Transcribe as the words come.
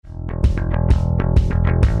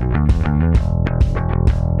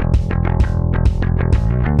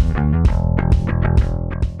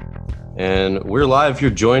We're live. If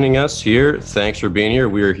you're joining us here, thanks for being here.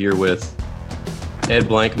 We are here with Ed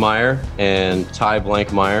Blankmeyer and Ty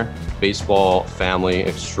Blankmeyer, baseball family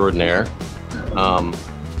extraordinaire. I'm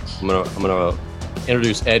gonna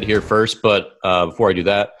introduce Ed here first, but before I do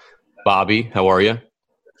that, Bobby, how are you?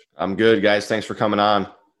 I'm good, guys. Thanks for coming on.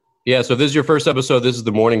 Yeah, so if this is your first episode, this is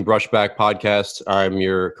the Morning Brushback Podcast. I'm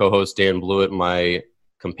your co-host, Dan Blewett, my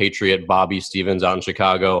compatriot, Bobby Stevens, out in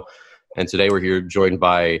Chicago. And today we're here joined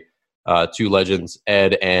by two legends,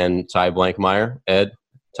 Ed and Ty Blankmeyer. Ed,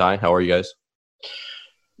 Ty, how are you guys?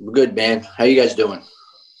 We're good, man. How you guys doing?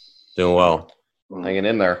 Doing well. Hanging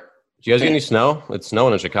in there. Do you guys get any snow? It's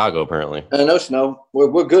snowing in Chicago, apparently. No snow.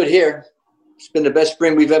 We're good here. It's been the best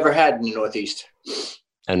spring we've ever had in the Northeast.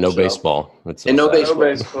 And no baseball. No baseball.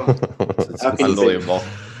 It's unbelievable.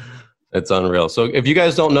 It's unreal. So if you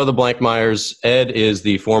guys don't know the Blankmeyers, Ed is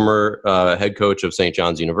the former head coach of St.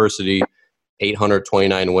 John's University,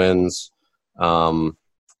 829 wins. Man,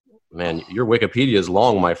 your Wikipedia is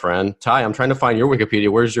long, my friend. Ty, I'm trying to find your Wikipedia.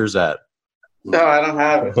 Where's yours at? No, I don't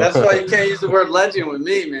have it. That's why you can't use the word legend with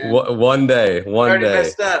me, man. One day.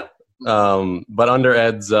 Messed up. But under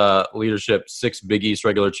Ed's leadership, 6 Big East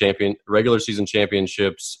regular season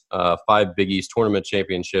championships, 5 Big East tournament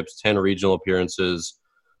championships, 10 regional appearances.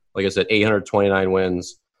 Like I said, 829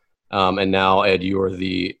 wins. And now, Ed, you are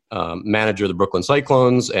the manager of the Brooklyn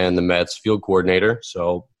Cyclones and the Mets field coordinator.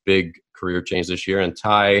 So big career change this year. And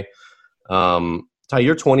Ty,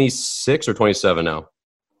 you're 26 or 27 now?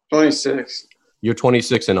 26. You're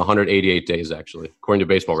 26 in 188 days, actually, according to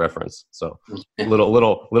Baseball Reference. So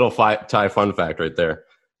little Ty fun fact right there.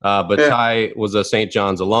 But yeah. Ty was a St.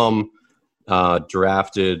 John's alum,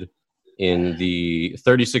 drafted in the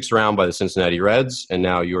 36th round by the Cincinnati Reds, and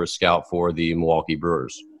now you're a scout for the Milwaukee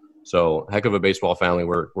Brewers. So heck of a baseball family.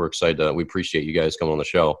 We're excited. We appreciate you guys coming on the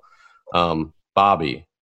show. Bobby,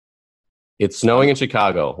 it's snowing in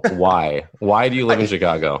Chicago. Why? Why do you live in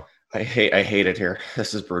Chicago? I hate it here.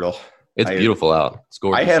 This is brutal. It's beautiful out. It's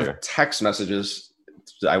gorgeous. I have here. Text messages.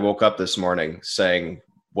 I woke up this morning saying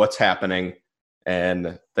what's happening,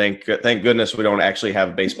 and thank goodness we don't actually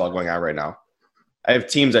have baseball going on right now. I have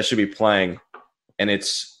teams that should be playing, and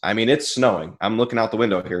it's snowing. I'm looking out the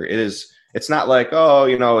window here. It's not like,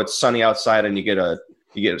 it's sunny outside and you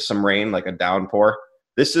get some rain, like a downpour.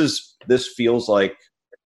 This feels like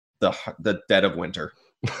the dead of winter.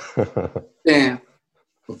 Damn.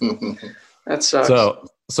 That sucks.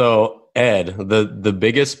 So Ed, the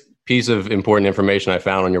biggest piece of important information I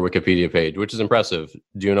found on your Wikipedia page, which is impressive.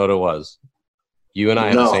 Do you know what it was? You and I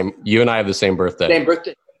have the same birthday. Same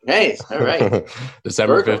birthday. Hey, all right.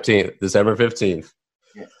 December 15th. December 15th.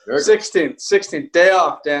 Yeah, 16th. Day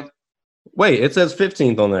off, Dan. Wait, it says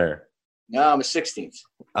 15th on there. No, I'm a 16th.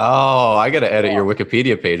 Oh, I got to edit your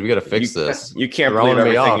Wikipedia page. We got to fix this. You can't believe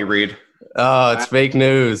everything you read. Oh, it's fake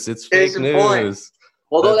news. It's fake news.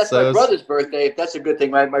 Although that's my brother's birthday, that's a good thing.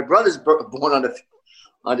 My brother's born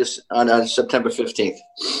on September 15th.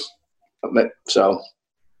 So.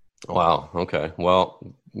 Wow. Okay.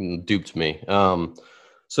 Well, duped me.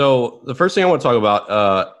 So the first thing I want to talk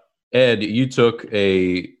about, Ed, you took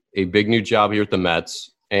a big new job here at the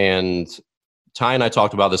Mets, and Ty and I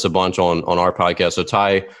talked about this a bunch on our podcast. So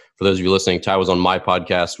Ty, for those of you listening, Ty was on my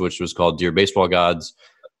podcast, which was called Dear Baseball Gods,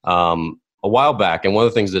 a while back. And one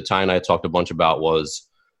of the things that Ty and I talked a bunch about was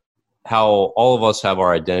how all of us have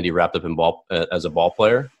our identity wrapped up in as a ball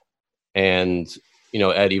player. And,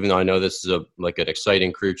 Ed, even though I know this is an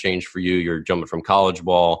exciting career change for you, you're jumping from college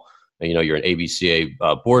ball, and, you're an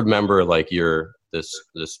ABCA board member, like you're this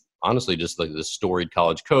honestly just like this storied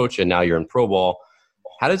college coach, and now you're in pro ball.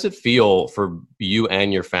 How does it feel for you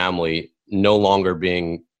and your family no longer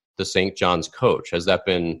being the St. John's coach? Has that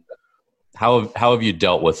been how have you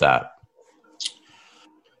dealt with that?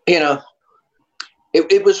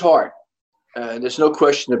 It was hard. There's no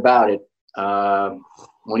question about it.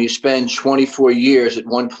 When you spend 24 years at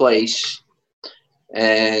one place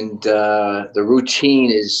and the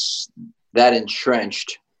routine is that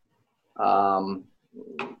entrenched,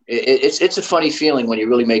 it's a funny feeling when you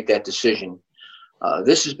really make that decision.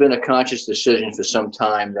 This has been a conscious decision for some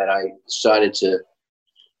time that I decided to,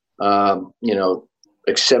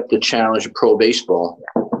 accept the challenge of pro baseball,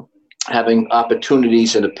 having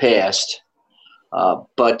opportunities in the past.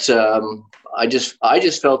 But I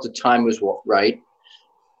just felt the time was right.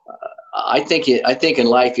 I think in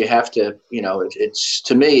life you have to,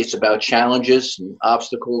 to me, it's about challenges and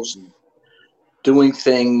obstacles and doing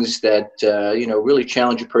things that, really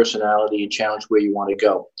challenge your personality and challenge where you want to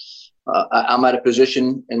go. I'm at a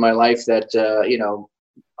position in my life that,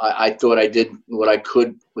 I thought I did what I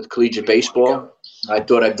could with collegiate baseball. I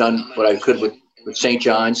thought I've done what I could with St.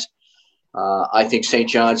 John's. I think St.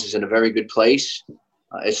 John's is in a very good place.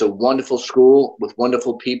 It's a wonderful school with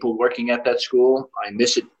wonderful people working at that school. I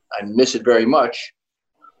miss it. I miss it very much.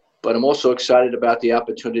 But I'm also excited about the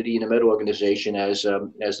opportunity in the Met organization as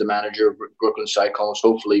the manager of Brooklyn Cyclones.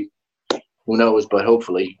 Hopefully, who knows? But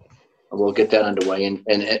hopefully, we'll get that underway. And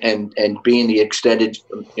being the extended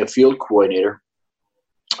field coordinator.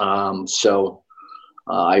 I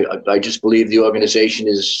just believe the organization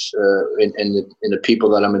is and the people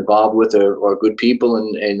that I'm involved with are good people,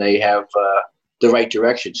 and they have the right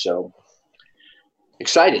direction. So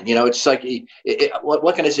excited, it's like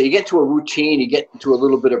what can I say? You get into a routine, you get into a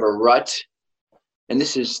little bit of a rut, and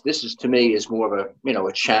this is to me is more of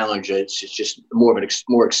a challenge. It's just more of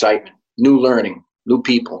more excitement, new learning, new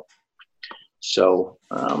people. So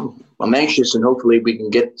I'm anxious, and hopefully we can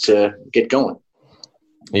get going.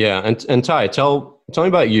 Yeah, and Ty, tell me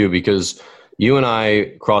about you, because you and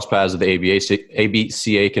I crossed paths at the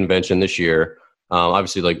ABCA convention this year.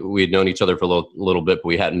 Obviously, like, we had known each other for a little bit, but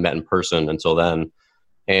we hadn't met in person until then.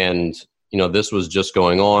 And this was just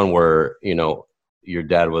going on where your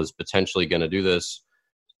dad was potentially going to do this,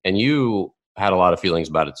 and you had a lot of feelings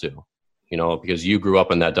about it too. Because you grew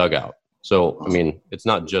up in that dugout. So I mean, it's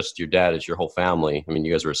not just your dad; it's your whole family. I mean,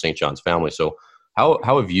 you guys are a St. John's family. So how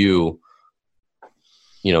have you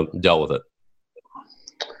dealt with it?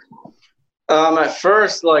 At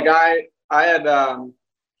first, like I'd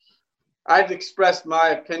expressed my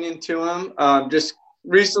opinion to him. Just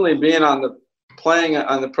recently playing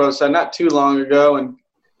on the pro side not too long ago, and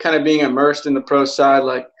kind of being immersed in the pro side.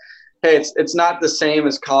 Like, hey, it's not the same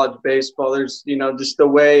as college baseball. There's just the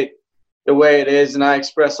way it is, and I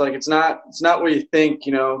expressed like it's not what you think.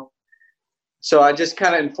 So I just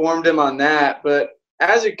kind of informed him on that, but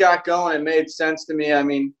as it got going, it made sense to me. I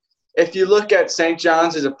mean, if you look at St.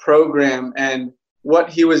 John's as a program and what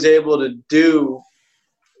he was able to do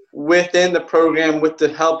within the program with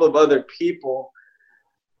the help of other people,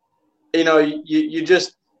 you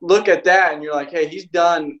just look at that and you're like, hey, he's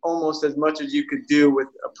done almost as much as you could do with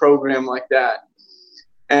a program like that.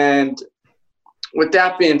 And with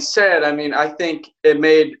that being said, I mean, I think it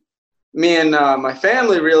made me and my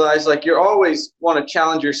family realize, like, you always want to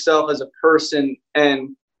challenge yourself as a person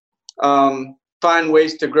and find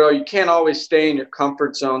ways to grow. You can't always stay in your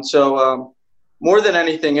comfort zone. So more than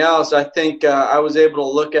anything else, I think I was able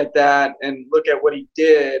to look at that and look at what he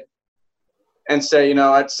did and say,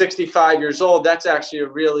 at 65 years old, that's actually a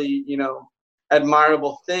really,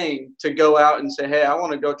 admirable thing to go out and say, hey, I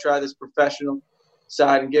want to go try this professional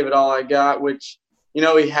side and give it all I got, which,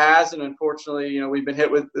 he has. And unfortunately, we've been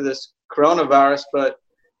hit with this coronavirus, but,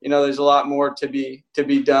 there's a lot more to be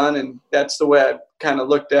done. And that's the way I kind of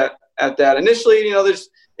looked at that. Initially,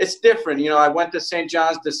 it's different. I went to St.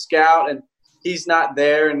 John's to scout, and he's not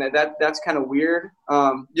there, and that's kind of weird.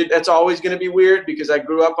 That's always going to be weird because I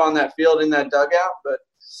grew up on that field in that dugout. But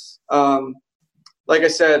like I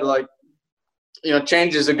said,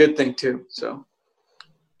 change is a good thing too. So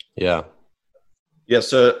yeah.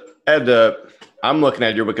 So Ed, I'm looking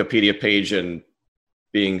at your Wikipedia page and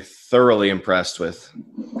being thoroughly impressed with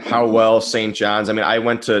how well St. John's. I mean, I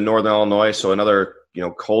went to Northern Illinois, so another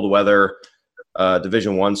cold weather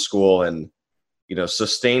Division I school, and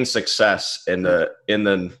sustained success in the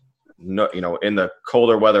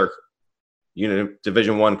colder weather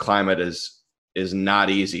Division I climate is not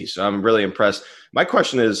easy. So I'm really impressed. My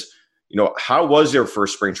question is, how was your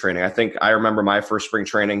first spring training? I think I remember my first spring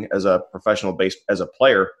training as a professional as a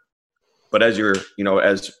player, but as you're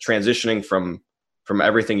as transitioning from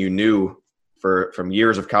everything you knew from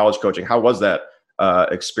years of college coaching, how was that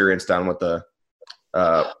experience down with the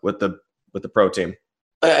pro team?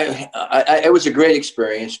 It was a great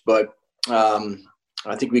experience, but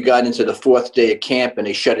I think we got into the fourth day of camp and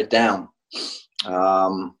they shut it down.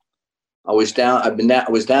 I was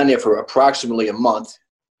down there for approximately a month.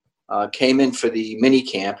 Came in for the mini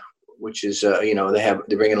camp, which is they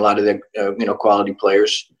bring in a lot of their quality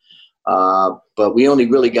players, but we only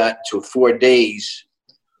really got to 4 days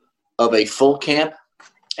of a full camp.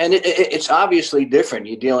 And it's obviously different.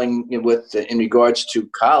 You're dealing with, in regards to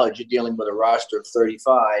college, you're dealing with a roster of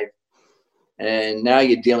 35. And now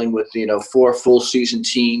you're dealing with, 4 full season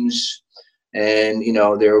teams. And,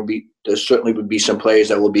 there certainly would be some players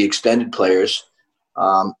that will be extended players.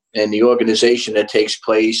 And the organization that takes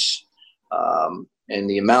place and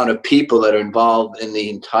the amount of people that are involved in the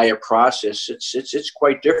entire process, it's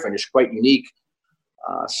quite different. It's quite unique.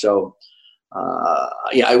 I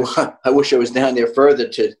wish I was down there further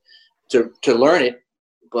to learn it,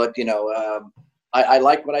 but I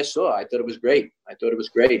like what I saw. I thought it was great.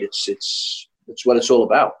 It's what it's all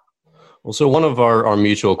about. Well, so one of our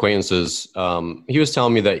mutual acquaintances, he was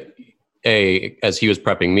telling me that as he was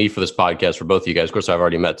prepping me for this podcast for both of you guys, of course, I've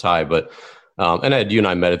already met Ty, but, and Ed, you and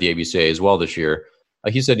I met at the ABCA as well this year.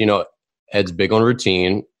 He said, Ed's big on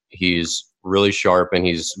routine. He's really sharp and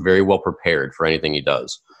he's very well prepared for anything he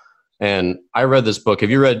does. And I read this book. Have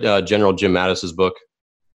you read General Jim Mattis's book?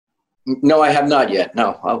 No, I have not yet.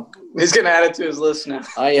 No. He's going to add it to his list now.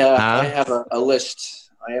 I have a list.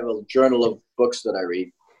 I have a journal of books that I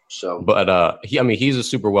read. So, but he's a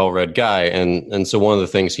super well-read guy, and so one of the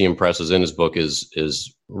things he impresses in his book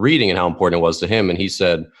is reading and how important it was to him. And he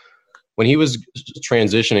said when he was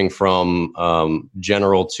transitioning from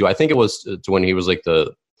general to, I think it was to when he was like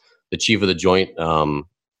the chief of the joint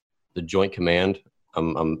command.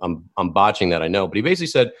 I'm botching that, I know, but he basically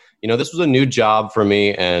said, this was a new job for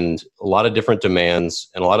me and a lot of different demands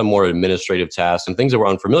and a lot of more administrative tasks and things that were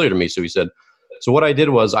unfamiliar to me. So he said, so what I did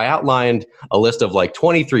was I outlined a list of like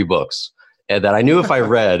 23 books that I knew if I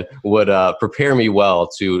read would prepare me well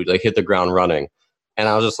to like hit the ground running. And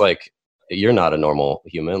I was just like, you're not a normal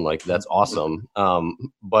human. Like, that's awesome.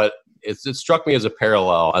 But it struck me as a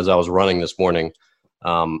parallel as I was running this morning,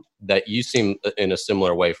 that you seem in a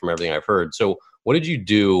similar way from everything I've heard. So what did you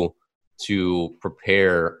do to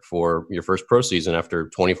prepare for your first pro season after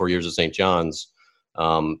 24 years at St. John's,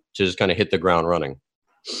 to just kind of hit the ground running?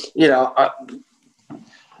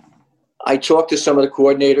 I talked to some of the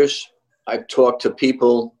coordinators. I've talked to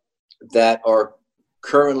people that are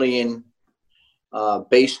currently in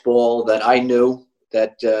baseball that I knew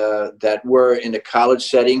that were in the college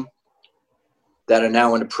setting that are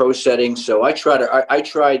now in the pro setting. So I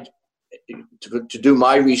tried to do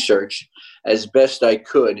my research as best I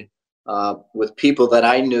could with people that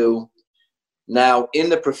I knew now in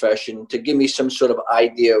the profession to give me some sort of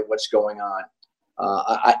idea of what's going on.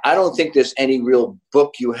 I don't think there's any real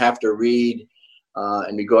book you have to read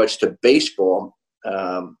in regards to baseball,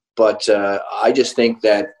 but I just think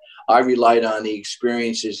that I relied on the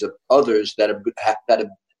experiences of others that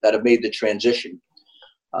have made the transition,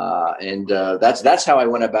 and that's how I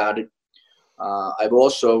went about it. I've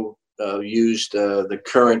also used the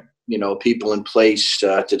current people in place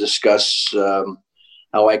to discuss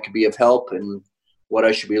how I could be of help and what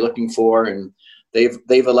I should be looking for, and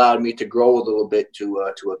they've allowed me to grow a little bit,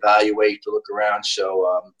 to evaluate, to look around,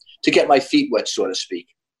 so to get my feet wet, so to speak.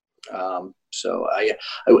 So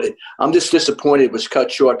I'm just disappointed it was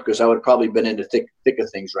cut short because I would have probably been in the thick of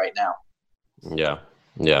things right now.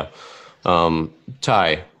 Yeah.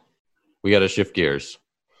 Ty, we got to shift gears.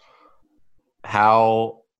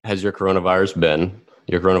 How has your coronavirus been?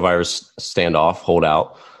 Your coronavirus standoff,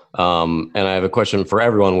 holdout. And I have a question for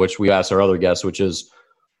everyone, which we asked our other guests, which is,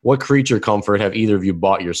 what creature comfort have either of you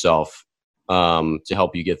bought yourself to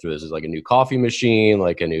help you get through this? Is it like a new coffee machine,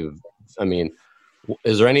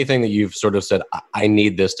 is there anything that you've sort of said, I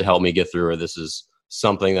need this to help me get through, or this is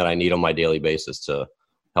something that I need on my daily basis to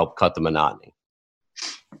help cut the monotony?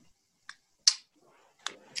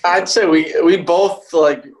 I'd say we both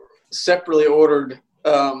separately ordered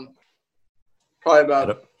probably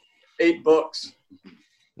about 8 books.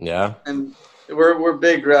 Yeah. And we're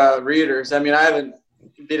big readers. I mean, I haven't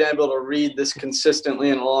been able to read this consistently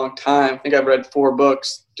in a long time. I think I've read 4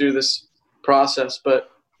 books through this process,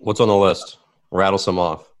 but what's on the list? Rattle some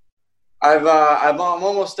off. I'm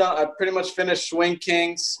almost done. I pretty much finished Swing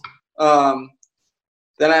Kings.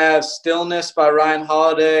 Then I have Stillness by Ryan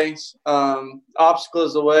Holiday, Obstacle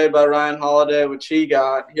is the Way by Ryan Holiday, which he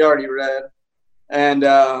already read, and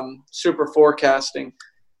Super Forecasting.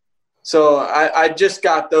 So I just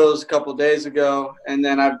got those a couple days ago, and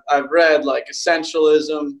then I've read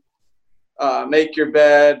Essentialism, Make Your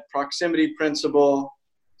Bed, Proximity Principle,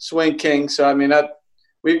 Swing King. So I mean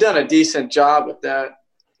we've done a decent job with that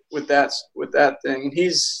thing. And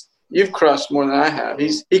you've crushed more than I have.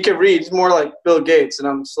 He can read. He's more like Bill Gates, and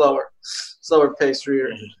I'm slower paced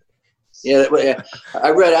reader. Yeah, I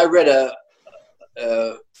read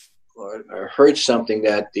or heard something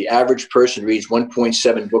that the average person reads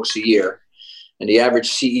 1.7 books a year, and the average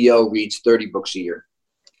CEO reads 30 books a year.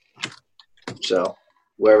 So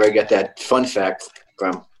wherever I get that fun fact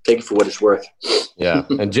from, take it for what it's worth. Yeah,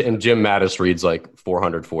 and Jim Mattis reads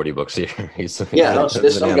 440 books a year. There's some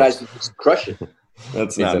guys that just crush it.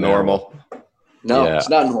 That's not normal. No, yeah. It's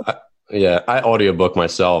not normal. I audiobook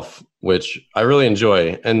myself, which I really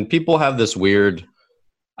enjoy. And people have this weird,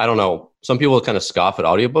 I don't know, some people kind of scoff at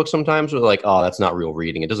audiobooks sometimes. They're like, oh, that's not real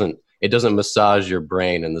reading. It doesn't massage your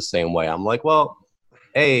brain in the same way. I'm like, well,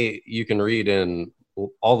 you can read in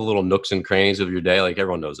all the little nooks and crannies of your day.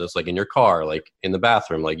 Everyone knows this, in your car, in the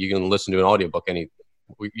bathroom, you can listen to an audiobook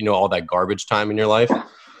all that garbage time in your life.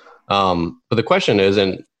 But the question is,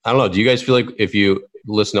 and I don't know, do you guys feel like if you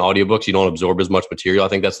listen to audiobooks, you don't absorb as much material. I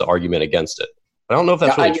think that's the argument against it. I don't know if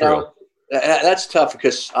that's really true. That's tough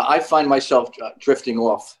because I find myself drifting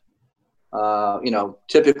off.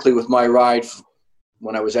 Typically with my ride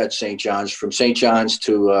when I was at St. John's, from St. John's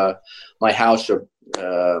to my house to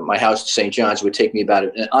St. John's would take me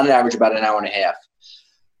on average about an hour and a half.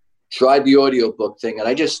 Tried the audiobook thing,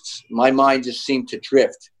 and my mind just seemed to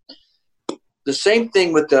drift. The same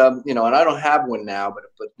thing with and I don't have one now, but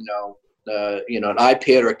an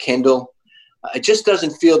iPad or a Kindle. It just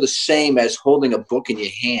doesn't feel the same as holding a book in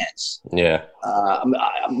your hands. Yeah.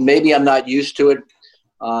 Maybe I'm not used to it.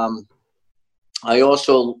 I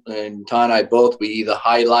also, and Todd and I both, we either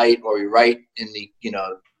highlight or we write in the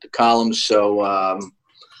columns. So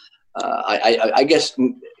I guess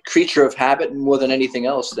creature of habit more than anything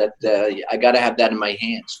else that I got to have that in my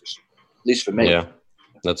hands, at least for me. Yeah,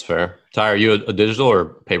 that's fair. Ty, are you a digital or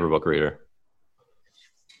paper book reader?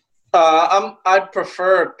 I'd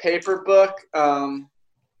prefer a paper book.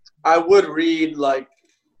 I would read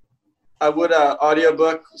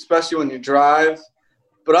audiobook, especially when you drive.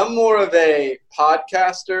 But I'm more of a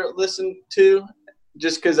podcaster listen to,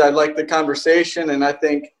 just because I like the conversation, and I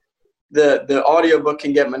think the audiobook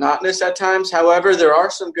can get monotonous at times. However, there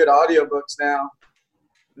are some good audiobooks now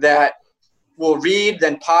that will read,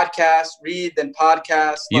 then podcast, read, then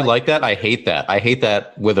podcast. You like that? I hate that. I hate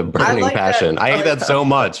that with a burning passion. I hate that so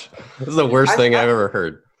much. This is the worst thing I've ever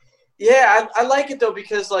heard. Yeah, I like it though,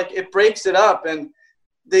 because it breaks it up and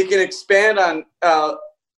they can expand on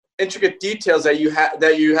intricate details that you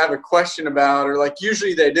have a question about, or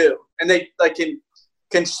usually they do, and they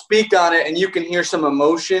can speak on it, and you can hear some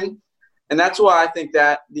emotion, and that's why I think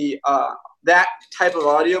that that type of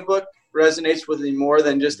audiobook resonates with me more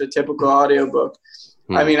than just a typical audiobook.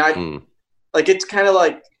 I mean, it's kind of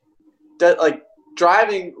like that,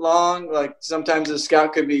 driving long, sometimes the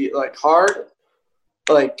Scout could be hard,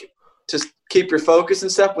 to keep your focus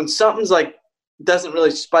and stuff. When something's doesn't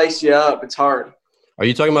really spice you up, it's hard. Are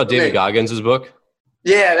you talking about David Goggins' book?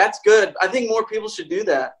 Yeah, that's good. I think more people should do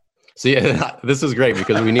that. See, this is great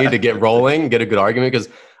because we need to get rolling, get a good argument, because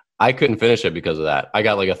I couldn't finish it because of that. I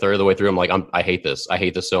got a third of the way through. I'm like, I hate this. I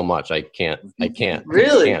hate this so much. I can't.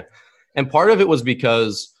 Really? I can't. And part of it was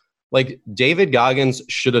because David Goggins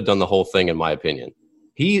should have done the whole thing, in my opinion.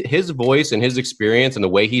 His voice and his experience and the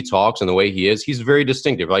way he talks and the way he is, he's very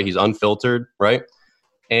distinctive, right? He's unfiltered, right?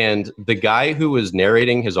 And the guy who was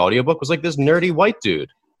narrating his audiobook was this nerdy white dude.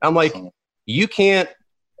 I'm like, you can't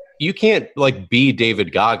be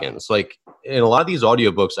David Goggins. In a lot of these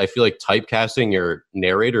audiobooks, I feel like typecasting your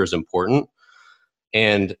narrator is important.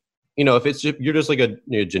 And, if you're just a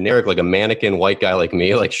generic, a mannequin white guy like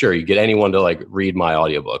me, sure, you get anyone to read my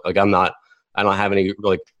audiobook. I don't have any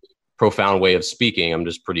profound way of speaking. I'm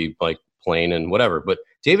just pretty plain and whatever. But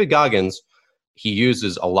David Goggins, he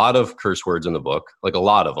uses a lot of curse words in the book, a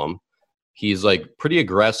lot of them. He's pretty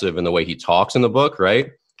aggressive in the way he talks in the book, right?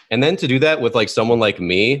 And then to do that with someone like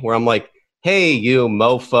me, where I'm hey, you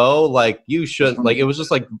mofo, you shouldn't, it was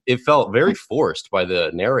just it felt very forced by the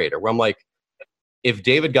narrator, where I'm if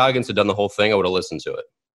David Goggins had done the whole thing, I would have listened to it.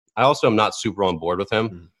 I also am not super on board with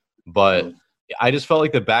him, but I just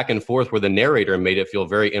felt the back and forth where the narrator made it feel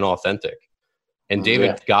very inauthentic. And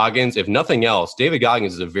David Goggins, if nothing else, David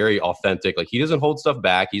Goggins is a very authentic, he doesn't hold stuff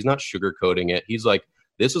back. He's not sugarcoating it. He's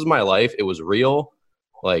this is my life. It was real.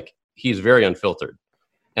 He's very unfiltered.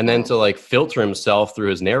 And then to filter himself through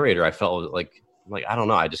his narrator, I felt I don't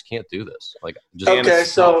know. I just can't do this. Okay,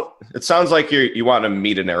 so it sounds like you want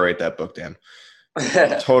me to narrate that book, Dan.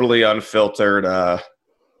 Totally unfiltered.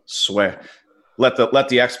 Swear. Let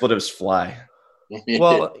the expletives fly.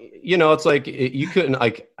 Well, it's you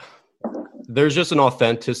couldn't there's just an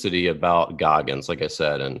authenticity about Goggins, like I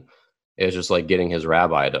said, and it's just getting his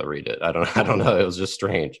rabbi to read it. I don't know. It was just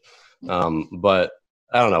strange. But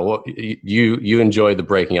I don't know what you enjoyed the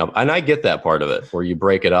breaking up, and I get that part of it where you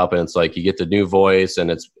break it up and it's you get the new voice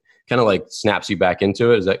and it's kind of snaps you back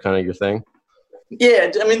into it. Is that kind of your thing?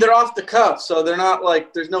 Yeah. I mean, they're off the cuff. So they're not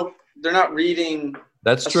they're not reading.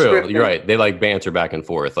 That's true. You're right. They banter back and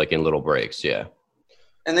forth in little breaks. Yeah.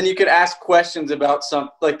 And then you could ask questions about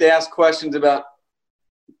they ask questions about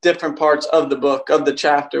different parts of the book, of the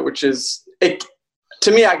chapter, which is it.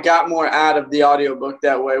 To me, I got more out of the audiobook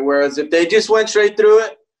that way. Whereas if they just went straight through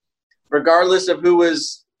it, regardless of who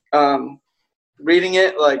was reading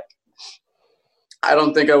it, I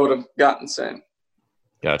don't think I would have gotten the same.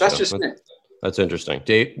 Gotcha. That's just me. That's interesting.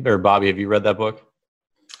 Dave or Bobby, have you read that book?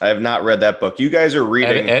 I have not read that book. You guys are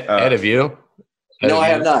reading. Ed, have you? No, I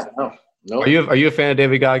have not. No. Are you a fan of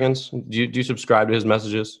David Goggins? Do you subscribe to his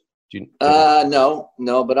messages? No,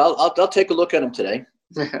 but I'll take a look at him today.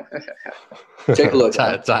 Take a look.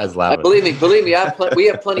 Ty's laughing. Believe me, we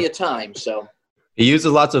have plenty of time. So he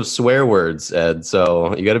uses lots of swear words, Ed.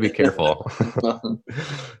 So you got to be careful.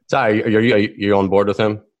 Ty, are you on board with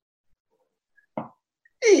him?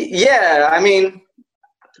 Yeah, I mean,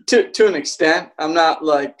 to an extent. I'm not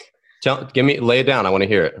like. Lay it down. I want to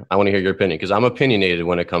hear it. I want to hear your opinion because I'm opinionated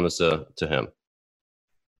when it comes to him.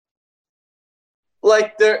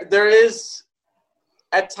 Like there is.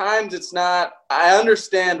 At times, it's not. I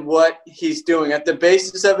understand what he's doing. At the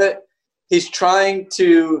basis of it, he's trying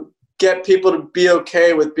to get people to be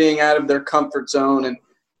okay with being out of their comfort zone and,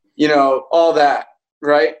 all that,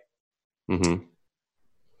 right? Mm-hmm.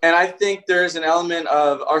 And I think there's an element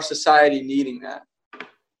of our society needing that,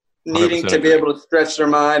 needing to be agree. able to stretch their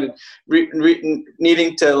mind and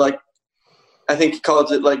needing to, like, I think he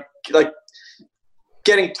calls it like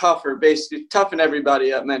getting tougher, basically toughen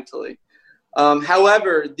everybody up mentally.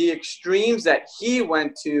 However, the extremes that he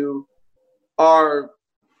went to are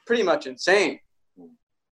pretty much insane.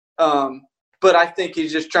 But I think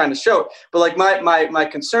he's just trying to show it. But like my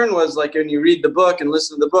concern was, like, when you read the book and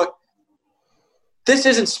listen to the book, this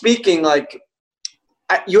isn't speaking like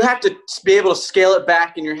you have to be able to scale it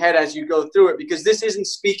back in your head as you go through it, because this isn't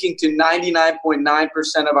speaking to 99.9%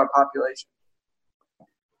 of our population.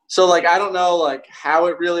 So, like, I don't know, like, how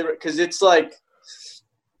it really, because it's like,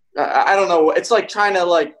 I don't know. It's like trying to,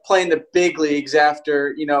 like, play in the big leagues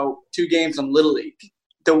after, 2 games in Little League.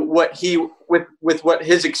 With what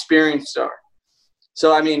his experiences are.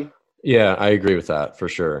 So, I mean. Yeah, I agree with that for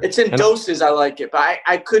sure. It's in doses. I like it, but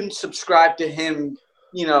I couldn't subscribe to him,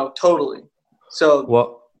 totally. So,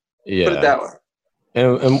 well, yeah. Put it that way.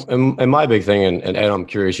 And my big thing, and Ed, I'm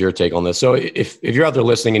curious your take on this. So if you're out there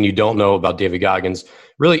listening and you don't know about David Goggins,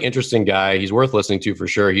 really interesting guy. He's worth listening to for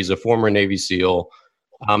sure. He's a former Navy SEAL.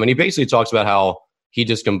 And he basically talks about how he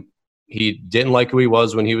didn't like who he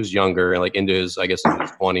was when he was younger and, like, into his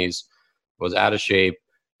 20s, was out of shape,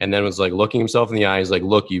 and then was, like, looking himself in the eyes, like,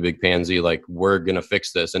 look, you big pansy, like, we're going to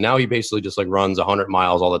fix this. And now he basically just, like, runs 100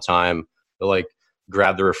 miles all the time to, like,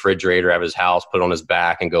 grab the refrigerator out of his house, put it on his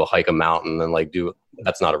back and go hike a mountain and, like,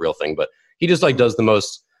 that's not a real thing, but he just, like, does the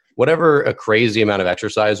most, whatever a crazy amount of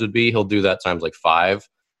exercise would be, he'll do that times, like, 5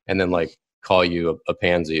 and then, like, call you a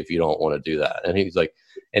pansy if you don't want to do that. And he's like,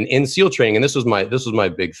 and in SEAL training, and this was my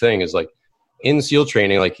big thing, is, like, in SEAL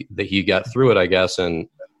training, like, that he got through it, I guess, and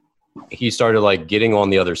he started, like, getting on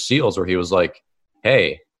the other SEALs where he was like,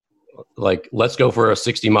 hey, like, let's go for a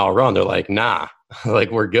 60-mile run. They're like, nah, like,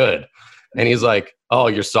 we're good. And he's like, oh,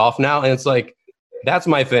 you're soft now? And it's like, that's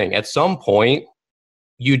my thing. At some point,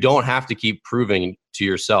 you don't have to keep proving to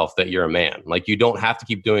yourself that you're a man. Like, you don't have to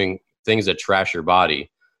keep doing things that trash your body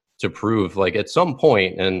to prove, like, at some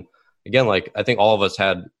point. And again, like, I think all of us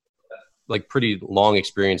had, like, pretty long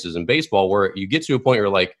experiences in baseball where you get to a point where,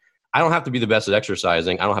 like, I don't have to be the best at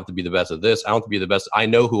exercising. I don't have to be the best at this. I don't have to be the best. I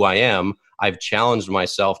know who I am. I've challenged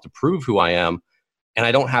myself to prove who I am. And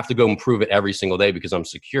I don't have to go and prove it every single day because I'm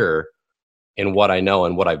secure in what I know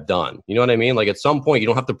and what I've done. You know what I mean? Like, at some point, you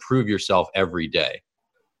don't have to prove yourself every day.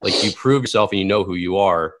 Like, you prove yourself and you know who you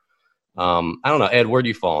are. I don't know. Ed, where do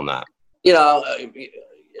you fall on that? You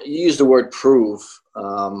use the word prove.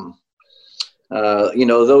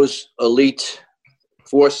 Those elite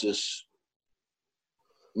forces,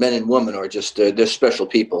 men and women, are just they're special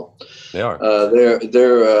people. They are.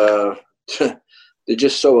 They're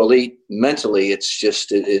just so elite mentally. It's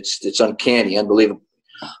just it's uncanny, unbelievable.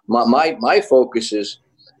 My focus is,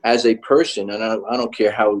 as a person, and I don't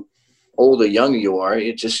care how old or young you are.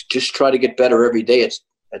 You just try to get better every day.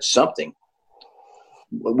 At something,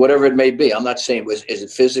 whatever it may be. I'm not saying is it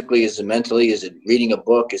physically, is it mentally, is it reading a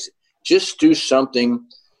book, is it just do something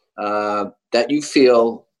that you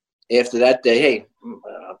feel after that day. Hey,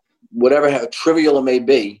 whatever, how trivial it may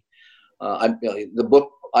be. The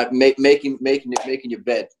book, making your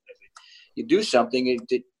bed. You do something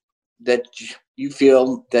that you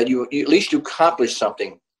feel that you at least you accomplished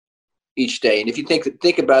something each day. And if you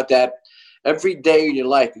think about that every day in your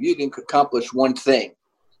life, if you can accomplish one thing,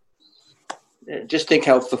 just think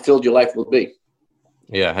how fulfilled your life will be.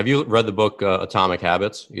 Yeah. Have you read the book Atomic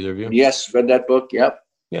Habits, either of you? Yes, read that book. Yep.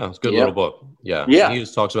 Yeah, it's a good little book. Yeah. He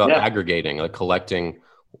just talks about aggregating, like collecting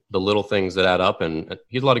the little things that add up, and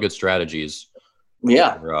he has a lot of good strategies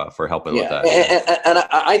for helping with that. And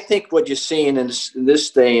I think what you're seeing in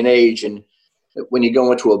this day and age, and when you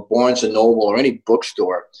go into a Barnes & Noble or any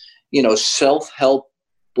bookstore, self-help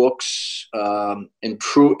books,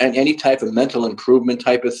 improve, and any type of mental improvement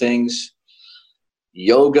type of things,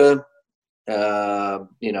 yoga,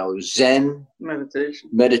 Zen,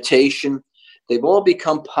 meditation, they've all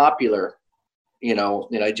become popular.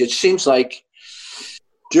 It just seems like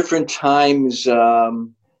different times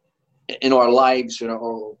in our lives, in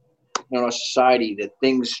our society, that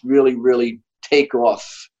things really, really take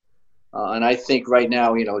off. And I think right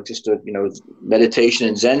now, meditation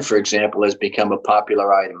and Zen, for example, has become a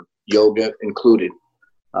popular item, yoga included.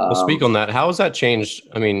 Well, speak on that. How has that changed?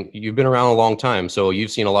 I mean, you've been around a long time, so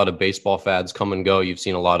you've seen a lot of baseball fads come and go. You've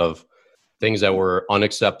seen a lot of things that were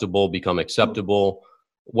unacceptable become acceptable.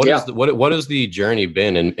 What is the journey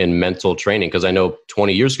been in mental training? Because I know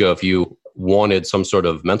 20 years ago, if you wanted some sort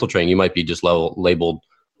of mental training, you might be just labeled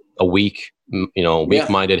a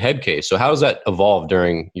weak-minded head case. So how has that evolved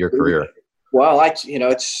during your career? Well,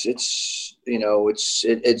 it's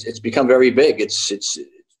become very big. It's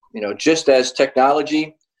just as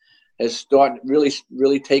technology has started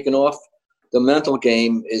really taken off, the mental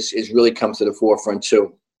game is really come to the forefront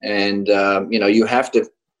too. And you have to,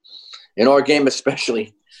 in our game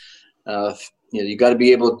especially, you got to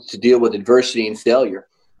be able to deal with adversity and failure.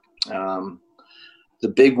 The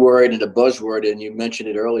big word and the buzzword, and you mentioned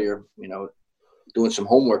it earlier, doing some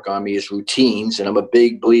homework on me, is routines. And I'm a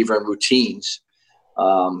big believer in routines,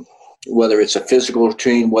 whether it's a physical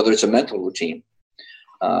routine, whether it's a mental routine.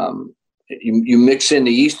 You mix in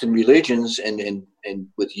the Eastern religions and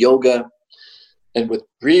with yoga and with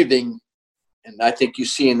breathing, and I think you're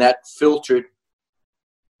seeing that filtered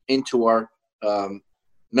into our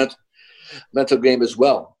mental game as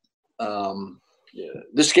well.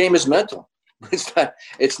 This game is mental.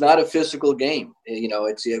 It's not a physical game. We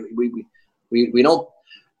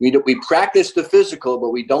practice the physical,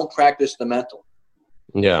 but we don't practice the mental.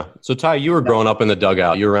 Yeah. So Ty, you were growing up in the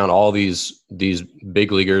dugout. You're around all these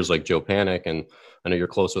big leaguers like Joe Panik, and I know you're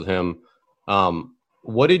close with him.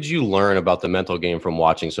 What did you learn about the mental game from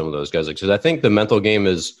watching some of those guys? Because I think the mental game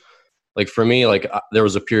is, like, for me, there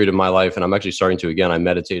was a period in my life, and I'm actually starting to again. I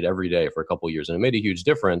meditated every day for a couple of years, and it made a huge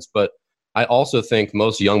difference. But I also think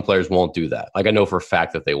most young players won't do that. Like, I know for a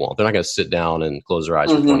fact that they won't. They're not going to sit down and close their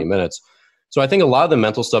eyes for 20 minutes. So I think a lot of the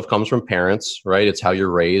mental stuff comes from parents, right? It's how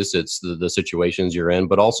you're raised. It's the situations you're in,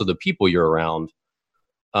 but also the people you're around.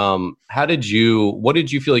 What did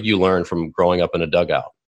you feel like you learned from growing up in a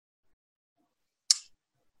dugout?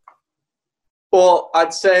 Well,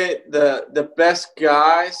 I'd say the best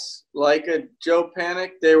guys, like a Joe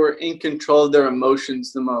Panik, they were in control of their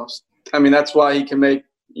emotions the most. I mean, that's why he can make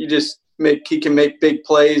big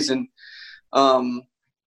plays and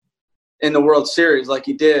in the World Series like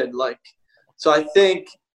he did. So I think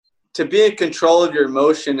to be in control of your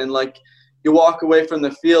emotion, and you walk away from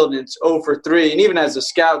the field and it's 0 for 3, and even as a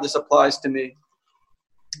scout, this applies to me.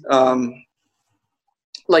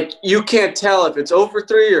 You can't tell if it's 0 for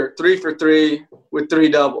 3 or 3 for 3 with 3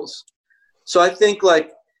 doubles. So I think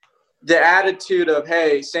the attitude of,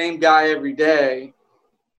 hey, same guy every day,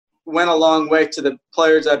 went a long way to the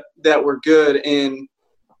players that were good in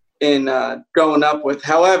growing up with.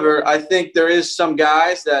 However, I think there is some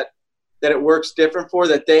guys that it works different for,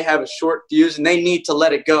 that they have a short fuse and they need to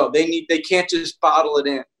let it go. They can't just bottle it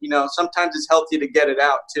in. Sometimes it's healthy to get it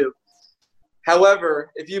out too.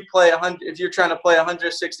 However, if you're trying to play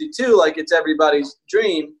 162 like it's everybody's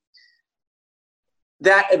dream,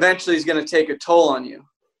 that eventually is going to take a toll on you.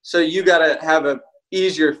 So you got to have a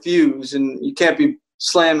easier fuse, and you can't be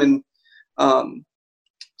slamming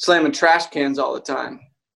trash cans all the time,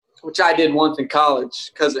 which I did once in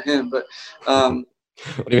college because of him. But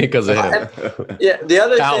what do you mean because of him? The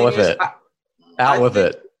other thing is out with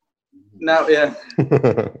it. No, yeah.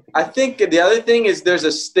 I think the other thing is there's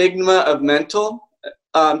a stigma of mental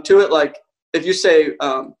to it. If you say,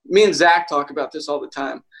 me and Zach talk about this all the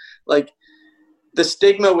time, the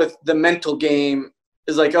stigma with the mental game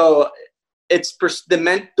is the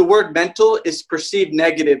word mental is perceived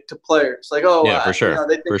negative to players. Yeah, for sure.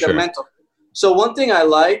 They think they're mental. So one thing I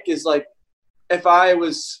like is if I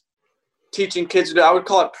was teaching kids to do, I would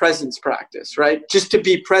call it presence practice, right? Just to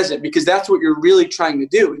be present, because that's what you're really trying to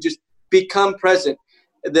do. Just become present.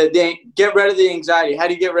 Get rid of the anxiety. How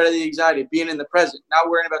do you get rid of the anxiety? Being in the present, not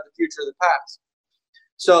worrying about the future or the past.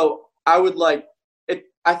 So I would it.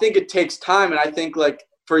 I think it takes time, and I think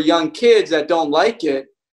for young kids that don't like it,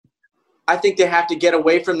 I think they have to get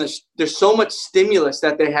away from this. There's so much stimulus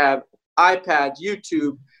that they have: iPads,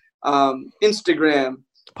 YouTube, Instagram,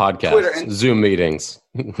 podcasts, Twitter, and Zoom meetings,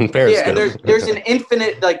 Periscope. Yeah, and there's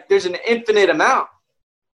an infinite amount,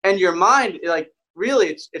 and your mind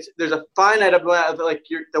really there's a finite amount of the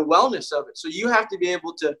wellness of it. So you have to be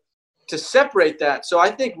able to separate that. So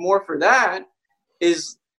I think more for that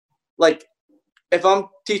is if I'm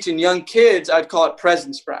teaching young kids, I'd call it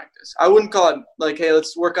presence practice. I wouldn't call it like, hey,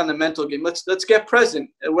 let's work on the mental game. Let's get present.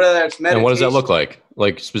 Whether that's meditation. And what does that look like?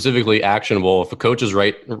 Like specifically actionable. If a coach is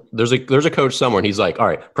right, there's a coach somewhere and he's like, all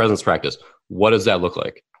right, presence practice. What does that look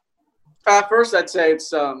like? First, I'd say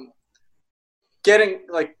it's getting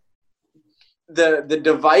like the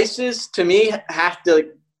devices to me have to.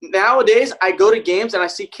 Like, nowadays, I go to games and I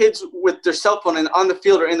see kids with their cell phone on the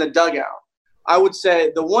field or in the dugout. I would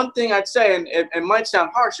say the one thing I'd say, and it might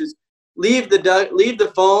sound harsh, is leave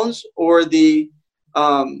the phones or the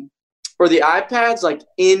iPads like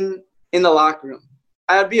in the locker room.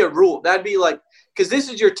 That'd be a rule. That'd be like, because this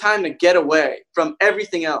is your time to get away from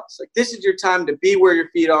everything else. Like, this is your time to be where your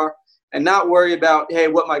feet are and not worry about, hey,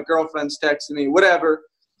 what my girlfriend's texting me, whatever.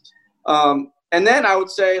 And then I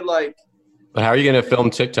would say, like, but how are you going to film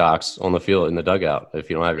TikToks on the field in the dugout if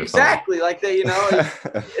you don't have your exactly phone? Like that, you know,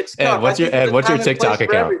 it's Ed, tough. what's your TikTok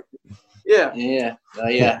account? Yeah. Yeah.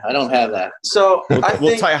 I don't have that. So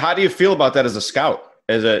Ty, how do you feel about that as a scout?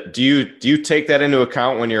 Do you take that into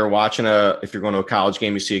account when you're watching if you're going to a college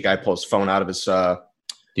game, you see a guy pull his phone out of his do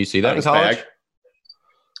you see that in college?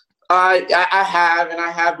 Bag?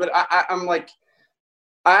 I have, but I'm like,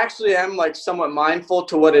 I actually am like somewhat mindful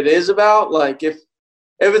to what it is about. Like if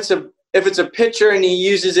it's a picture and he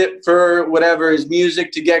uses it for whatever, his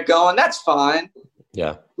music to get going, that's fine.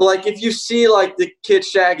 Yeah. Like if you see like the kid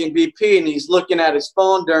shagging BP and he's looking at his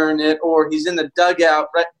phone during it, or he's in the dugout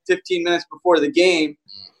right 15 minutes before the game,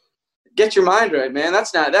 get your mind right, man.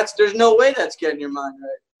 There's no way that's getting your mind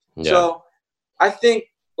right. Yeah. So I think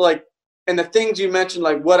like, and the things you mentioned,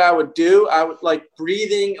 like what I would do, I would like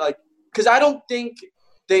breathing, like, cause I don't think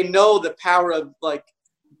they know the power of like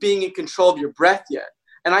being in control of your breath yet.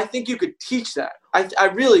 And I think you could teach that. I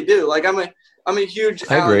really do. Like I'm a huge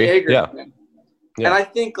Alan Yeager fan. Yeah. And I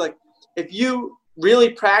think like if you really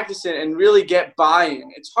practice it and really get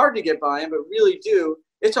buy-in, it's hard to get buy-in, but really do.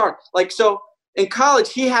 It's hard. Like so in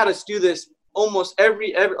college, he had us do this almost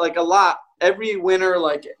every like a lot every winter.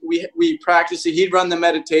 Like we practiced it. He'd run the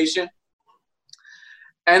meditation,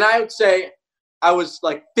 and I would say I was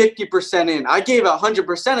like 50% in. I gave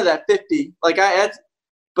 100% of that 50. Like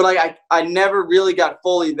but like I never really got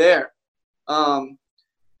fully there.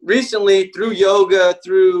 Recently through yoga,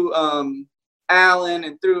 through Alan,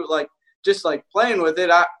 and through like just like playing with it,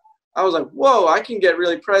 I was like, whoa, I can get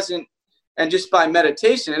really present, and just by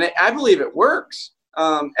meditation, and I believe it works.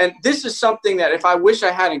 And this is something that if I wish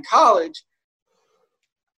I had in college,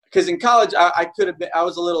 because in college I could have been, I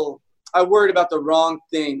worried about the wrong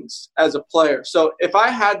things as a player. So if I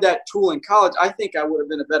had that tool in college, I think I would have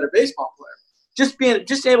been a better baseball player. Just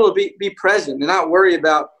able to be present and not worry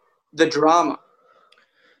about the drama.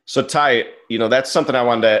 So Ty, that's something I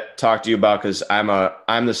wanted to talk to you about, because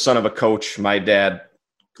I'm the son of a coach. My dad,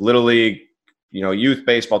 Little League, youth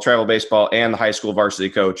baseball, travel baseball, and the high school varsity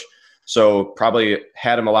coach. So probably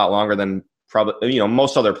had him a lot longer than probably,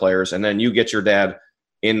 most other players. And then you get your dad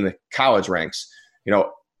in the college ranks.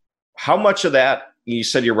 How much of that, you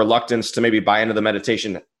said your reluctance to maybe buy into the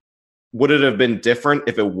meditation, would it have been different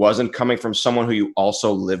if it wasn't coming from someone who you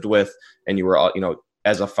also lived with and you were,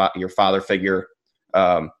 as your father figure?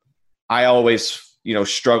 I always,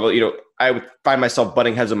 struggle. I would find myself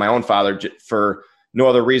butting heads with my own father for no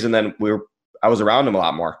other reason than I was around him a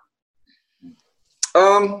lot more.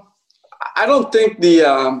 I don't think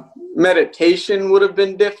the meditation would have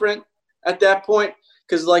been different at that point,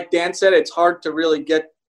 because like Dan said, it's hard to really get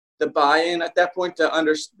the buy-in at that point to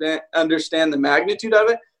understand the magnitude of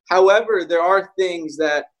it. However, there are things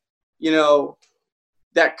that,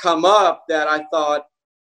 that come up that I thought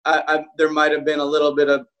there might have been a little bit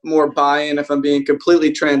of more buy-in, if I'm being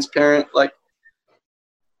completely transparent. Like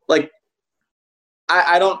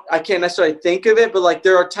I can't necessarily think of it, but like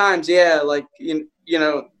there are times, this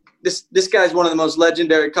guy's one of the most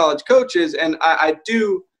legendary college coaches, and I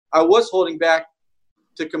was holding back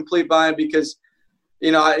to complete buy-in because,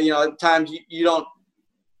 at times you're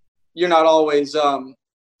not always how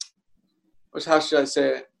should I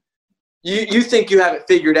say it? You think you have it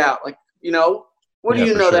figured out, like, what do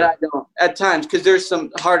you know that I don't at times? Because there's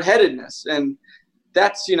some hard-headedness, and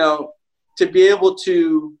that's, to be able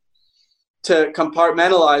to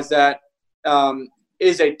compartmentalize that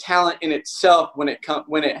is a talent in itself when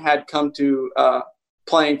it had come to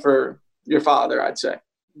playing for your father, I'd say.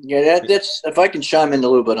 Yeah, that's if I can chime in a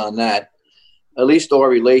little bit on that. At least our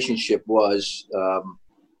relationship was,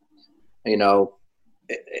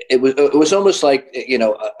 it was almost like,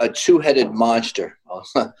 a two-headed monster.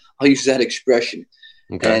 I'll use that expression.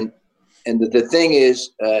 Okay. And the thing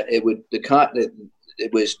is, it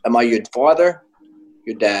was, am I your father,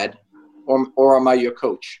 your dad, or am I your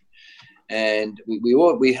coach? And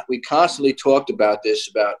we constantly talked about this,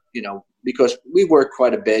 because we worked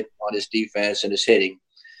quite a bit on his defense and his hitting.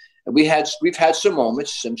 And we've had some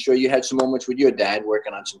moments. I'm sure you had some moments with your dad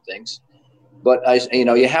working on some things. But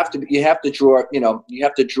you have to draw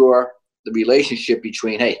the relationship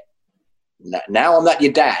between, hey, now I'm not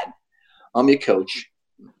your dad, I'm your coach.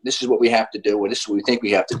 This is what we have to do, or this is what we think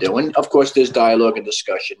we have to do. And of course, there's dialogue and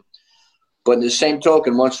discussion. But in the same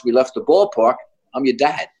token, once we left the ballpark, I'm your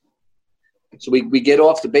dad. So we get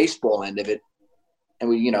off the baseball end of it, and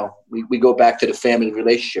we go back to the family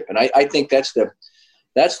relationship. And I think that's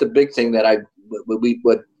the big thing that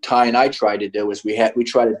what Ty and I try to do is we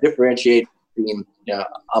try to differentiate between,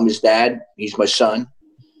 I'm his dad, he's my son,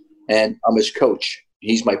 and I'm his coach,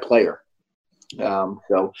 he's my player. And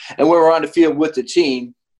when we're on the field with the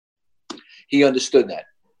team, he understood that.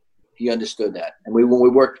 And when we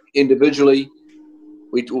worked individually,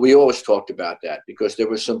 we always talked about that, because there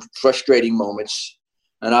were some frustrating moments.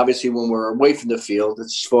 And obviously when we're away from the field,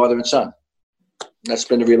 it's father and son. That's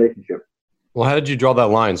been the relationship. Well, how did you draw that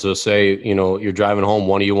line? So say, you're driving home,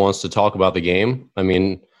 one of you wants to talk about the game. I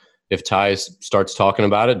mean, if Ty starts talking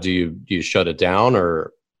about it, do you shut it down,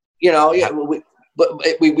 or? Yeah,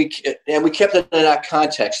 we kept it in that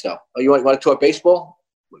context, though. You want to talk baseball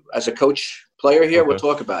as a coach player here? Okay. We'll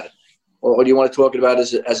talk about it. Or do you want to talk about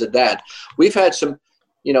it as a dad? We've had some,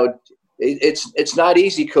 it's not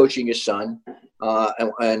easy coaching your son.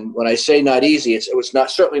 And when I say not easy, it was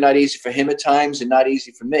certainly not easy for him at times, and not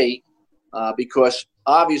easy for me, because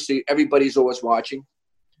obviously everybody's always watching.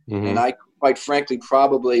 Mm-hmm. And I, quite frankly,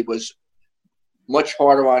 probably was much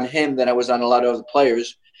harder on him than I was on a lot of other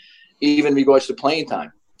players, even in regards to playing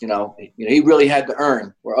time. He really had to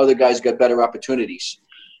earn, where other guys got better opportunities.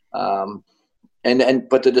 But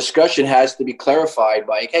the discussion has to be clarified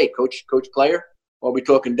by, hey, coach player, or are we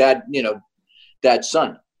talking dad, dad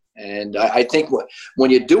son? And I think when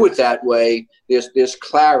you do it that way, there's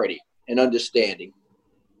clarity and understanding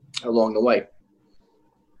along the way.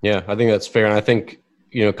 Yeah, I think that's fair. And I think,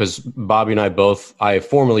 because Bobby and I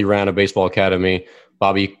formerly ran a baseball academy.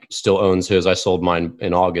 Bobby still owns his. I sold mine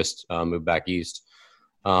in August, moved back east.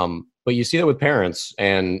 But you see that with parents,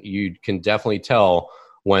 and you can definitely tell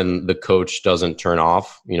when the coach doesn't turn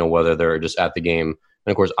off, whether they're just at the game.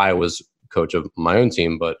 And of course, I was coach of my own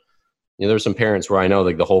team, but there's some parents where I know,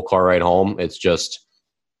 like, the whole car ride home, it's just,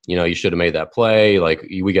 you should have made that play. Like,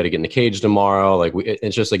 we got to get in the cage tomorrow. Like,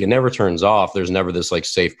 it's just like, it never turns off. There's never this like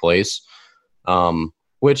safe place,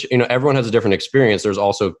 which, everyone has a different experience. There's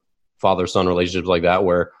also father-son relationships like that,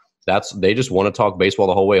 where they just want to talk baseball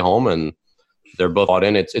the whole way home, and they're both bought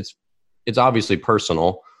in. It's obviously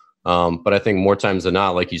personal. But I think more times than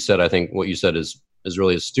not, like you said, I think what you said is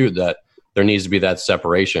really astute, that there needs to be that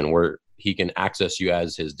separation where he can access you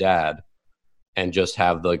as his dad and just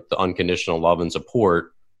have the unconditional love and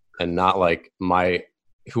support, and not like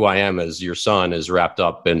who I am as your son is wrapped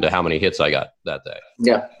up into how many hits I got that day.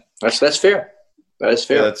 Yeah, that's fair. That is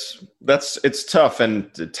fair. Yeah, it's tough.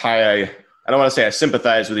 And Ty, I don't want to say I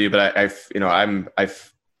sympathize with you, but I've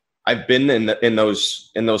been in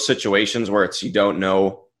those situations where you don't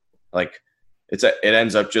know, like, it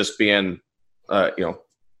ends up just being a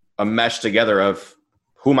mesh together of,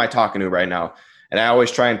 who am I talking to right now? And I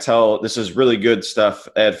always try and tell, this is really good stuff,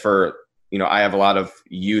 Ed, for, I have a lot of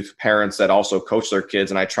youth parents that also coach their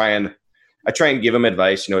kids, and I try and give them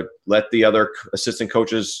advice, let the other assistant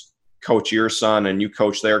coaches coach your son and you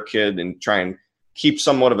coach their kid, and try and keep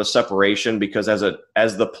somewhat of a separation, because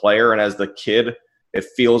as the player and as the kid, it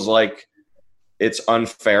feels like it's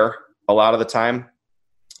unfair a lot of the time.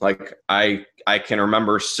 Like, I can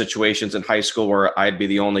remember situations in high school where I'd be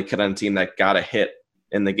the only kid on the team that got a hit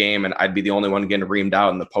in the game, and I'd be the only one getting reamed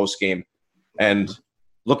out in the post game. And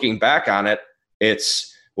looking back on it,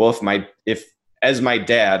 it's, well, if as my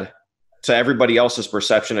dad, to everybody else's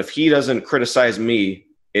perception, if he doesn't criticize me,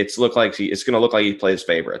 it's going to look like he plays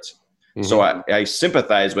favorites. Mm-hmm. So I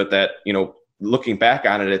sympathize with that. Looking back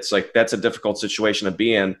on it, it's like, that's a difficult situation to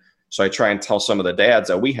be in. So I try and tell some of the dads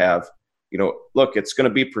that we have, look, it's going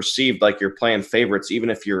to be perceived like you're playing favorites, even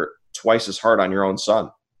if you're twice as hard on your own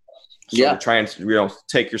son. So yeah, try and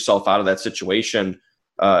take yourself out of that situation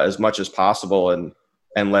as much as possible,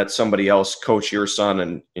 and let somebody else coach your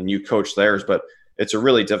son and you coach theirs. But it's a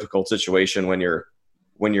really difficult situation when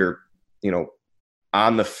you're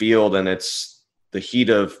on the field, and it's the heat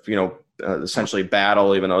of essentially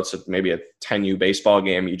battle, even though it's maybe a 10U baseball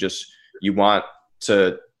game. You want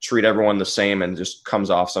to treat everyone the same, and just comes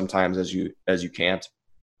off sometimes as you can't.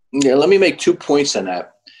 Yeah, let me make 2 points on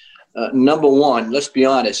that. Number one, let's be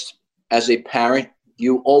honest. As a parent,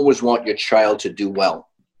 you always want your child to do well,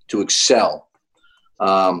 to excel.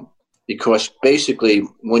 because basically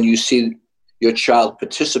when you see your child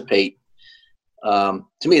participate, to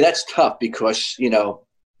me that's tough because,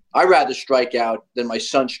 I'd rather strike out than my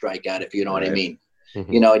son strike out, if you know what I mean.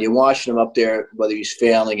 Mm-hmm. And you're watching him up there, whether he's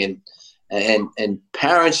failing, and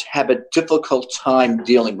parents have a difficult time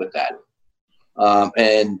dealing with that.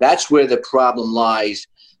 And that's where the problem lies,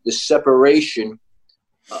 the separation,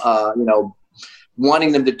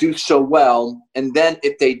 wanting them to do so well. And then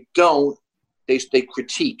if they don't, they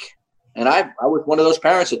critique. And I was one of those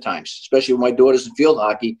parents at times, especially with my daughters in field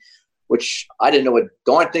hockey, which I didn't know a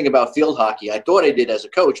darn thing about field hockey. I thought I did as a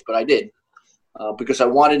coach, but I did because I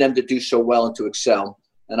wanted them to do so well and to excel.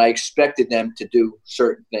 And I expected them to do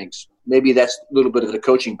certain things. Maybe that's a little bit of the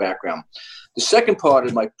coaching background. The second part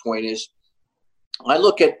of my point is I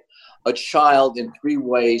look at a child in three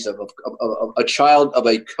ways of a child of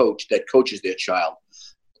a coach that coaches their child.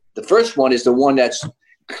 The first one is the one that's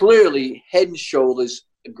clearly head and shoulders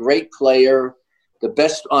a great player, the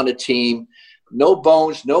best on the team, no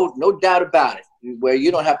bones, no doubt about it, where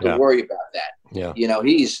you don't have to worry about that. Yeah.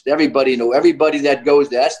 He's everybody that goes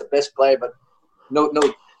there, that's the best player, but no.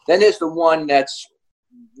 Then there's the one that's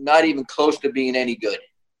not even close to being any good.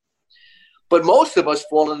 But most of us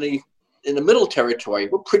fall in the middle territory.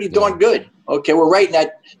 We're pretty darn good. Okay, we're right in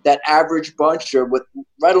that average bunch, or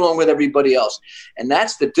right along with everybody else. And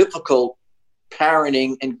that's the difficult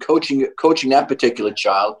parenting and coaching that particular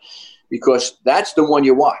child, because that's the one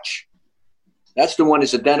you watch. That's the one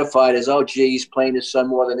that's identified as, oh, gee, he's playing his son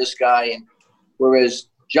more than this guy. And whereas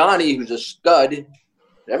Johnny, who's a stud,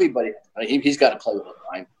 everybody, he's got to play all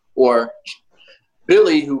the time. Or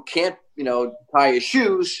Billy, who can't, tie his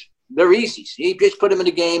shoes, they're easy. He just put him in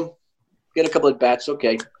the game, get a couple of bats,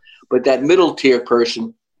 okay. But that middle tier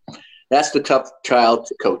person, that's the tough child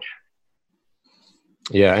to coach.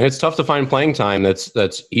 Yeah, and it's tough to find playing time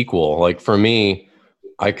that's equal. Like for me,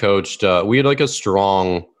 I coached. We had like a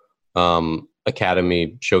strong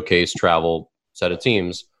academy showcase travel set of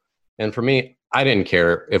teams, and for me, I didn't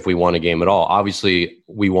care if we won a game at all. Obviously,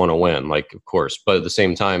 we want to win, like of course, but at the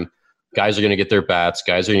same time, guys are going to get their bats,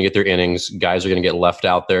 guys are going to get their innings, guys are going to get left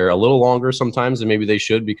out there a little longer sometimes than maybe they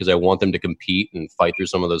should, because I want them to compete and fight through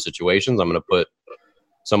some of those situations. I'm going to put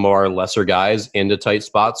some of our lesser guys into tight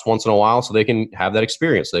spots once in a while so they can have that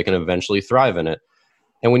experience, so they can eventually thrive in it.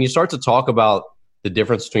 And when you start to talk about the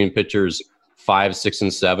difference between pitchers 5, 6,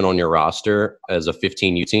 and 7 on your roster as a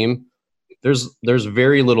 15U team, there's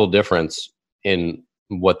very little difference in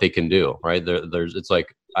what they can do, right? It's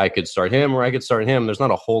like I could start him or I could start him. There's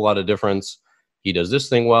not a whole lot of difference. He does this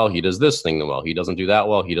thing well. He does this thing well. He doesn't do that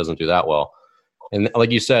well. He doesn't do that well. And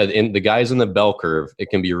like you said, in the guys in the bell curve,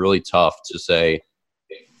 it can be really tough to say,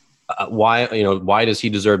 why does he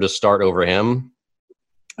deserve to start over him?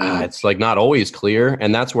 It's like not always clear.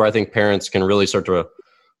 And that's where I think parents can really start to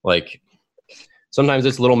sometimes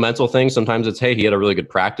it's little mental things. Sometimes it's, hey, he had a really good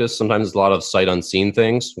practice. Sometimes it's a lot of sight unseen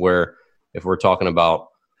things where if we're talking about,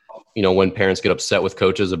 when parents get upset with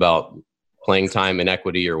coaches about playing time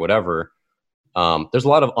inequity or whatever, there's a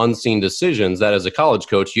lot of unseen decisions that as a college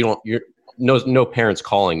coach, no parents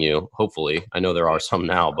calling you. Hopefully, I know there are some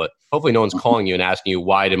now, but hopefully no one's calling you and asking you,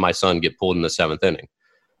 why did my son get pulled in the 7th inning?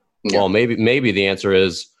 Yeah. Well, maybe the answer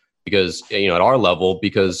is because, at our level,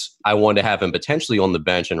 because I wanted to have him potentially on the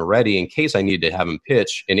bench and ready in case I needed to have him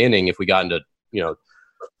pitch an inning if we got into,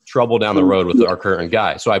 trouble down the road with our current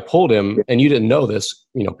guy. So I pulled him, and you didn't know this,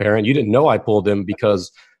 parent, you didn't know I pulled him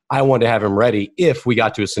because I wanted to have him ready if we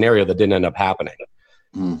got to a scenario that didn't end up happening.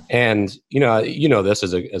 And, this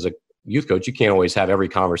as a youth coach, you can't always have every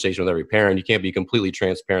conversation with every parent. You can't be completely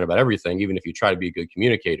transparent about everything, even if you try to be a good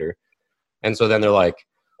communicator. And so then they're like,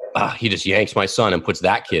 he just yanks my son and puts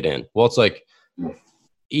that kid in. Well, it's like,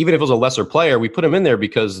 even if it was a lesser player, we put him in there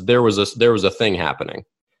because there was a thing happening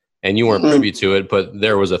and you weren't privy to it, but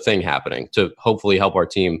there was a thing happening to hopefully help our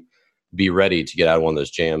team be ready to get out of one of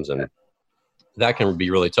those jams. And that can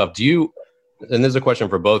be really tough. And this is a question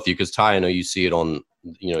for both of you, because Ty, I know you see it on,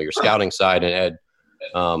 your scouting side, and Ed,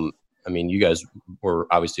 you guys were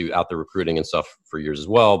obviously out there recruiting and stuff for years as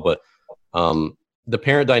well, but the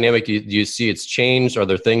parent dynamic, do you see it's changed? Are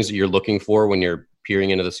there things that you're looking for when you're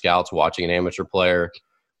peering into the scouts, watching an amateur player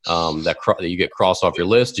that you get crossed off your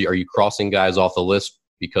list? Are you crossing guys off the list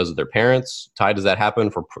because of their parents? Ty, does that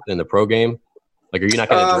happen in the pro game? Like, are you not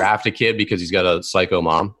going to draft a kid because he's got a psycho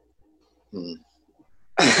mom? You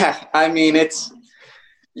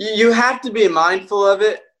have to be mindful of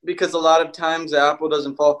it, because a lot of times the apple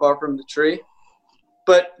doesn't fall far from the tree,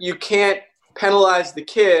 but you can't penalize the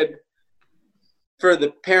kid for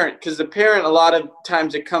the parent, because the parent, a lot of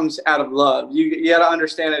times it comes out of love. You got to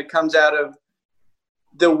understand that it comes out of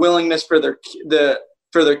the willingness for the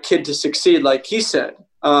for their kid to succeed, like he said.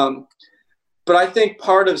 But I think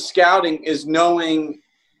part of scouting is knowing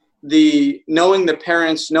the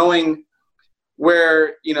parents, knowing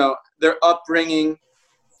where, their upbringing,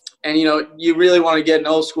 and, you really want to get an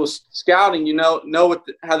old school scouting, know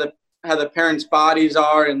how the parents' bodies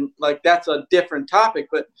are. And like, that's a different topic,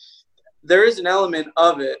 but there is an element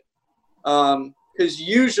of it. Because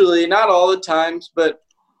usually, not all the times, but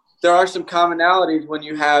there are some commonalities when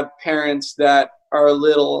you have parents that are a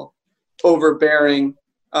little overbearing.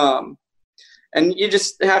 And you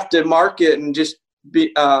just have to mark it and just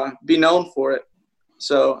be known for it.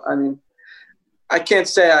 So, I mean, I can't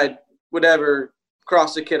say I would ever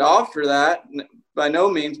cross a kid off for that, by no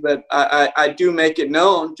means, but I do make it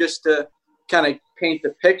known just to kind of paint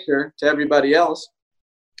the picture to everybody else.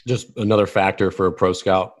 Just another factor for a pro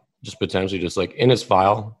scout, just potentially just like in his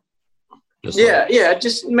file.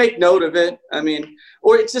 Just make note of it. I mean,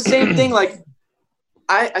 or it's the same thing. Like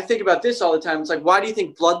I think about this all the time. It's like, why do you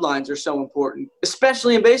think bloodlines are so important,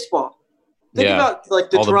 especially in baseball? Think about like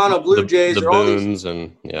the Toronto Blue Jays, the or all Boones, these,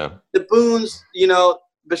 and the Boones.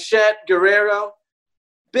 Bichette, Guerrero,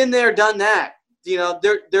 been there, done that.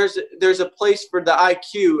 There's a place for the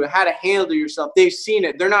IQ, how to handle yourself. They've seen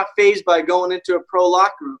it. They're not fazed by going into a pro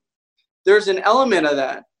locker room. There's an element of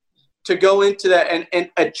that to go into that and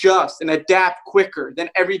adjust and adapt quicker than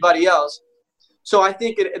everybody else. So I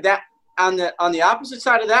think that on the opposite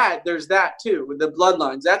side of that, there's that too with the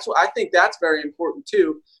bloodlines. I think that's very important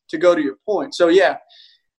too, to go to your point. So yeah,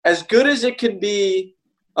 as good as it could be,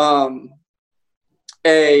 a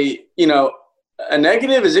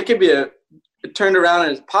negative as it could be turned around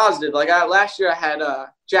as positive. Like last year I had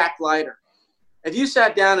Jack Leiter. If you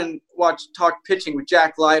sat down and talk pitching with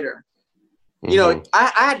Jack Leiter,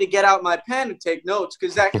 I had to get out my pen and take notes,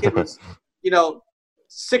 because that kid was,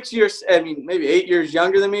 6 years, maybe 8 years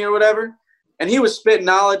younger than me or whatever. And he was spitting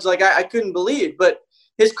knowledge like I couldn't believe, but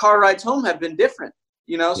his car rides home have been different,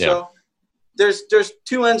 so there's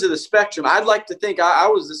two ends of the spectrum. I'd like to think I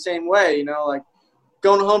was the same way, like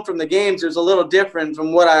going home from the games, there's a little different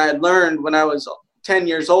from what I had learned when I was 10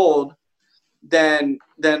 years old than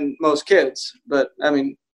most kids. But I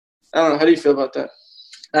mean, I don't know. How do you feel about that?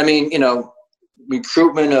 I mean,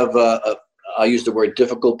 recruitment of I'll use the word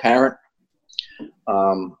difficult parent.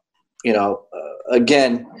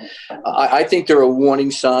 Again, I think there are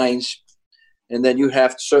warning signs, and then you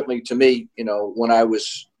have to, certainly to me, when I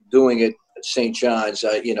was doing it at St. John's,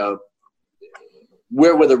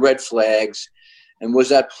 where were the red flags, and was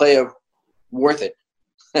that player worth it?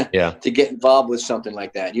 To get involved with something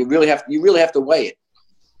like that? You really have to weigh it.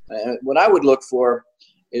 What I would look for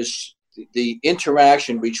is the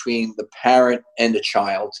interaction between the parent and the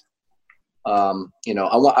child. I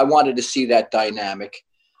wanted to see that dynamic.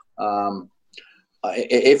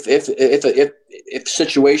 If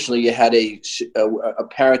situationally you had a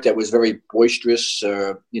parent that was very boisterous,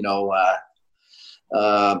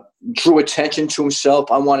 drew attention to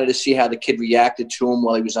himself, I wanted to see how the kid reacted to him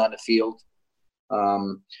while he was on the field.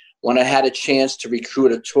 When I had a chance to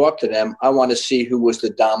recruit or talk to them, I want to see who was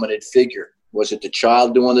the dominant figure. Was it the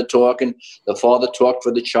child doing the talking? The father talked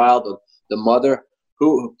for the child, or the mother?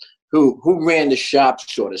 Who ran the shop,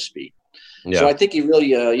 so to speak? Yeah. So I think you really,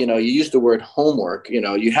 you use the word homework.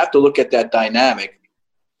 You have to look at that dynamic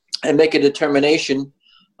and make a determination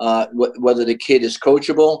whether the kid is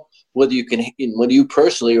coachable, whether you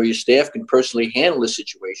personally or your staff can personally handle the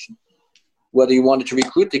situation, whether you wanted to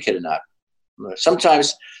recruit the kid or not.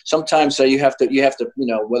 Sometimes you have to,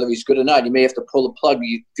 whether he's good or not, you may have to pull the plug,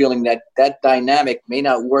 feeling that dynamic may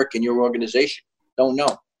not work in your organization. Don't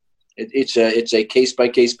know. It's a case by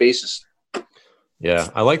case basis. Yeah,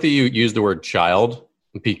 I like that you use the word child,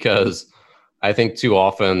 because I think too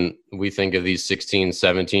often we think of these 16,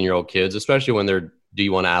 17-year-old kids, especially when they're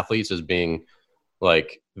D1 athletes, as being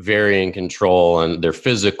like very in control and they're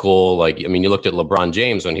physical. Like, I mean, you looked at LeBron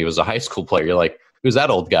James when he was a high school player. You're like, who's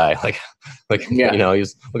that old guy? He's looked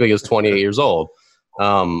like he was 28 years old.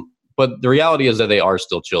 But the reality is that they are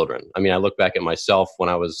still children. I mean, I look back at myself when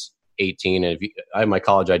I was 18, and I have my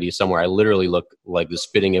college ID somewhere. I literally look like the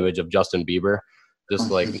spitting image of Justin Bieber. Just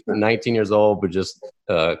like 19 years old, but just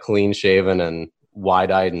clean shaven and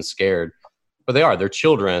wide-eyed and scared. But they're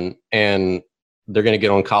children, and they're going to get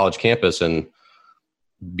on college campus and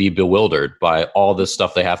be bewildered by all this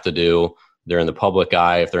stuff they have to do. They're in the public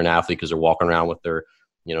eye if they're an athlete, because they're walking around with their,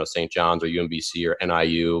 St. John's or UMBC or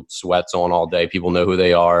NIU sweats on all day. People know who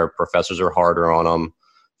they are. Professors are harder on them.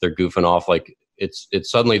 They're goofing off. Like it's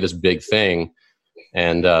suddenly this big thing,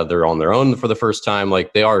 and they're on their own for the first time.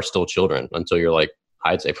 Like, they are still children until you're like,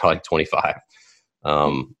 I'd say probably 25.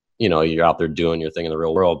 You're out there doing your thing in the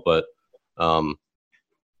real world. But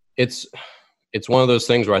it's one of those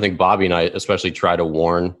things where I think Bobby and I especially try to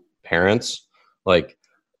warn parents, like,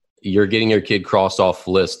 you're getting your kid crossed off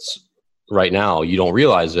lists right now. You don't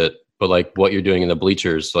realize it, but like what you're doing in the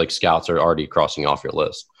bleachers, like scouts are already crossing off your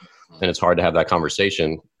list. And it's hard to have that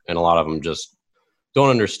conversation. And a lot of them just don't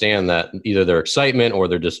understand that either their excitement or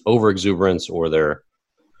they're just over exuberance or they're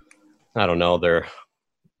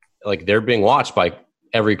being watched by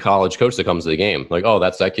every college coach that comes to the game. Like, oh,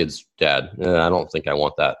 that's that kid's dad. I don't think I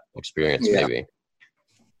want that experience, maybe.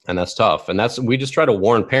 And that's tough. And we just try to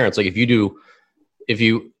warn parents. Like, if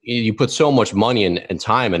you put so much money and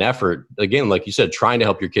time and effort, again, like you said, trying to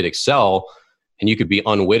help your kid excel, and you could be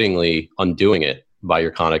unwittingly undoing it by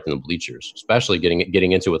your conduct in the bleachers, especially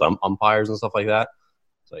getting into it with umpires and stuff like that.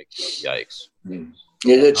 It's like, yikes.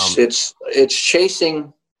 It's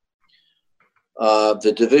chasing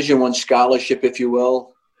the Division I scholarship, if you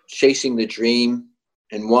will, chasing the dream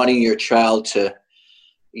and wanting your child to,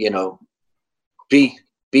 be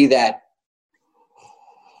that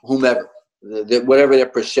whomever, whatever their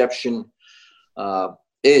perception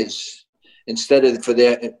is, instead of for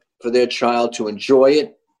their child to enjoy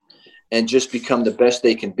it and just become the best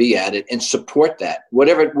they can be at it and support that,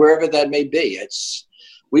 wherever that may be.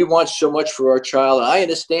 We want so much for our child. I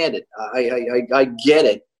understand it. I get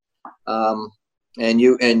it.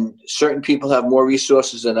 And certain people have more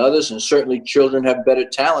resources than others, and certainly children have better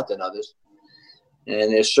talent than others.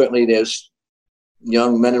 And there's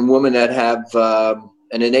young men and women that have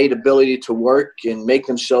an innate ability to work and make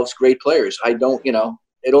themselves great players.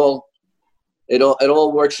 It all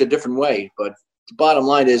works a different way. But the bottom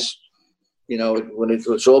line is, when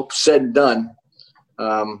it's all said and done,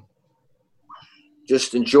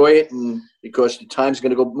 just enjoy it, and because the time's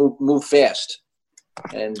going to go move fast,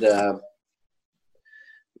 and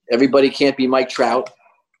everybody can't be Mike Trout.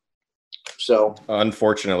 So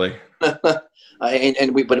unfortunately, but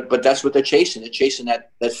that's what they're chasing. They're chasing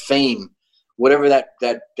that fame, whatever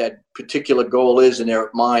that particular goal is in their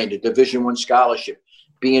mind. A Division I scholarship,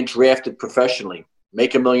 being drafted professionally,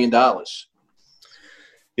 make $1 million.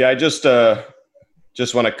 Yeah, I just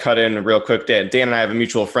want to cut in real quick. Dan and I have a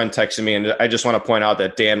mutual friend texting me, and I just want to point out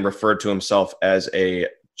that Dan referred to himself as a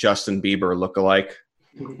Justin Bieber lookalike.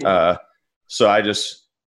 So I just,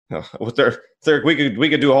 we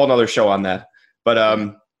could do a whole nother show on that. But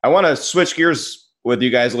I want to switch gears with you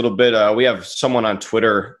guys a little bit. We have someone on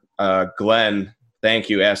Twitter, Glenn. Thank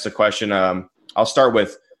you. Asked a question. I'll start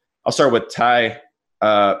with Ty.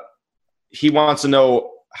 He wants to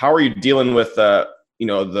know, how are you dealing with the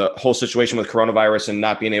whole situation with coronavirus and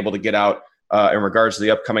not being able to get out in regards to the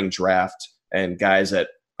upcoming draft and guys that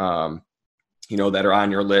that are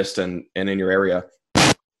on your list and in your area?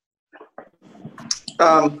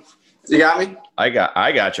 You got me? I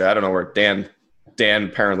got you. I don't know where Dan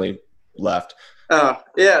apparently left.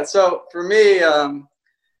 Yeah. So for me,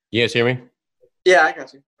 you guys hear me? Yeah, I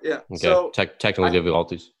got you. Yeah. Okay. So technical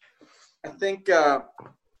difficulties. I think to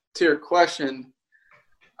your question,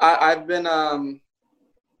 I've been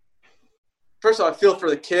first of all, I feel for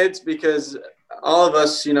the kids, because all of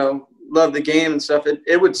us, love the game and stuff.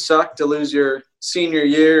 It would suck to lose your senior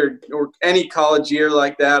year or any college year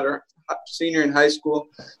like that, or senior in high school.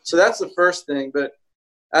 So that's the first thing. But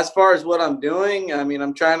as far as what I'm doing, I mean,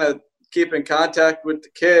 I'm trying to keep in contact with the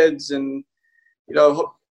kids and,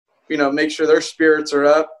 make sure their spirits are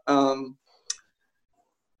up.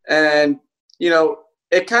 And,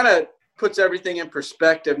 it kind of puts everything in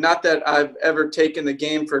perspective. Not that I've ever taken the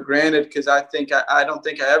game for granted, because I don't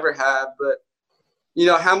think I ever have, but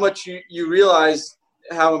how much you realize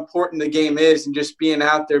how important the game is, and just being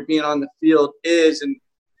out there, being on the field is, and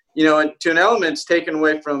and to an element, it's taken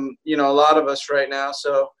away from a lot of us right now.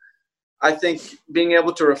 So I think being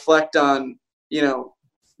able to reflect on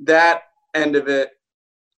that end of it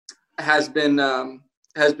has been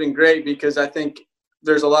great, because I think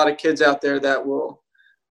there's a lot of kids out there that will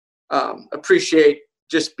appreciate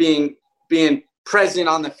just being present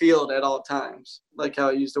on the field at all times, like how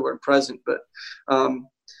I use the word present. But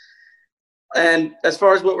and as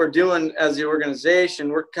far as what we're doing as the organization,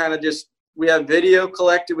 we're kind of we have video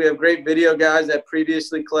collected. We have great video guys that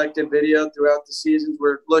previously collected video throughout the seasons.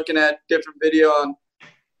 We're looking at different video on,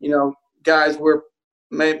 guys we're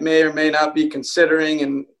may or may not be considering,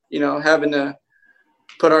 and, having to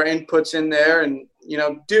put our inputs in there and,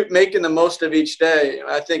 making the most of each day.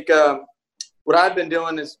 I think what I've been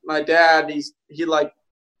doing is, my dad, he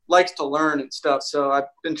likes to learn and stuff. So I've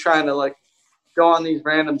been trying to go on these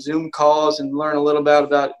random Zoom calls and learn a little bit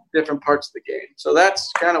about different parts of the game. So that's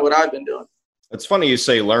kind of what I've been doing. It's funny you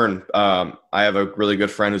say learn. I have a really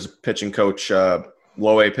good friend who's a pitching coach,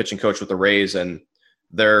 low A pitching coach with the Rays, and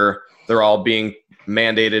they're all being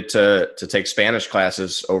mandated to take Spanish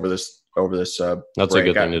classes over this That's break. a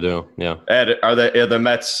good thing to do. Yeah. Ed, are the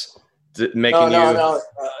Mets making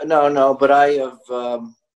No. But I have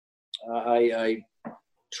I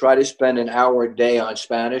try to spend an hour a day on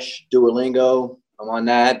Spanish, Duolingo. I'm on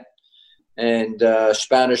that, and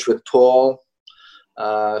Spanish with Paul.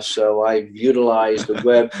 So I've utilized the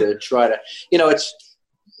web to try to, it's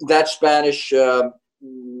that Spanish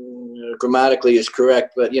grammatically is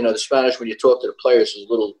correct, but the Spanish when you talk to the players is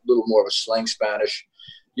a little more of a slang Spanish.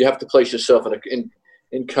 You have to place yourself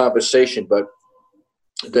in conversation, but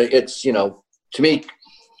it's to me,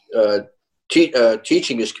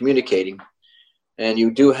 teaching is communicating, and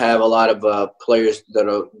you do have a lot of players that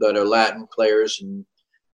are Latin players, and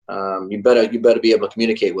you better be able to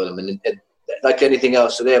communicate with them, and like anything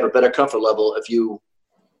else, so they have a better comfort level if you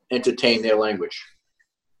entertain their language.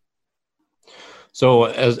 So,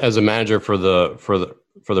 as a manager for the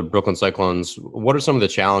Brooklyn Cyclones, what are some of the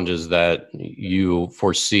challenges that you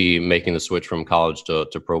foresee making the switch from college to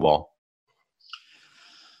pro ball?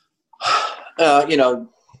 That's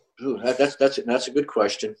a good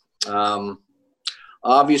question.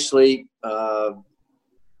 Obviously,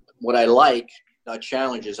 what I like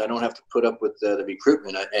challenges. I don't have to put up with the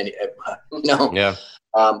recruitment. Yeah.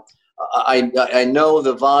 I know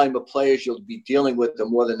the volume of players you'll be dealing with them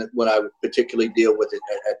more than what I would particularly deal with it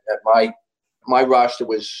at my roster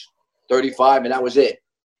was 35, and that was it.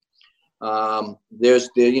 There's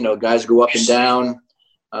guys go up and down.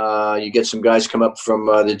 You get some guys come up from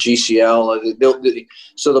the GCL.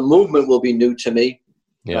 So the movement will be new to me.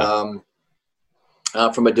 Yeah.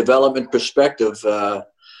 From a development perspective,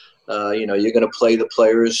 you're going to play the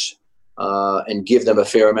players and give them a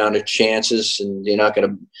fair amount of chances, and you're not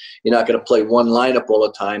going to play one lineup all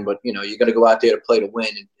the time. But you're going to go out there to play to win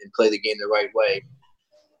and play the game the right way.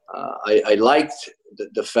 I liked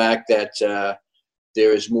the fact that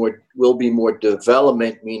there will be more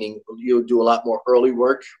development, meaning you'll do a lot more early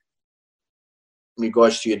work in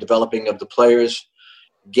regards to your developing of the players.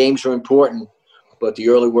 Games are important, but the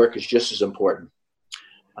early work is just as important.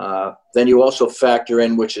 Then you also factor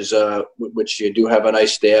in, which you do have a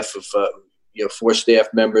nice staff of 4 staff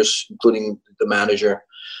members, including the manager,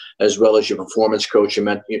 as well as your performance coach. We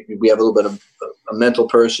have a little bit of a mental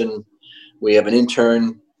person. We have an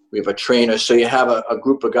intern. We have a trainer. So you have a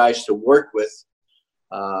group of guys to work with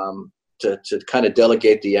to kind of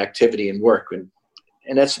delegate the activity and work.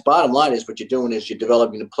 And that's the bottom line is what you're doing is you're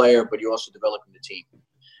developing the player, but you're also developing the team.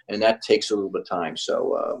 And that takes a little bit of time.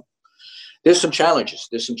 So there's some challenges,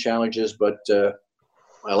 but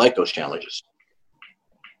I like those challenges.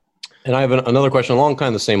 And I have another question along kind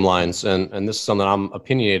of the same lines, and this is something I'm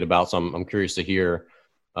opinionated about, so I'm curious to hear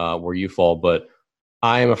where you fall. But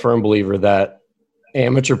I am a firm believer that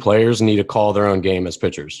amateur players need to call their own game as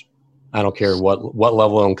pitchers. I don't care what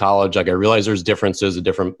level in college. Like I realize there's differences at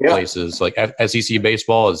different places. Like SEC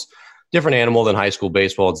baseball is different animal than high school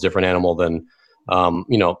baseball. It's different animal than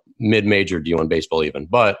mid-major D1 baseball even.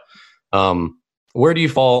 But where do you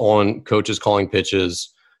fall on coaches calling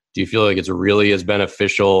pitches? Do you feel like it's really as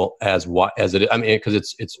beneficial as it is? I mean, because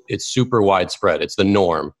it's super widespread. It's the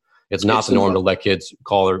norm. It's not the norm to let kids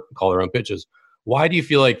call their own pitches. Why do you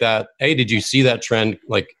feel like that? Did you see that trend?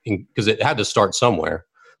 Because it had to start somewhere.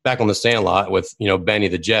 Back on the Sandlot with Benny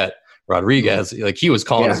the Jet Rodriguez, like he was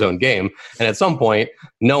calling his own game, and at some point,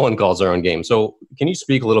 no one calls their own game. So, can you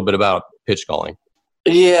speak a little bit about pitch calling?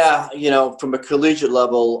 Yeah, from a collegiate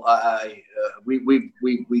level, we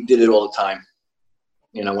did it all the time.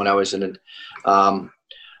 When I was in it,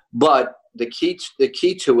 but the key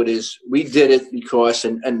to it is we did it because,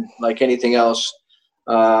 and like anything else,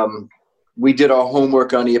 we did our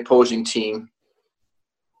homework on the opposing team,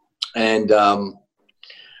 and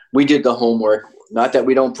we did the homework. Not that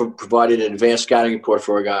we don't provide an advanced scouting report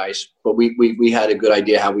for our guys, but we had a good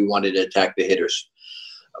idea how we wanted to attack the hitters.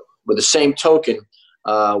 With the same token,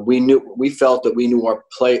 we felt that we knew our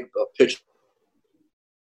pitch.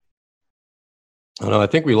 I don't know. I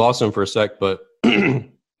think we lost him for a sec, but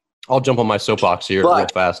I'll jump on my soapbox here real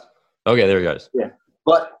fast. Okay, there you guys. Yeah,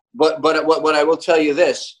 but what I will tell you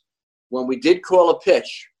this: when we did call a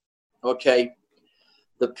pitch, okay,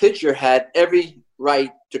 the pitcher had every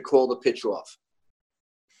right to call the pitch off,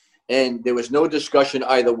 and there was no discussion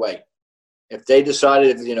either way. If they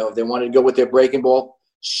decided, if they wanted to go with their breaking ball,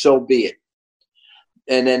 so be it.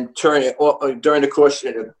 And then during the course,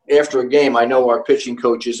 after a game, I know our pitching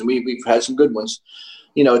coaches, and we've had some good ones,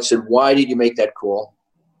 it said, why did you make that call?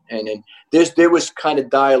 And then there was kind of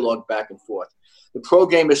dialogue back and forth. The pro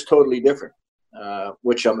game is totally different,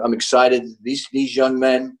 which I'm excited. These young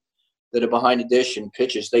men that are behind the dish and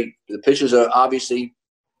pitches, the pitchers are obviously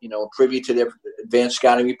privy to their advanced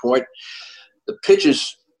scouting report. The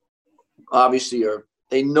pitchers obviously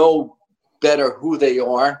they know better who they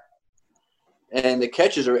are, and the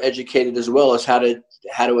catchers are educated as well as how to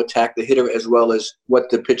attack the hitter as well as what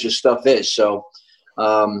the pitcher's stuff is. So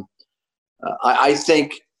I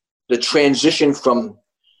think the transition from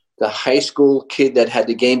the high school kid that had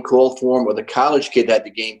the game called for him or the college kid that had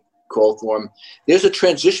the game called for him, there's a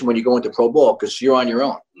transition when you go into pro ball because you're on your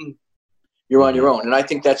own. You're on your own. And I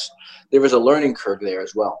think there is a learning curve there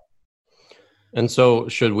as well. And so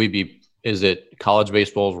is it college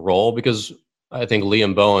baseball's role? Because I think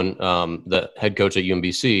Liam Bowen, the head coach at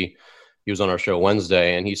UMBC, he was on our show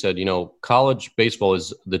Wednesday, and he said, college baseball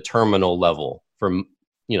is the terminal level for,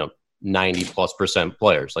 90+%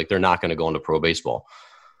 players. Like, they're not going to go into pro baseball.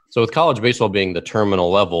 So with college baseball being the terminal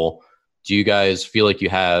level, do you guys feel like you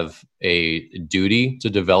have a duty to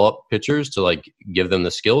develop pitchers to like give them the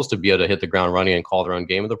skills to be able to hit the ground running and call their own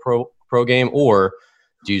game of the pro game? Or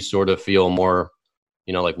do you sort of feel more,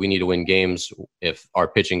 like we need to win games if our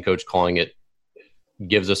pitching coach calling it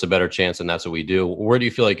gives us a better chance and that's what we do? Where do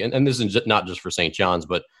you feel like, and this is not just for St. John's,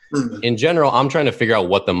 but in general, I'm trying to figure out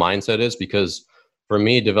what the mindset is, because for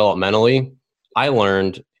me, developmentally, I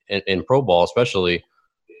learned in pro ball, especially,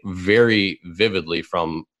 very vividly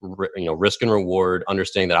from risk and reward,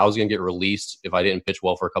 understanding that I was going to get released if I didn't pitch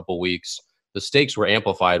well for a couple of weeks. The stakes were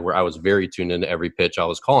amplified where I was very tuned into every pitch I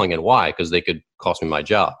was calling. And why? Because they could cost me my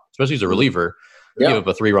job, especially as a reliever. You give up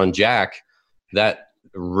a 3-run jack, that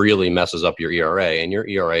really messes up your ERA, and your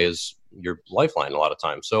ERA is your lifeline a lot of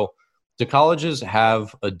times. So do colleges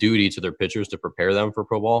have a duty to their pitchers to prepare them for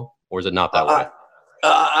pro ball, or is it not that way?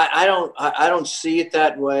 I don't see it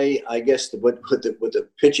that way. I guess with the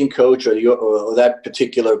pitching coach or that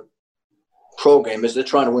particular program is they're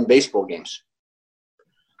trying to win baseball games.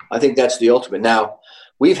 I think that's the ultimate. Now,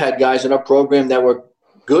 we've had guys in our program that were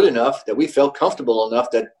good enough that we felt comfortable enough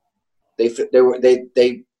that they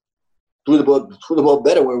threw the ball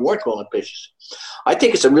better when we weren't calling pitches. I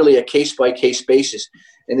think it's really a case by case basis,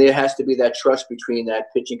 and there has to be that trust between that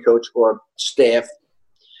pitching coach or staff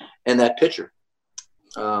and that pitcher.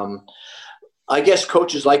 I guess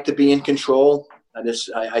coaches like to be in control.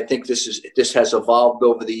 I think this has evolved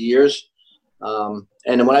over the years. And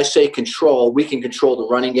when I say control, we can control the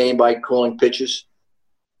running game by calling pitches.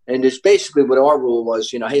 And it's basically what our rule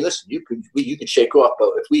was, hey, listen, you can shake off,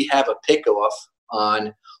 but if we have a pickoff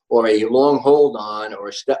on or a long hold on or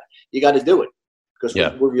a step, you got to do it because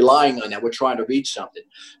we're relying on that. We're trying to read something.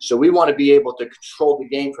 So we want to be able to control the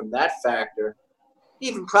game from that factor,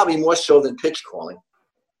 even probably more so than pitch calling.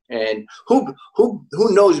 And who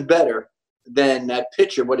knows better than that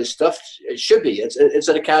pitcher what his stuff should be? It's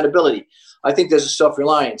an accountability. I think there's a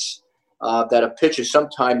self-reliance that a pitcher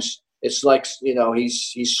sometimes it's like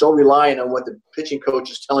he's so reliant on what the pitching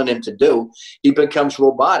coach is telling him to do, he becomes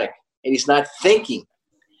robotic and he's not thinking.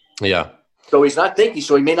 Yeah. So he's not thinking,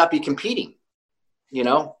 so he may not be competing. And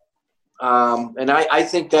I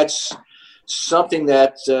think that's something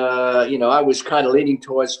that I was kind of leaning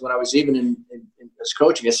towards when I was even in as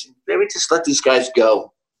coaching. I said, maybe just let these guys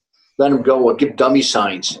go, let them go, or give dummy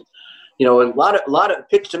signs. A lot of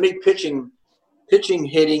pitching,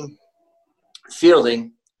 hitting,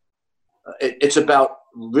 fielding. It's about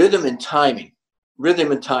rhythm and timing.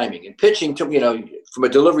 And pitching, from a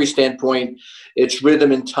delivery standpoint, it's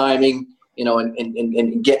rhythm and timing.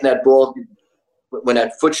 And getting that ball when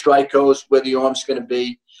that foot strike goes, where the arm's going to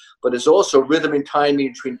be. But it's also rhythm and timing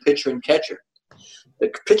between pitcher and catcher.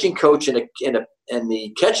 The pitching coach and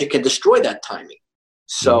the catcher can destroy that timing.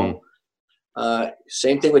 So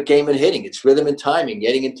same thing with game and hitting. It's rhythm and timing,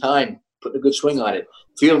 getting in time, putting a good swing on it.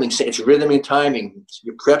 Fielding, it's rhythm and timing. It's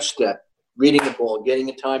your prep step, reading the ball, getting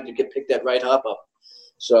in time to pick that right hop up.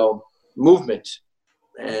 So movement.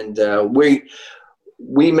 And we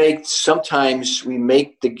make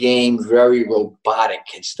the game very robotic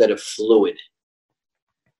instead of fluid.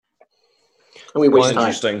 And we waste time.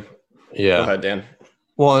 Interesting. Yeah. Go ahead, Dan.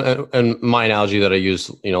 Well, and my analogy that I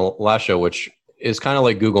used, last show, which is kind of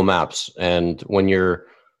like Google Maps. And when you're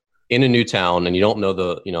in a new town and you don't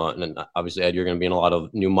know and obviously, Ed, you're going to be in a lot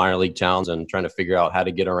of new minor league towns and trying to figure out how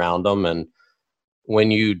to get around them. And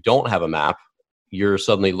when you don't have a map, you're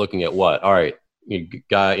suddenly looking at what? All right, the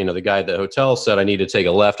guy at the hotel said I need to take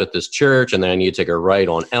a left at this church, and then I need to take a right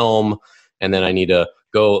on Elm, and then I need to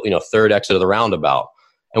go, third exit of the roundabout.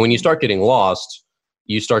 And when you start getting lost,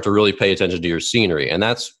 you start to really pay attention to your scenery. And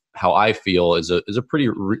that's how I feel is a pretty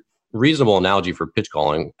reasonable analogy for pitch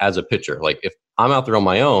calling as a pitcher. Like if I'm out there on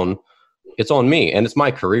my own, it's on me and it's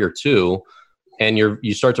my career too. And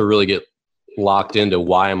you start to really get locked into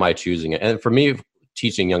why am I choosing it? And for me,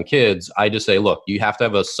 teaching young kids, I just say, look, you have to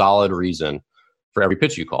have a solid reason for every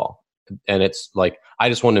pitch you call. And it's like, I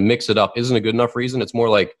just want to mix it up. Isn't a good enough reason. It's more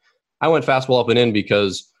like I went fastball up and in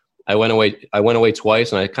because I went away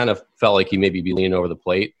twice, and I kind of felt like he maybe be leaning over the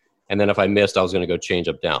plate. And then if I missed, I was going to go change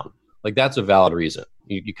up down. Like, that's a valid reason.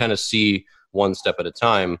 You kind of see one step at a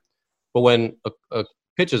time. But when a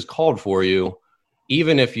pitch is called for you,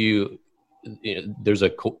 even if there's a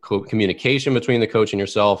communication between the coach and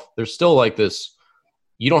yourself, there's still like this,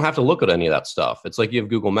 you don't have to look at any of that stuff. It's like you have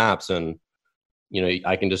Google Maps, and,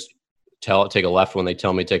 I can just take a left when they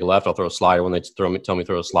tell me take a left. I'll throw a slider when they tell me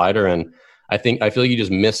throw a slider. And I feel like you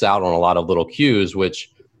just miss out on a lot of little cues,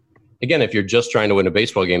 which, again, if you're just trying to win a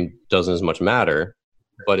baseball game, doesn't as much matter.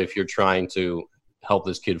 But if you're trying to help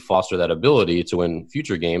this kid foster that ability to win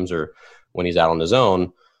future games or when he's out on his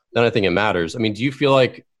own, then I think it matters. I mean, do you feel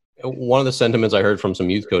like one of the sentiments I heard from some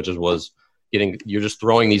youth coaches was you're just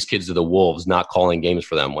throwing these kids to the wolves, not calling games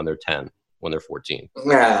for them when they're 10, when they're 14?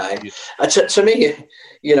 Nah, to me,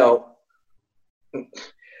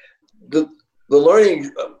 the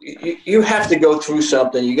learning, you have to go through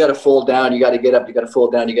something. You got to fall down. You got to get up. You got to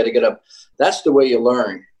fall down. You got to get up. That's the way you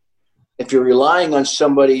learn. If you're relying on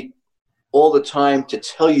somebody all the time to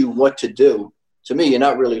tell you what to do, to me, you're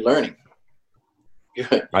not really learning.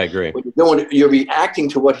 I agree. What you're reacting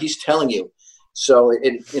to what he's telling you. So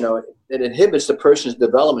it inhibits the person's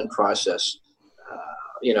development process.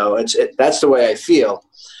 That's the way I feel.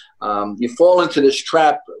 You fall into this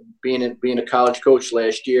trap being a college coach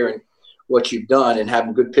last year and what you've done, and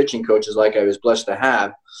having good pitching coaches like I was blessed to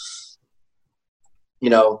have.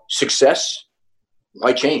 Success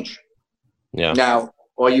might change. Yeah. Now,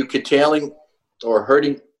 are you curtailing or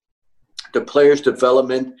hurting the player's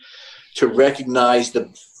development to recognize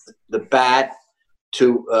the bat,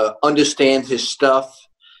 to understand his stuff?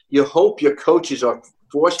 You hope your coaches are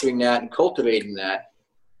fostering that and cultivating that.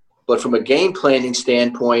 But from a game planning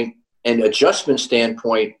standpoint and adjustment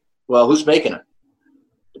standpoint, well, who's making it?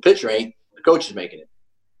 The pitcher ain't. The coach is making it.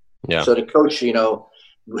 Yeah. So the coach,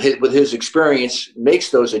 with his experience, makes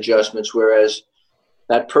those adjustments, whereas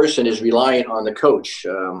that person is reliant on the coach.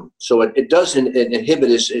 So it doesn't inhibit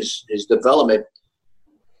his development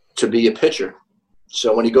to be a pitcher.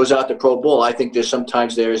 So when he goes out to pro ball, I think there's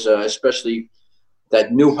especially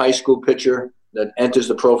that new high school pitcher that enters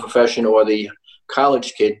the pro profession, or the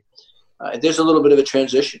college kid, there's a little bit of a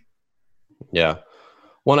transition. Yeah.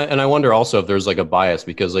 And I wonder also if there's like a bias,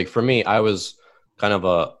 because like for me, I was kind of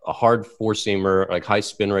a hard four-seamer, like high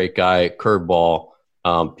spin rate guy, curveball,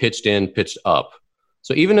 pitched in, pitched up.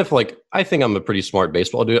 So even if I think I'm a pretty smart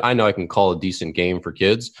baseball dude, I know I can call a decent game for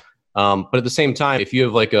kids. But at the same time, if you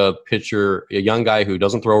have like a pitcher, a young guy who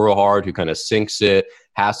doesn't throw real hard, who kind of sinks it,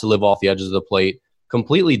 has to live off the edges of the plate,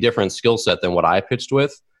 completely different skill set than what I pitched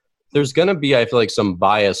with, there's going to be, I feel like, some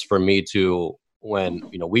bias for me to, when,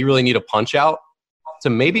 we really need a punch out, to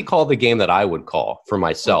maybe call the game that I would call for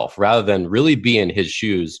myself, rather than really be in his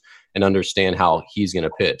shoes and understand how he's going to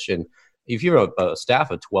pitch. And if you're a staff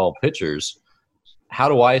of 12 pitchers, how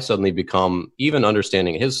do I suddenly become, even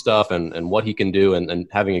understanding his stuff and what he can do and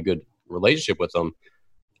having a good relationship with him?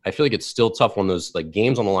 I feel like it's still tough when those like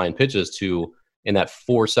games on the line pitches to, in that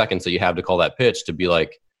 4 seconds that you have to call that pitch, to be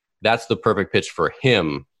like, that's the perfect pitch for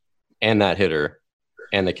him and that hitter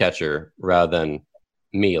and the catcher, rather than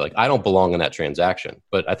me. Like, I don't belong in that transaction,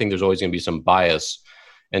 but I think there's always going to be some bias.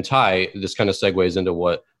 And Ty, this kind of segues into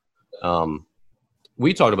what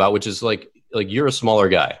we talked about, which is like you're a smaller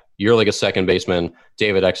guy. You're like a second baseman,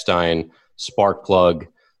 David Eckstein, spark plug,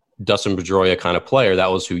 Dustin Pedroia kind of player.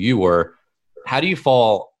 That was who you were. How do you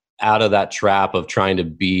fall out of that trap of trying to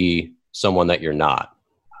be someone that you're not?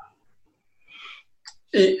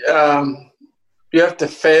 You have to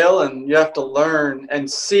fail, and you have to learn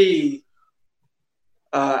and see.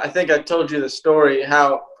 I think I told you the story,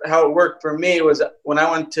 how it worked for me was when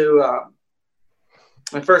I went to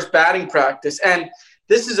my first batting practice. And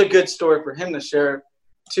this is a good story for him to share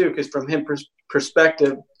too, because from his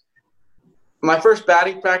perspective, my first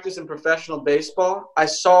batting practice in professional baseball, I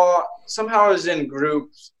saw, somehow I was in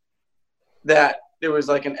groups that there was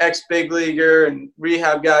like an ex-big leaguer and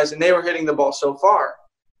rehab guys, and they were hitting the ball so far.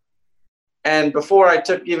 And before I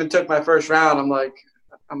took my first round, I'm like,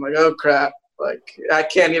 oh crap. Like, I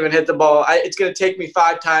can't even hit the ball. It's going to take me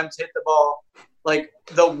 5 times to hit the ball. Like,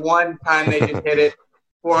 the one time they just hit it,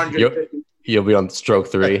 450. You'll be on stroke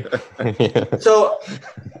 3. So,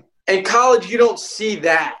 in college, you don't see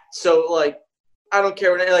that. So, like, I don't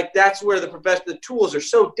care. Like, that's where the tools are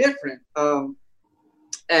so different.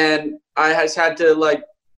 And I just had to, like,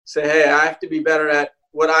 say, hey, I have to be better at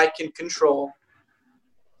what I can control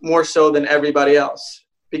more so than everybody else.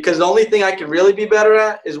 because the only thing I can really be better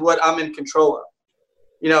at is what I'm in control of.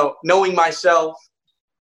 You know, knowing myself,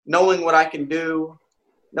 knowing what I can do,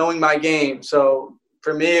 knowing my game. So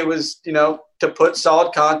for me, it was, you know, to put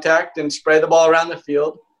solid contact and spray the ball around the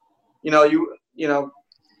field.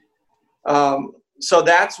 So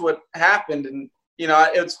that's what happened. And, you know,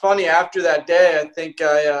 it's funny, after that day, I think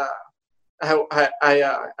I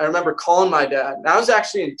remember calling my dad. And I was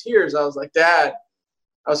actually in tears. I was like, Dad,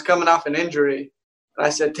 I was coming off an injury. And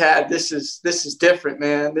I said, Dad, this is different,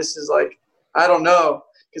 man. This is like, I don't know.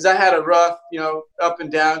 Because I had a rough, you know, up and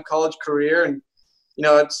down college career. And, you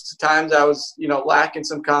know, it's times I was, you know, lacking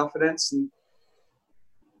some confidence. And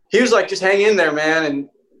he was like, just hang in there, man. And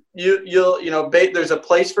you'll, you know, there's a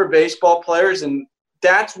place for baseball players. And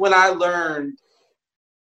that's when I learned,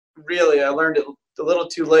 really, I learned it a little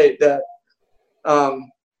too late, that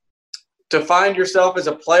to find yourself as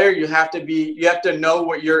a player, you have to know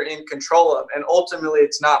what you're in control of. And ultimately,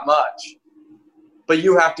 it's not much. But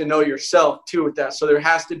you have to know yourself, too, with that. So there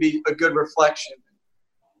has to be a good reflection.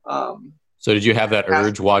 So did you have that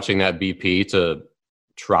urge watching that BP to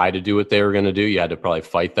try to do what they were going to do? You had to probably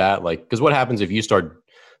fight that? Like, because what happens if you start,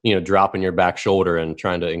 you know, dropping your back shoulder and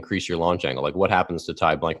trying to increase your launch angle? Like, what happens to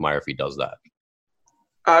Ty Blankmeyer if he does that?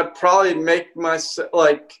 I'd probably make myself,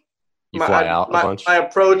 like, fly out a bunch? My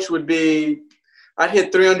approach would be I'd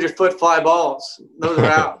hit 300-foot fly balls. Those are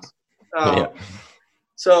out. Yeah.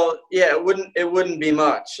 So yeah, it wouldn't be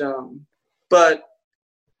much, but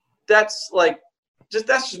that's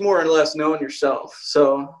just more or less knowing yourself.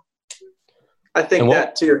 So I think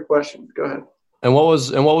that to your question. Go ahead. And what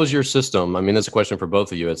was your system? I mean, that's a question for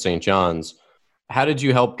both of you at St. John's. How did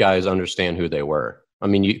you help guys understand who they were? I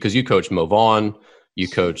mean, because you coached Mo Vaughn, you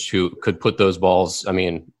coached who could put those balls, I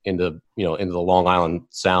mean, into the Long Island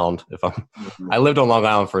Sound. I lived on Long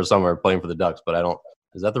Island for a summer playing for the Ducks, but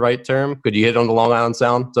is that the right term? Could you hit on the Long Island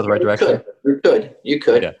Sound? Is that the right direction? You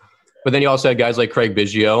could. Yeah. But then you also had guys like Craig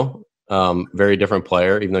Biggio, very different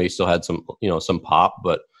player, even though he still had some pop.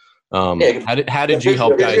 But how did you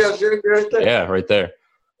help guys? Yeah, right there.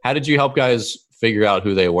 How did you help guys figure out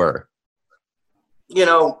who they were? You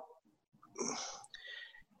know,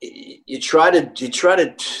 you try to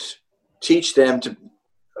teach them to.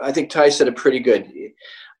 I think Ty said it pretty good.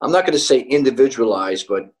 I'm not going to say individualize,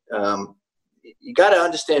 but you got to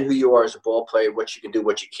understand who you are as a ball player, what you can do,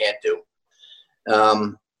 what you can't do.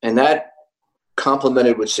 And that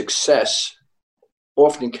complemented with success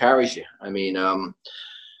often carries you. I mean,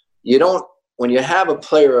 you don't, when you have a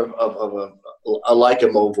player of like a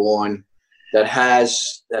Mo Vaughn that had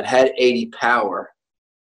 80 power,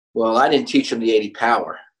 well, I didn't teach him the 80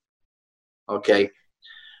 power. Okay.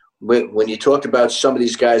 When you talk about some of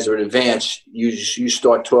these guys that are advanced, you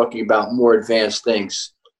start talking about more advanced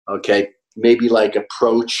things. Okay. Maybe like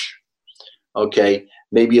approach. Okay.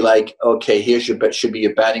 Maybe like, okay, here's should be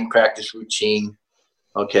your batting practice routine.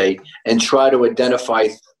 Okay. And try to identify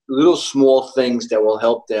little small things that will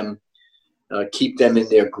help them keep them in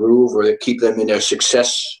their groove or keep them in their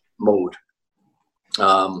success mode.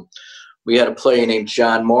 We had a player named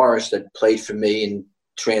John Morris that played for me and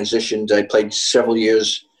transitioned. I played several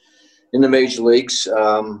years in the major leagues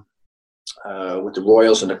with the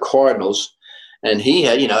Royals and the Cardinals. And he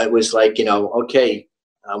had, it was like, okay,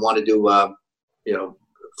 I want to do,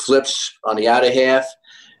 flips on the outer half,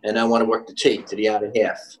 and I want to work the tee to the outer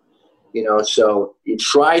half. So you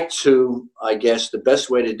try to, I guess the best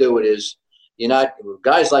way to do it is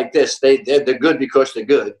guys like this, they're good because they're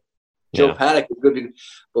good. Yeah. Joe Panic is good,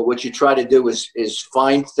 but what you try to do is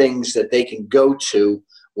find things that they can go to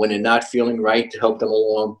when they're not feeling right to help them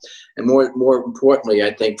along. And more importantly,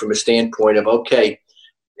 I think from a standpoint of, okay,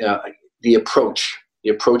 the approach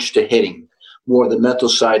to hitting, more the mental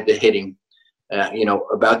side to hitting,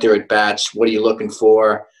 about their at-bats. What are you looking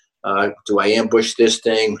for? Do I ambush this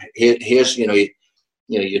thing? Here's,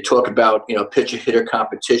 you talk about, pitcher-hitter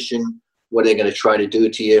competition. What are they going to try to do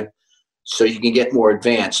to you? So you can get more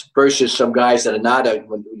advanced versus some guys that are not,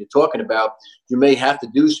 when you're talking about, you may have to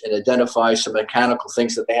do and identify some mechanical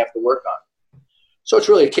things that they have to work on. So it's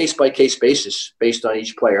really a case-by-case basis based on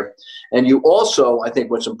each player. And you also, I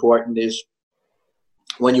think what's important is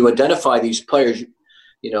when you identify these players,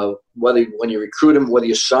 whether when you recruit them, whether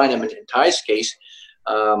you sign them, in Ty's case,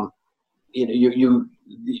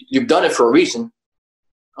 you've done it for a reason.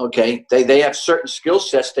 Okay, they have certain skill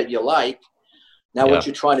sets that you like. Now what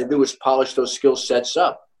you're trying to do is polish those skill sets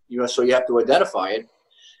up. So you have to identify it,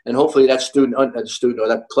 and hopefully that student or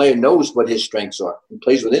that player knows what his strengths are and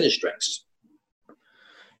plays within his strengths.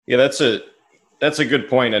 Yeah, that's a good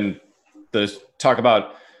point. And the talk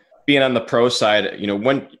about being on the pro side,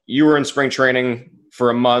 when you were in spring training for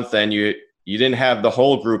a month and you you didn't have the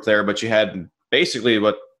whole group there, but you had basically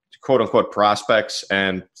what quote unquote prospects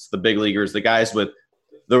and the big leaguers, the guys with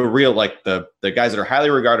the real, like the guys that are highly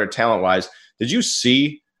regarded talent wise. Did you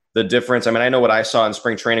see the difference? I mean, I know what I saw in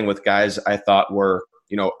spring training with guys I thought were,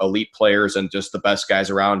 elite players and just the best guys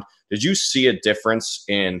around. Did you see a difference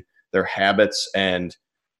in their habits and,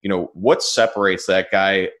 what separates that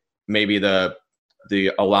guy, maybe the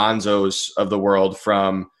Alonzos of the world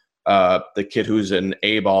from the kid who's an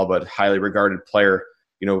A-ball but highly regarded player?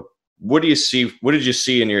 What do you see? What did you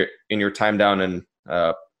see in your time down in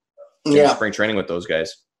spring training with those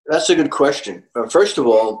guys? That's a good question. First of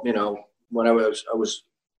all, when I was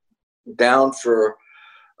down for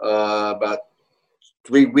about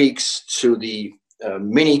 3 weeks to the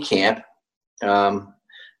mini camp, and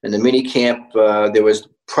the mini camp there was,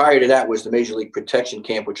 prior to that was the Major League Protection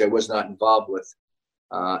Camp, which I was not involved with,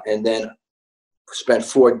 and then spent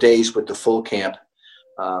 4 days with the full camp.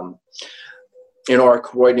 Our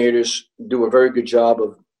coordinators do a very good job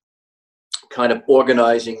of kind of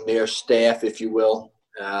organizing their staff, if you will,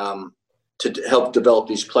 to help develop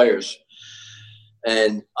these players.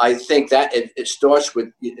 And I think that it starts with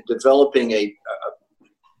developing a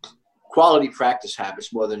quality practice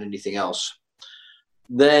habits more than anything else.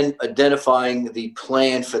 Then identifying the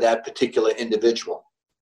plan for that particular individual.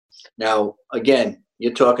 Now, again,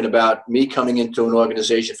 you're talking about me coming into an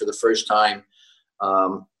organization for the first time,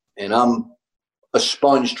 and I'm a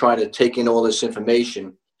sponge trying to take in all this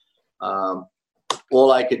information.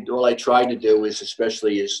 All I tried to do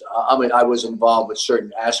I was involved with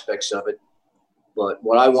certain aspects of it, but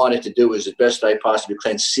what I wanted to do is as best I possibly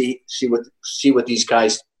can see what these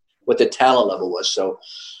guys, what the talent level was. So,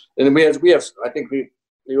 and we have I think the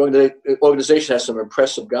organization has some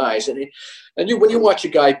impressive guys, and when you watch a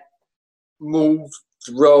guy move,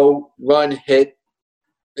 throw, run, hit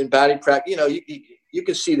in batting practice, you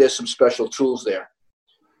can see there's some special tools there.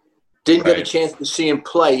 Didn't get a chance to see him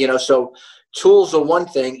play, so tools are one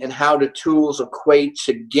thing, and how the tools equate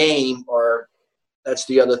to game, or that's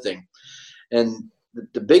the other thing. And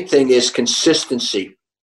the big thing is consistency.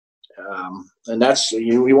 And that's,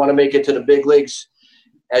 you want to make it to the big leagues.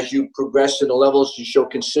 As you progress in the levels, you show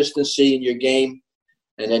consistency in your game,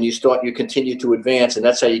 and then you continue to advance, and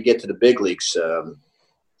that's how you get to the big leagues.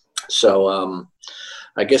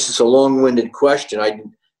 I guess it's a long-winded question. I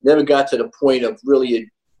never got to the point of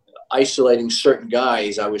really isolating certain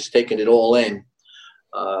guys. I was taking it all in.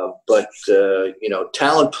 But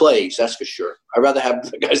talent plays, that's for sure. I'd rather have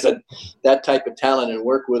the guys that type of talent and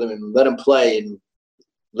work with them and let them play and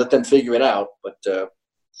let them figure it out. But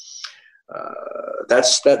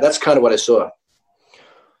that's kind of what I saw.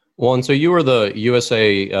 Well, and so you were the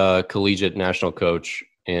USA collegiate national coach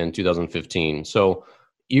in 2015. So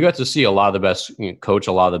you got to see a lot of the best, coach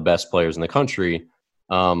a lot of the best players in the country.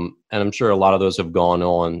 And I'm sure a lot of those have gone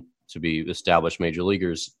on to be established major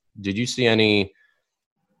leaguers. Did you see any,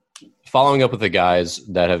 following up with the guys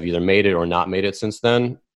that have either made it or not made it since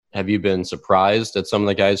then, have you been surprised at some of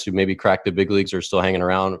the guys who maybe cracked the big leagues are still hanging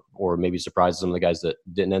around, or maybe surprised at some of the guys that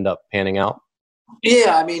didn't end up panning out?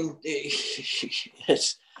 Yeah, I mean,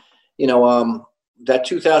 it's, that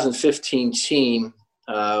 2015 team,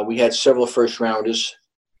 we had several first rounders.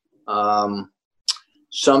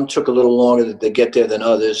 Some took a little longer to get there than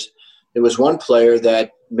others. There was one player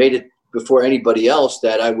that made it before anybody else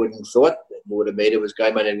that I wouldn't thought would have made it. Was a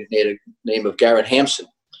guy by the name of Garrett Hampson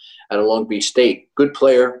out of Long Beach State. Good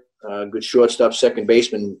player, good shortstop, second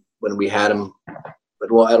baseman when we had him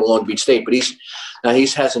out of Long Beach State. But he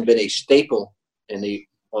hasn't been a staple in the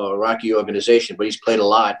Rocky organization, but he's played a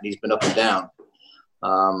lot and he's been up and down.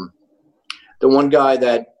 The one guy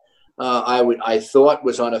that I thought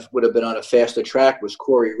would have been on a faster track was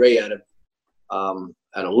Corey Ray out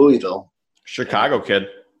of Louisville. Chicago kid.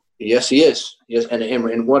 Yes, he is. Yes,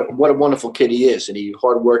 and what a wonderful kid he is. And he's a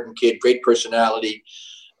hard-working kid, great personality,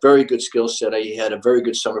 very good skill set. He had a very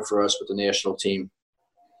good summer for us with the national team.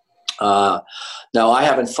 Now, I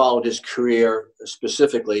haven't followed his career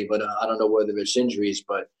specifically, but I don't know whether it's injuries.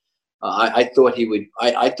 But I thought he would.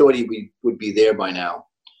 I thought he would be there by now.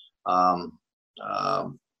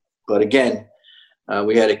 But again,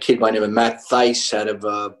 we had a kid by the name of Matt Theis out of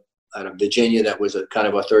Virginia that was a kind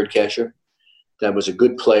of our third catcher. That was a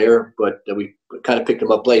good player, but we kind of picked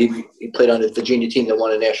him up late. He played on the Virginia team that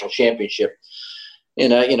won a national championship.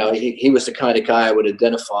 And, he was the kind of guy I would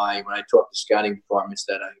identify when I talk to scouting departments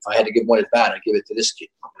that if I had to give one at bat, I'd give it to this kid.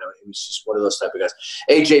 He was just one of those type of guys.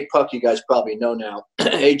 A.J. Puck, you guys probably know now.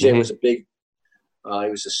 A.J. was a big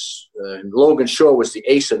Logan Shaw was the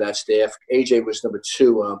ace of that staff. A.J. was number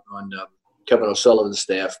 2 on Kevin O'Sullivan's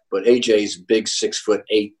staff. But A.J. is a big 6'8",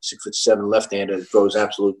 6'7" left-hander that throws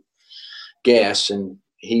absolute gas, and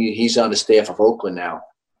he's on the staff of Oakland now.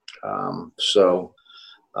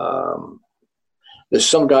 There's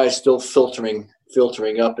some guys still filtering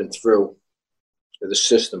up and through the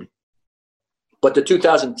system. But the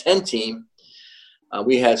 2010 team,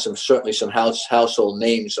 we had certainly some household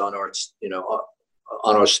names on our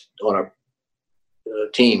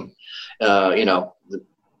team.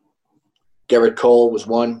 Garrett Cole was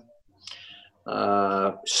one.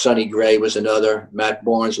 Sonny Gray was another. Matt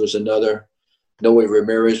Barnes was another. Noe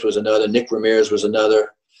Ramirez was another. Nick Ramirez was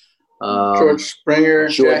another. George Springer,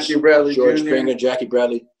 Jackie Bradley George Jr. Springer, Jackie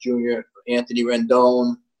Bradley Jr., Anthony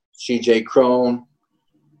Rendon, C.J. Crone.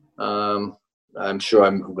 I'm sure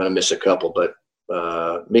I'm going to miss a couple, but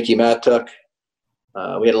Mickey Mattuck.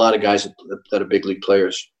 We had a lot of guys that are big league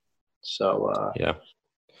players. So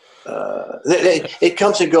it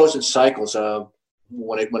comes and goes in cycles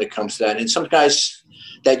when it comes to that. And some guys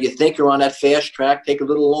that you think are on that fast track take a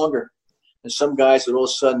little longer, and some guys that all of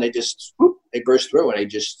a sudden they burst through, and they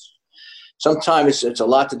just. Sometimes it's a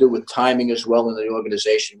lot to do with timing as well in the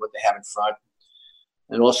organization, what they have in front,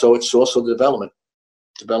 and also it's also development.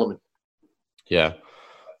 Yeah.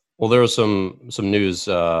 Well, there was some news.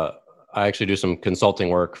 I actually do some consulting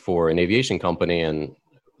work for an aviation company, and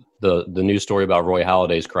the news story about Roy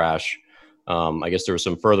Halladay's crash. I guess there was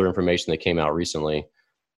some further information that came out recently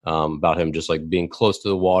about him just like being close to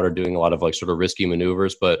the water, doing a lot of like sort of risky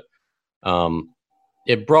maneuvers, but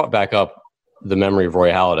it brought back up the memory of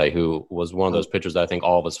Roy Halladay, who was one of those pitchers that I think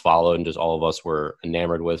all of us followed and just all of us were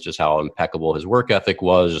enamored with, just how impeccable his work ethic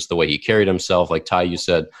was, just the way he carried himself. Like Ty, you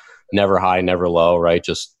said, never high, never low, right?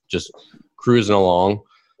 Just cruising along.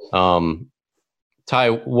 Ty,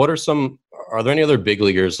 are there any other big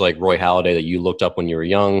leaguers like Roy Halladay that you looked up when you were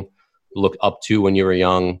young, looked up to when you were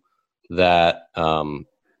young, that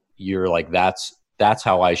you're like, that's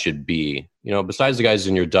how I should be? Besides the guys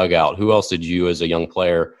in your dugout, who else did you as a young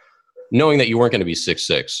player, knowing that you weren't going to be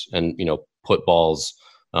 6'6" and, put balls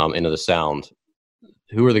into the sound,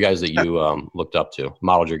 who are the guys that you looked up to,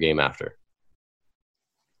 modeled your game after?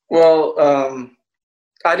 Well,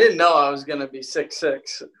 I didn't know I was going to be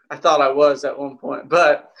 6'6". I thought I was at one point.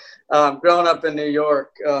 But growing up in New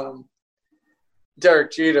York,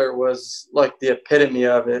 Derek Jeter was like the epitome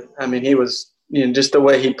of it. I mean, he was, just the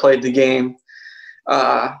way he played the game.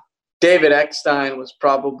 David Eckstein was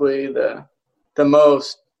probably the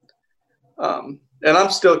most. And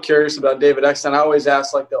I'm still curious about David Eckstein. I always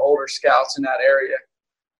ask like the older scouts in that area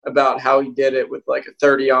about how he did it with like a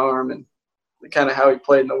 30 arm and kind of how he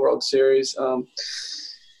played in the World Series.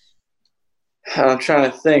 I'm trying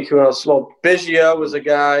to think who else. Well, Biggio was a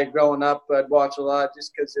guy growing up I'd watch a lot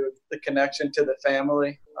just because it was the connection to the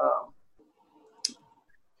family.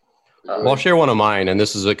 Well, I'll share one of mine, and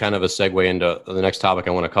this is a kind of a segue into the next topic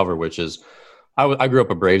I want to cover, which is I grew up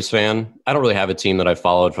a Braves fan. I don't really have a team that I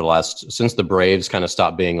followed since the Braves kind of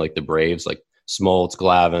stopped being like the Braves, like Smoltz,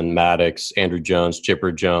 Glavine, Maddox, Andrew Jones,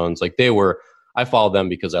 Chipper Jones. Like I followed them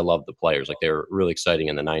because I loved the players. Like they were really exciting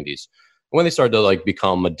in the 90s. When they started to like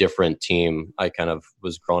become a different team, I kind of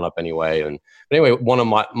was growing up anyway. But anyway, one of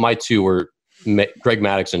my two were Greg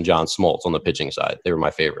Maddox and John Smoltz on the pitching side. They were my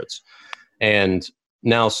favorites. And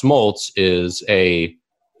now Smoltz is a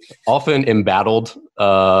often embattled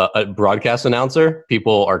broadcast announcer.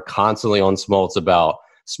 People are constantly on Smoltz about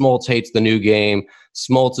Smoltz hates the new game.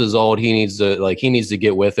 Smoltz is old. He needs to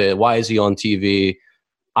get with it. Why is he on TV?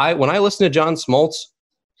 When I listen to John Smoltz,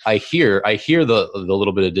 I hear the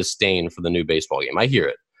little bit of disdain for the new baseball game. I hear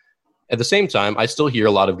it. At the same time, I still hear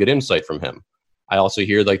a lot of good insight from him. I also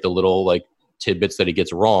hear like the little like tidbits that he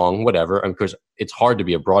gets wrong, whatever. And because it's hard to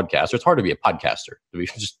be a broadcaster, it's hard to be a podcaster. To be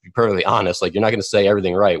just be perfectly honest, like you're not going to say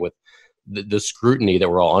everything right with the scrutiny that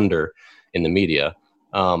we're all under in the media.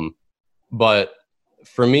 But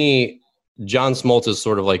for me, John Smoltz is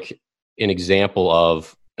sort of like an example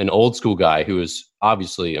of an old school guy who is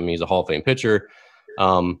obviously, he's a Hall of Fame pitcher,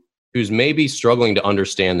 who's maybe struggling to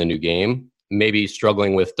understand the new game, maybe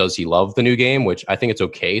struggling with, does he love the new game? Which I think it's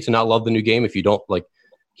okay to not love the new game if you don't like.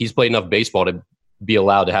 He's played enough baseball to be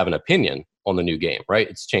allowed to have an opinion on the new game, right?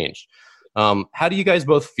 It's changed. How do you guys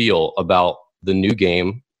both feel about the new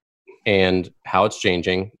game and how it's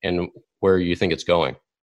changing and where you think it's going?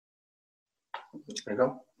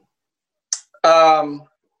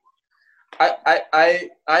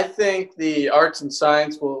 I think the arts and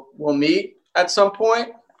science will meet at some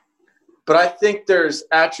point, but I think there's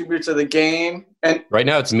attributes of the game, and right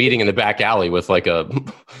now it's meeting in the back alley with like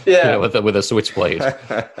with a switchblade.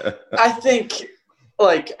 I think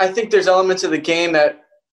there's elements of the game that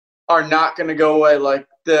are not going to go away, like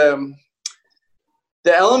the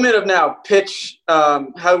element of now pitch,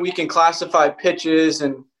 how we can classify pitches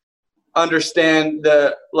and understand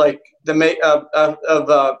the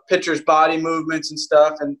pitcher's body movements and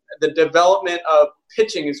stuff, and the development of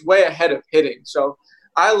pitching is way ahead of hitting. So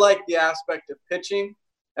I like the aspect of pitching,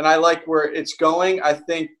 and I like where it's going. I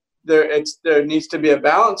think there needs to be a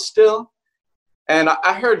balance still. And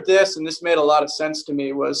I heard this, and this made a lot of sense to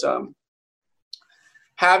me, was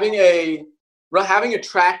having a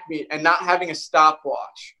track meet and not having a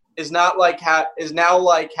stopwatch is now like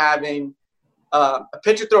having a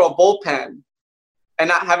pitcher throw a bullpen and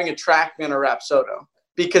not having a TrackMan or Rapsodo,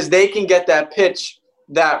 because they can get that pitch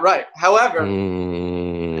that right. However,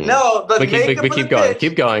 no, the makeup of the pitch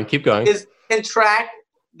keep going. Can track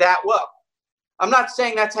that well. I'm not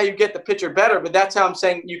saying that's how you get the pitcher better, but that's how I'm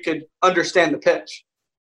saying you could understand the pitch.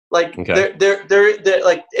 Like they're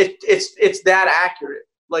like it's that accurate.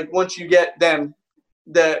 Like once you get them,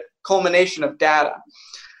 the culmination of data.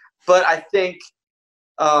 But I think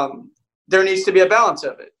there needs to be a balance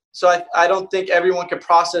of it. So I don't think everyone can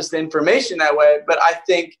process the information that way, but I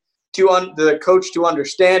think the coach to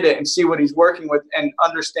understand it and see what he's working with and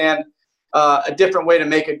understand a different way to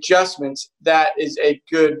make adjustments, that is a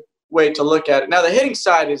good way to look at it. Now the hitting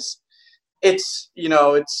side it's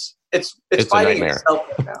fighting itself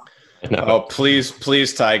right now. No. Oh,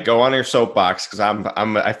 please, Ty, go on your soapbox, because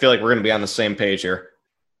I feel like we're gonna be on the same page here.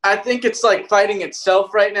 I think it's like fighting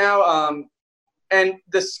itself right now. And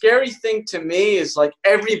the scary thing to me is like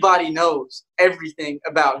everybody knows everything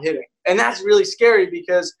about hitting. And that's really scary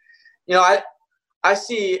because, I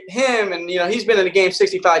see him and, he's been in the game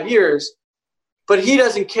 65 years, but he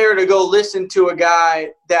doesn't care to go listen to a guy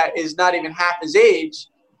that is not even half his age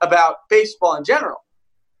about baseball in general.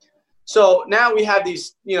 So now we have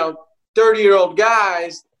these, 30-year-old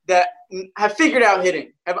guys that have figured out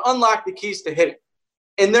hitting, have unlocked the keys to hitting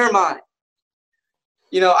in their mind.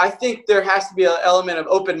 I think there has to be an element of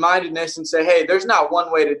open-mindedness and say, hey, there's not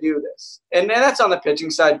one way to do this. And that's on the pitching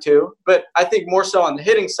side too. But I think more so on the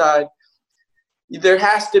hitting side, there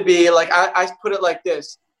has to be, like, I put it like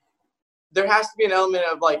this. There has to be an element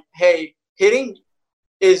of like, hey, hitting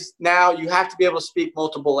is now you have to be able to speak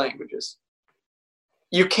multiple languages.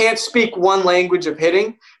 You can't speak one language of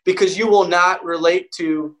hitting because you will not relate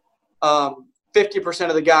to 50%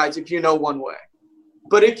 of the guys if you know one way.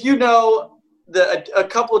 But if you know a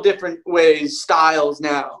couple of different ways, styles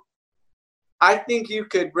now, I think you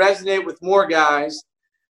could resonate with more guys,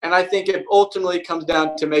 and I think it ultimately comes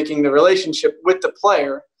down to making the relationship with the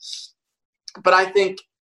player. But I think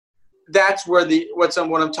that's where what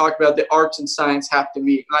I'm talking about, the arts and science have to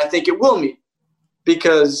meet, and I think it will meet,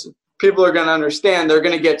 because people are going to understand. They're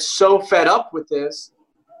going to get so fed up with this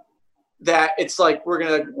that it's like what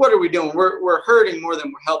are we doing? We're hurting more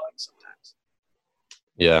than we're helping sometimes.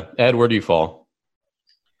 Yeah. Ed, where do you fall?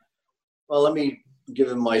 Well, let me give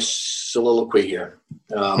him my soliloquy here.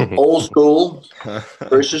 Old school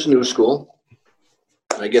versus new school.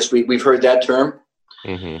 I guess we've heard that term.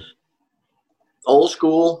 Mm-hmm. Old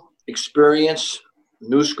school, experience,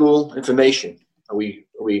 new school, information. We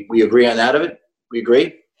agree on that of it? We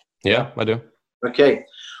agree? Yeah, I do. Okay.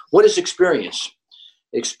 What is experience?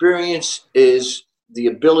 Experience is the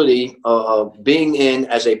ability of being in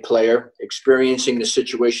as a player, experiencing the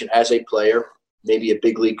situation as a player, maybe a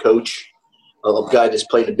big league coach, a guy that's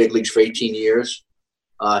played in the big leagues for 18 years.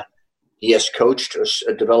 He has coached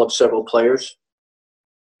or developed several players.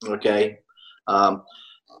 Okay.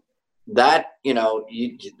 That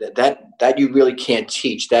you really can't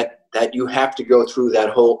teach. That you have to go through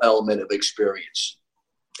that whole element of experience.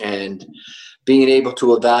 And being able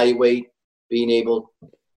to evaluate, being able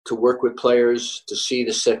to work with players, to see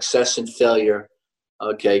the success and failure,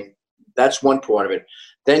 okay, that's one part of it.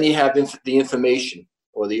 Then you have the information,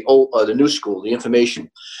 or the new school, the information.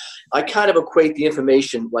 I kind of equate the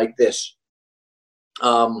information like this.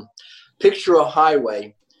 Picture a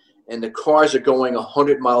highway, and the cars are going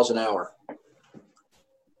 100 miles an hour.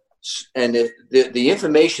 And the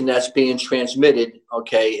information that's being transmitted,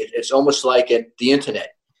 okay, it's almost like the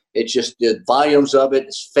internet. It's just the volumes of it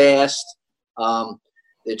is fast.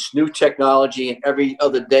 It's new technology, and every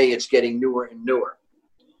other day it's getting newer and newer.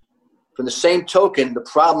 From the same token, the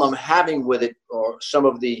problem I'm having with it, or some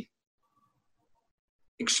of the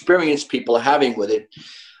experienced people are having with it,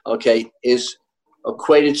 okay, is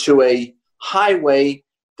equated to a highway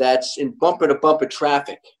that's in bumper-to-bumper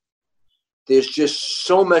traffic. There's just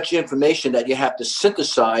so much information that you have to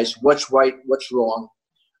synthesize what's right, what's wrong,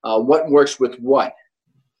 what works with what.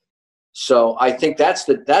 So I think that's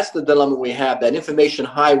the dilemma we have, that information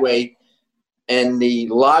highway and the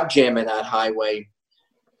logjam in that highway,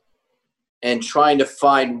 and trying to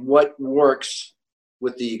find what works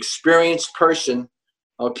with the experienced person,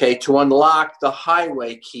 okay, to unlock the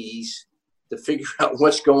highway keys to figure out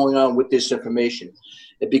what's going on with this information.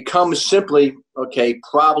 It becomes simply, okay,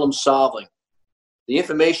 problem solving. The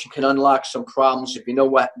information can unlock some problems if you know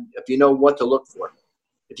what to look for,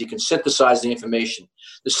 if you can synthesize the information.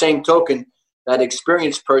 The same token, that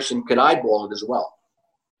experienced person can eyeball it as well.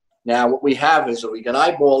 Now, what we have is that we can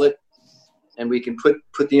eyeball it, and we can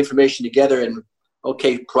put the information together and,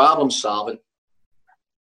 okay, problem solve it.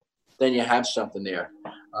 Then you have something there.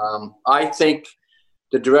 I think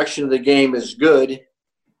the direction of the game is good,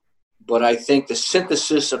 but I think the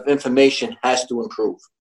synthesis of information has to improve.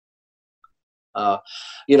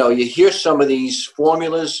 You hear some of these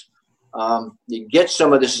formulas, you get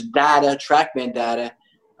some of this data, TrackMan data,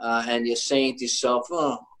 and you're saying to yourself,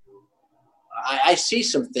 oh, I see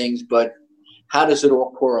some things, but how does it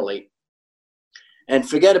all correlate? And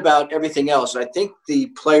forget about everything else. I think the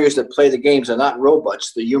players that play the games are not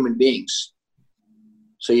robots, they're human beings.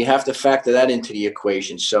 So you have to factor that into the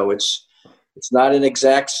equation. So it's not an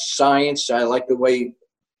exact science. I like the way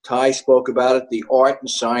Ty spoke about it, the art and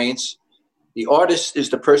science. The artist is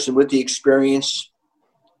the person with the experience.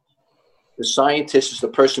 The scientist is the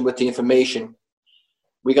person with the information.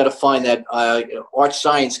 We got to find that art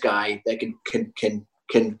science guy that can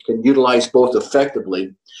utilize both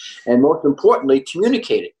effectively, and most importantly,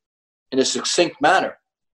 communicate it in a succinct manner.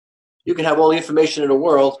 You can have all the information in the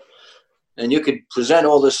world, and you could present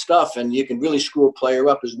all this stuff, and you can really screw a player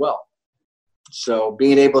up as well. So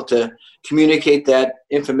being able to communicate that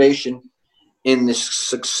information in this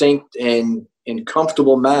succinct and in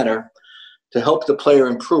comfortable manner to help the player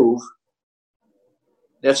improve,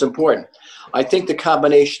 that's important. I think the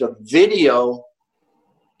combination of video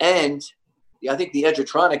and I think the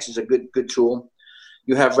Edgertronics is a good tool.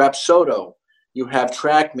 You have Rapsodo, you have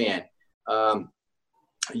TrackMan,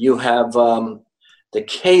 you have the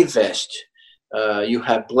K-Vest, you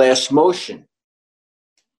have Blast Motion.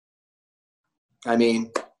 I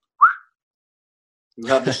mean, you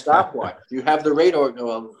have the stopwatch, you have the radar,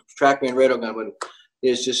 TrackMan radar gun. But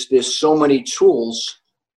there's so many tools.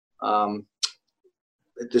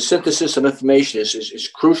 The synthesis of information is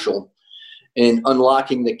crucial in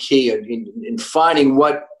unlocking the key and in finding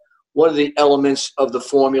what are the elements of the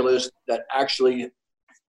formulas that actually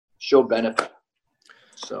show benefit.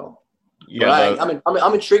 So, yeah,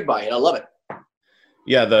 I'm intrigued by it. I love it.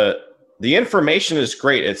 Yeah, the information is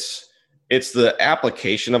great. It's the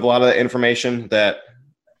application of a lot of the information that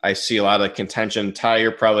I see a lot of contention. Ty,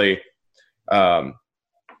 you're probably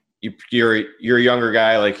you're a younger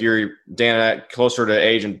guy, like you're Dan and I, closer to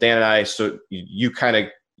age, and Dan and I, so you kind of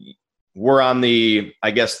we're on the,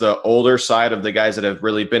 I guess, the older side of the guys that have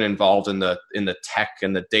really been involved in the tech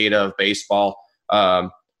and the data of baseball.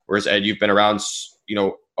 Whereas Ed, you've been around,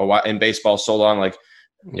 a while in baseball so long. Like,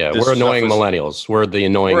 yeah, we're annoying millennials. We're the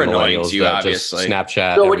annoying millennials to you, that obviously. Just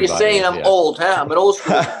Snapchat. So what you're saying, I'm old, huh? I'm an old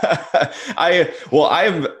school. I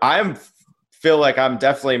feel like I'm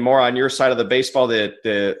definitely more on your side of the baseball.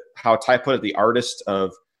 The how Ty put it, the artist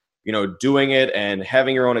of doing it and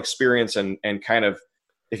having your own experience and kind of,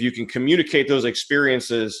 if you can communicate those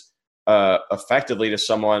experiences effectively to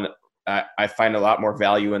someone, I find a lot more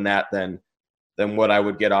value in that than what I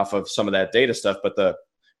would get off of some of that data stuff. But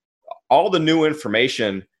all the new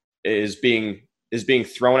information is being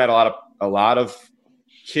thrown at a lot of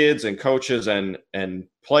kids and coaches and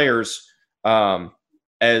players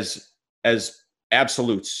as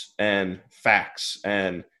absolutes and facts.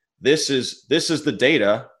 And this is the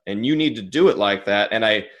data, and you need to do it like that. And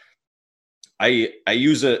I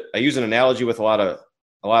use an analogy with a lot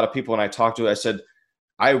of people when I talk to it. I said,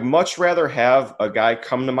 I would much rather have a guy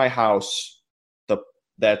come to my house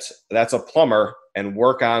that's a plumber and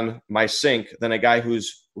work on my sink than a guy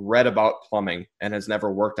who's read about plumbing and has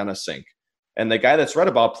never worked on a sink. And the guy that's read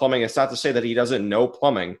about plumbing, it's not to say that he doesn't know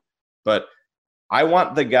plumbing, but I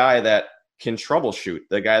want the guy that can troubleshoot,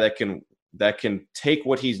 the guy that can take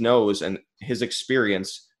what he knows and his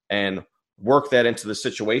experience and work that into the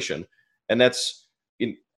situation. And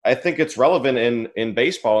I think it's relevant in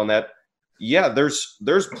baseball in that, yeah,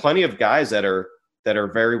 there's plenty of guys that are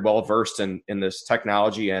very well versed in this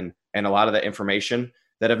technology and a lot of the information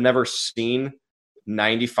that have never seen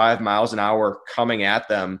 95 miles an hour coming at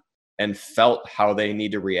them and felt how they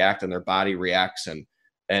need to react and their body reacts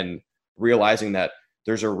and realizing that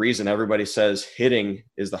there's a reason everybody says hitting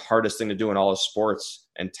is the hardest thing to do in all of sports.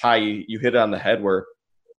 And Ty, you hit it on the head where,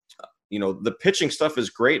 the pitching stuff is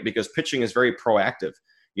great because pitching is very proactive.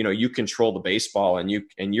 You control the baseball and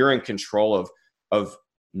you're in control of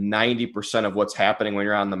 90% of what's happening when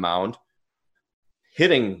you're on the mound.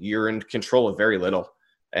 Hitting, you're in control of very little.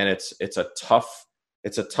 And it's a tough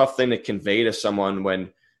it's a tough thing to convey to someone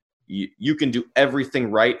when you can do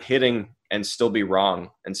everything right hitting and still be wrong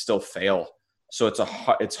and still fail. So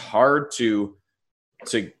it's hard to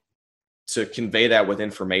convey that with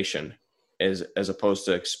information as opposed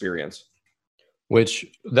to experience. Which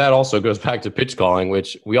that also goes back to pitch calling,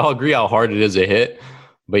 which we all agree how hard it is to hit,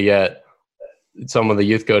 but yet some of the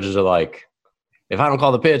youth coaches are like, if I don't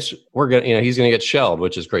call the pitch, he's gonna get shelled,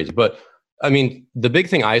 which is crazy. But I mean, the big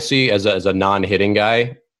thing I see as a non-hitting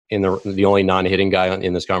guy, in the only non-hitting guy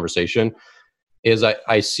in this conversation, is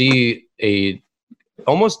I see a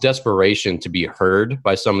almost desperation to be heard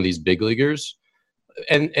by some of these big leaguers.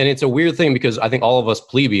 And it's a weird thing because I think all of us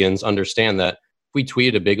plebeians understand that if we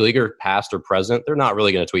tweet a big leaguer, past or present, they're not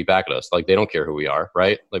really going to tweet back at us. Like, they don't care who we are,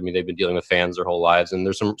 right? I mean, they've been dealing with fans their whole lives, and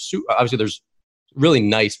obviously there's really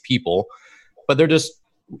nice people, but they're just,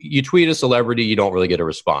 you tweet a celebrity, you don't really get a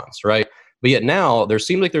response, right? But yet now there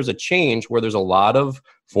seems like there's a change where there's a lot of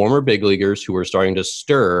former big leaguers who are starting to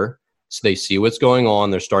stir. So they see what's going on.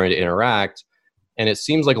 They're starting to interact. And it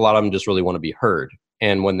seems like a lot of them just really want to be heard.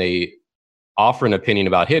 And when they offer an opinion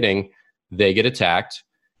about hitting, they get attacked.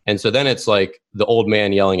 And so then it's like the old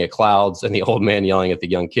man yelling at clouds and the old man yelling at the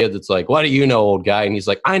young kids. It's like, what do you know, old guy? And he's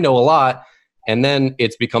like, I know a lot. And then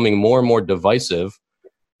it's becoming more and more divisive,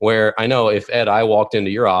 where I know if Ed, I walked into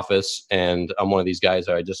your office and I'm one of these guys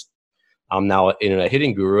that I'm now in a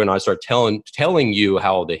hitting guru, and I start telling you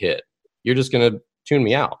how to hit, you're just going to tune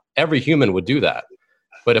me out. Every human would do that.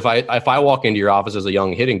 But if I walk into your office as a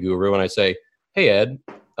young hitting guru and I say, hey, Ed,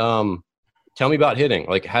 tell me about hitting.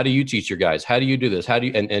 Like, how do you teach your guys? How do you do this? How do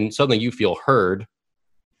you, and suddenly you feel heard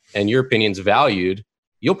and your opinion's valued,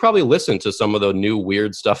 you'll probably listen to some of the new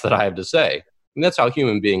weird stuff that I have to say. And that's how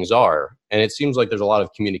human beings are. And it seems like there's a lot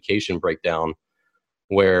of communication breakdown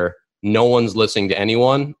where no one's listening to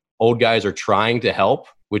anyone. Old guys are trying to help,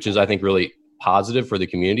 which is, I think, really positive for the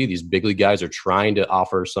community. These big league guys are trying to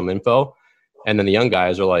offer some info. And then the young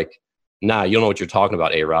guys are like, nah, you don't know what you're talking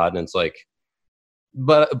about, A-Rod. And it's like,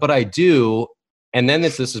 but I do. And then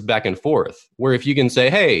this is back and forth, where if you can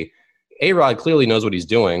say, hey, A-Rod clearly knows what he's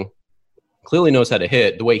doing, clearly knows how to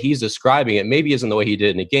hit. The way he's describing it maybe isn't the way he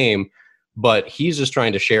did in a game, but he's just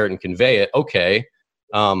trying to share it and convey it. Okay.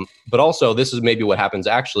 But also, this is maybe what happens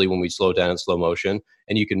actually when we slow down in slow motion,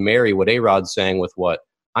 and you can marry what A-Rod's saying with what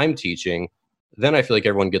I'm teaching. Then I feel like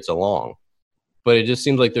everyone gets along. But it just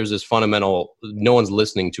seems like there's this fundamental, no one's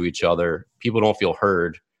listening to each other. People don't feel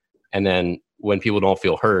heard. And then when people don't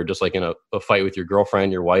feel heard, just like in a fight with your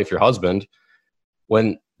girlfriend, your wife, your husband,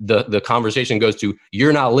 when the conversation goes to,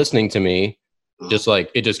 you're not listening to me, just like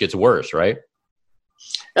it just gets worse, right?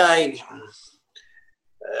 I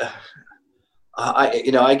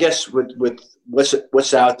guess with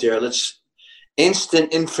what's out there,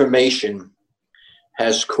 instant information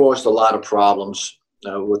has caused a lot of problems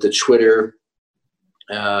with the Twitter,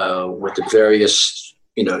 with the various,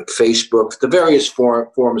 Facebook, the various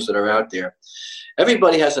forums that are out there.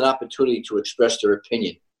 Everybody has an opportunity to express their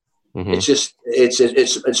opinion. Mm-hmm. It's just,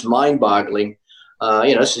 it's mind-boggling.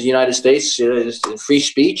 This is the United States. It's free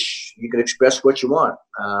speech. You can express what you want.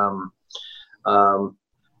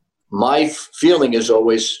 My feeling is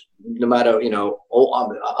always, no matter,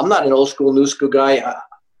 I'm not an old school, new school guy.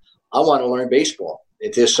 I want to learn baseball.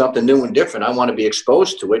 If there's something new and different, I want to be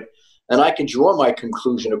exposed to it, and I can draw my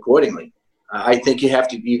conclusion accordingly. I think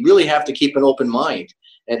you really have to keep an open mind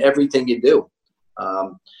in everything you do.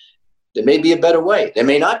 There may be a better way. There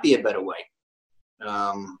may not be a better way.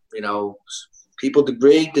 People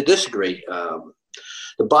agree to disagree.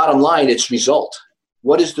 The bottom line, it's result.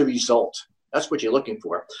 What is the result? That's what you're looking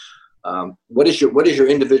for. What is your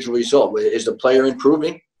individual result? Is the player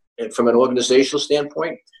improving from an organizational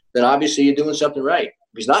standpoint? Then obviously you're doing something right.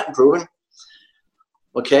 If he's not improving,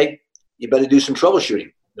 okay, you better do some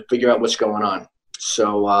troubleshooting to figure out what's going on.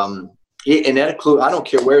 So, and that includes, I don't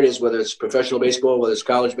care where it is, whether it's professional baseball, whether it's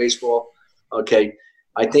college baseball. Okay,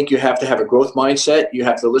 I think you have to have a growth mindset. You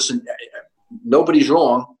have to listen. Nobody's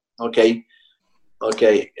wrong. Okay,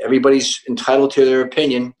 everybody's entitled to their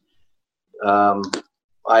opinion. I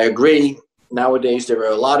agree. Nowadays, there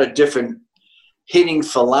are a lot of different hitting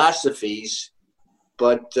philosophies,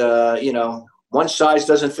 but one size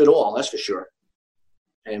doesn't fit all. That's for sure.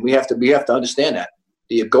 And we have to understand that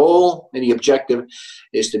the goal and the objective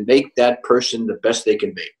is to make that person the best they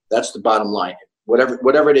can be. That's the bottom line.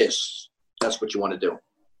 Whatever it is, that's what you want to do.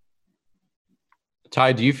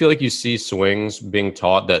 Ty, do you feel like you see swings being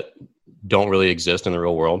taught that don't really exist in the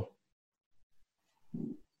real world?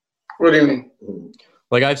 What do you mean?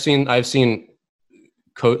 Like I've seen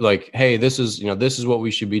like, hey, this is what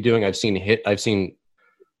we should be doing. I've seen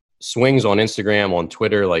swings on Instagram, on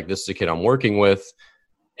Twitter. Like, this is a kid I'm working with,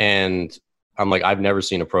 and I'm like, I've never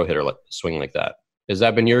seen a pro hitter swing like that. Has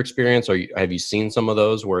that been your experience, or have you seen some of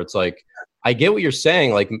those where it's like, I get what you're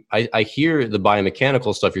saying. Like, I hear the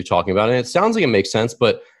biomechanical stuff you're talking about, and it sounds like it makes sense,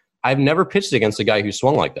 but I've never pitched against a guy who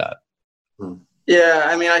swung like that. Yeah,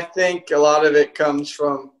 I mean, I think a lot of it comes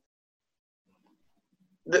from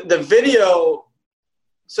the video.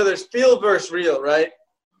 So there's feel versus real, right?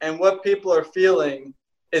 And what people are feeling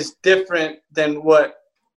is different than what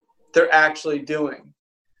they're actually doing.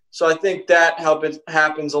 So I think that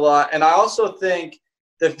happens a lot. And I also think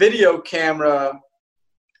the video camera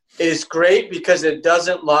is great because it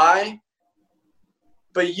doesn't lie,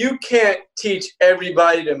 but you can't teach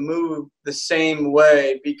everybody to move the same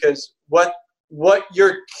way, because what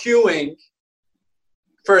you're cueing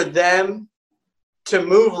for them to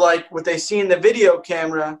move like what they see in the video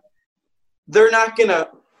camera, they're not going to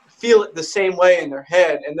feel it the same way in their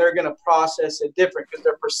head, and they're going to process it different because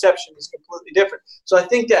their perception is completely different. So I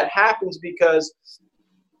think that happens because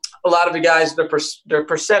a lot of the guys, their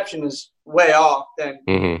perception is way off. Then,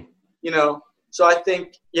 so I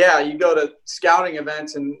think, you go to scouting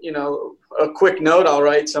events, and, a quick note I'll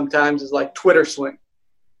write sometimes is like Twitter swing,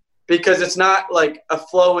 because it's not like a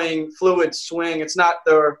flowing, fluid swing. It's not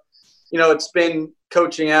it's been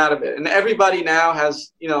coaching out of it. And everybody now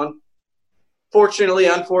has, fortunately,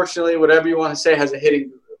 unfortunately, whatever you want to say, has a hitting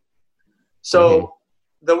guru. So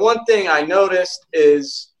the one thing I noticed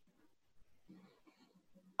is,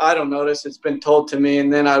 I don't notice, it's been told to me,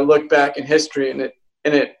 and then I look back in history, and it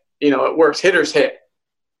it works. Hitters hit.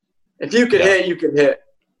 If you could hit, you could hit.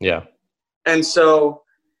 Yeah. And so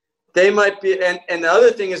they might be, and the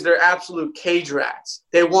other thing is they're absolute cage rats.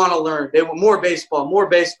 They want to learn. They want more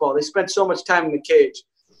baseball. They spend so much time in the cage.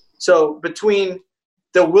 So between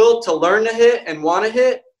the will to learn to hit and want to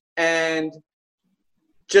hit, and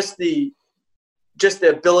just the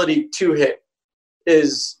ability to hit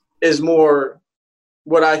is more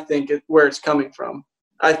what I think where it's coming from.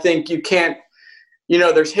 I think you can't,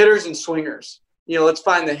 there's hitters and swingers. Let's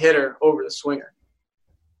find the hitter over the swinger.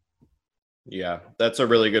 Yeah, that's a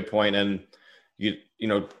really good point. And you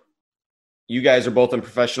guys are both in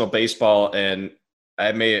professional baseball, and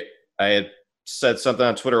I had said something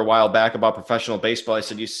on Twitter a while back about professional baseball. I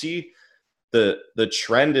said, you see the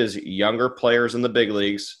trend is younger players in the big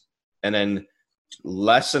leagues, and then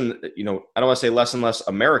less and I don't want to say less and less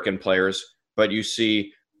American players, but you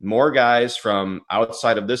see more guys from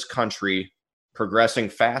outside of this country progressing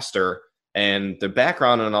faster. And the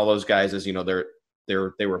background on all those guys is, they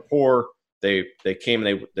were poor. They came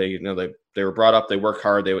and they were brought up. They work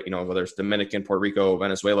hard. They, whether it's Dominican, Puerto Rico,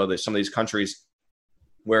 Venezuela, there's some of these countries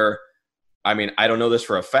where, I don't know this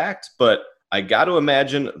for a fact, but I got to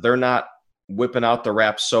imagine they're not whipping out the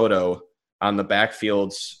Rapsodo on the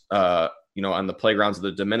backfields, on the playgrounds of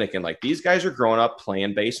the Dominican. Like, these guys are growing up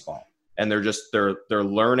playing baseball, and they're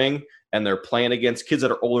learning, and they're playing against kids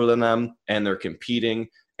that are older than them, and they're competing,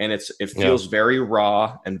 and it feels very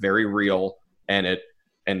raw and very real. And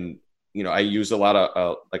I use a lot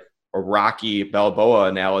of like a Rocky Balboa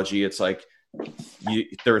analogy. It's like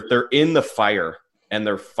they're in the fire, and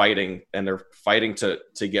they're fighting to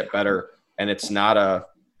get better. And it's not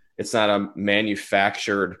a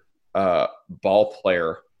manufactured ball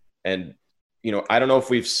player. And I don't know if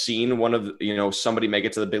we've seen one of somebody make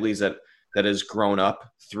it to the big leagues that has grown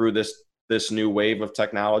up through this new wave of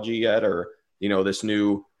technology yet, or this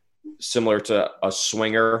new, similar to a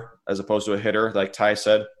swinger as opposed to a hitter, like Ty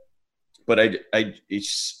said. But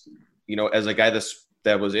it's, as a guy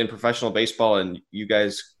that was in professional baseball, and you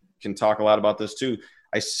guys can talk a lot about this too,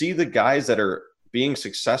 I see the guys that are being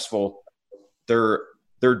successful, they're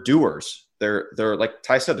doers. They're like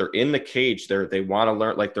Ty said, they're in the cage. They want to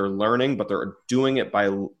learn, like they're learning, but they're doing it by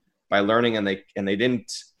learning, and they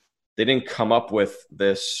didn't come up with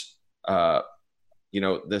this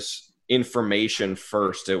this information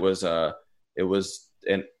first. It was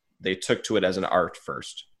and they took to it as an art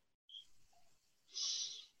first.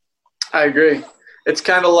 I agree. It's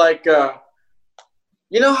kind of like,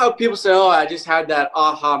 how people say, oh, I just had that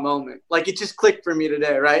aha moment. Like, it just clicked for me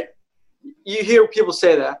today, right? You hear people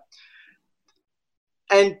say that.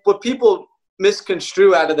 And what people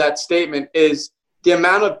misconstrue out of that statement is the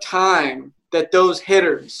amount of time that those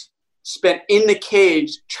hitters spent in the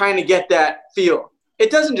cage trying to get that feel.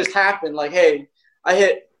 It doesn't just happen like, hey, I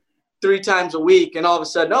hit 3 times a week and all of a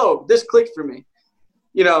sudden, oh, this clicked for me.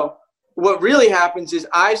 What really happens is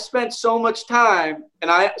I spent so much time,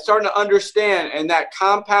 and I started to understand, and that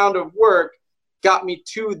compound of work got me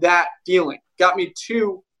to that feeling, got me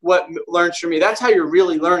to what learns from me. That's how you're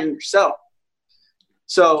really learning yourself.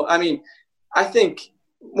 So, I think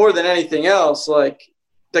more than anything else, like,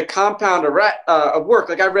 the compound of work.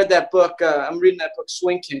 Like I read that book. I'm reading that book,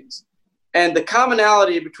 Swing Kings. And the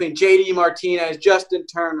commonality between J.D. Martinez, Justin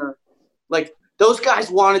Turner, like those guys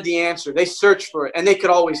wanted the answer. They searched for it, and they could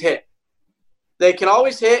always hit. They can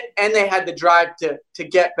always hit, and they had the drive to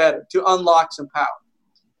get better, to unlock some power.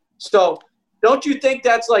 So don't you think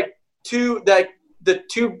that's like the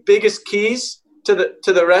two biggest keys to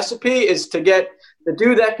the recipe is to get the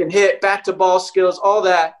dude that can hit, back to ball skills, all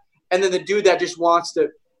that, and then the dude that just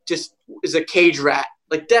is a cage rat.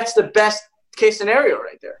 Like that's the best case scenario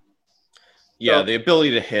right there. Yeah, the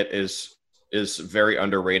ability to hit is very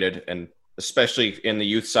underrated, and especially in the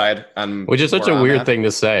youth side. Which is such a weird thing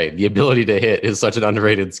to say. The ability to hit is such an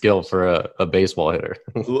underrated skill for a baseball hitter.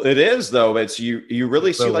 It is, though. It's you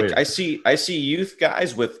really see, like, weird. I see youth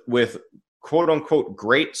guys with quote unquote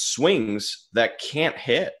great swings that can't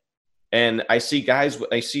hit, and I see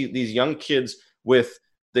these young kids with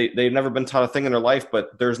they've never been taught a thing in their life,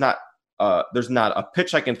 but there's not a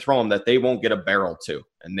pitch I can throw them that they won't get a barrel to,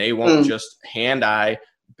 and they won't just hand-eye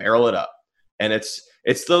barrel it up. And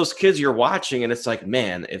it's those kids you're watching, and it's like,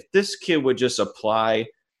 man, if this kid would just apply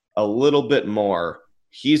a little bit more,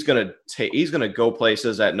 he's gonna go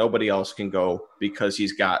places that nobody else can go because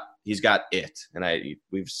he's got it. And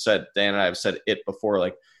Dan and I have said it before,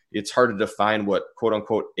 like it's hard to define what quote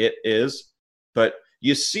unquote it is, but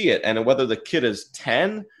you see it. And whether the kid is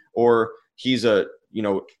 10 or he's a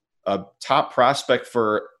top prospect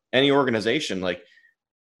for any organization, like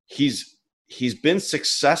he's been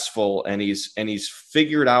successful and he's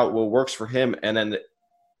figured out what works for him. And then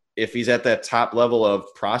if he's at that top level of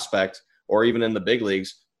prospect or even in the big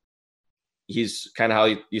leagues, he's kind of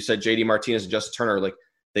how you said JD Martinez and Justin Turner, like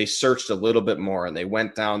they searched a little bit more and they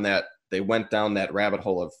went down that rabbit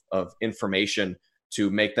hole of information to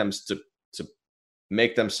make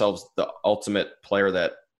themselves the ultimate player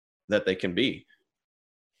that they can be.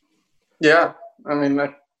 Yeah. I mean,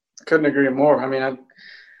 I couldn't agree more. I mean,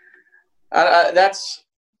 that's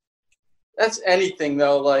anything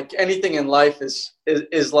though. Like anything in life is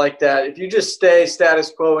like that. If you just stay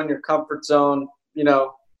status quo in your comfort zone,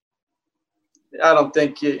 I don't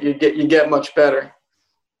think you get much better.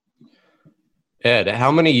 Ed, how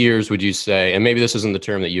many years would you say, and maybe this isn't the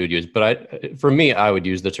term that you would use, but for me, I would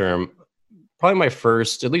use the term, probably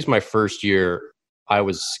at least my first year, I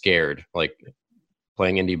was scared, like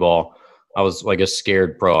playing indie ball. I was like a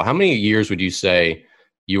scared pro. How many years would you say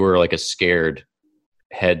you were like a scared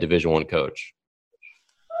head Division I coach?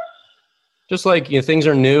 Just like, things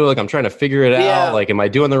are new. Like I'm trying to figure it out. Like, am I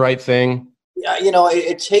doing the right thing? Yeah.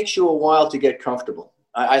 It takes you a while to get comfortable.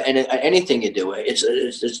 And anything you do,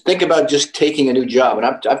 it's think about just taking a new job. And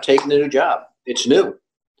I've taken a new job. It's new.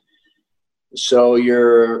 So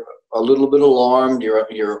you're a little bit alarmed.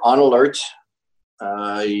 You're on alert.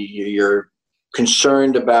 You're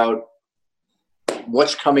concerned about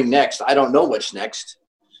what's coming next. I don't know what's next.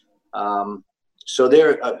 So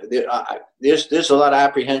there's a lot of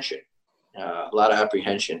apprehension.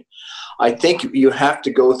 I think you have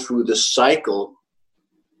to go through the cycle,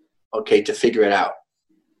 to figure it out,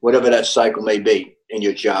 whatever that cycle may be in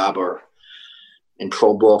your job or in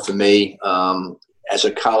pro ball for me, as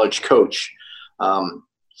a college coach.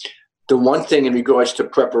 The one thing in regards to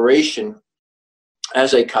preparation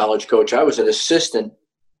as a college coach, I was an assistant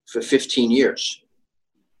for 15 years.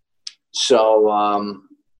 So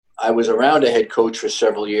I was around a head coach for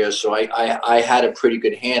several years, so I had a pretty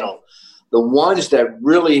good handle. The ones that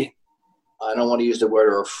really, I don't want to use the word,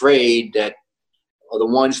 are afraid, that are the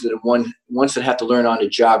ones that have to learn on the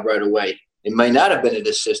job right away. They may not have been an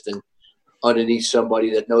assistant underneath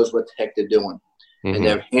somebody that knows what the heck they're doing. Mm-hmm. And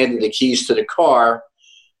they're handed the keys to the car,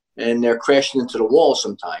 and they're crashing into the wall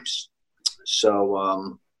sometimes.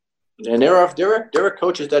 So, and there are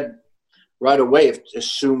coaches that right away have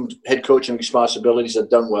assumed head coaching responsibilities, have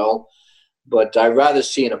done well. But I'd rather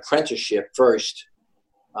see an apprenticeship first,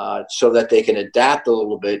 so that they can adapt a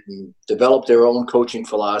little bit and develop their own coaching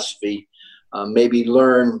philosophy, maybe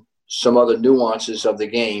learn some other nuances of the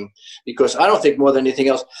game. Because I don't think more than anything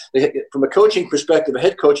else, from a coaching perspective, a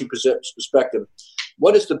head coaching perspective,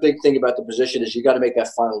 what is the big thing about the position is you got to make that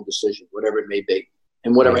final decision, whatever it may be,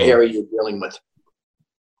 in whatever area you're dealing with.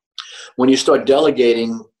 When you start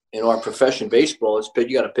delegating in our profession, baseball,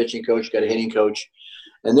 you got a pitching coach, you got a hitting coach,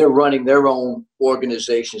 and they're running their own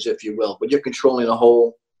organizations, if you will, but you're controlling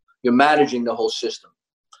you're managing the whole system.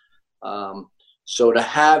 So to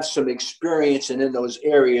have some experience and in those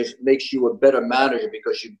areas makes you a better manager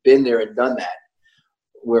because you've been there and done that.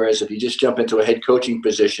 Whereas if you just jump into a head coaching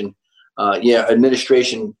position,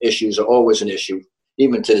 administration issues are always an issue.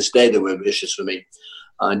 Even to this day, there were issues for me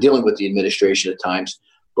dealing with the administration at times.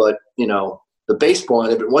 But, The baseball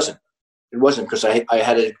end of it wasn't. It wasn't because I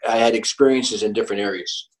had experiences in different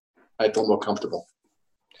areas. I felt more comfortable.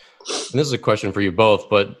 And this is a question for you both,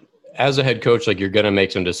 but as a head coach, like you're going to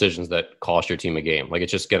make some decisions that cost your team a game. Like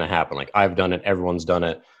it's just going to happen. Like I've done it. Everyone's done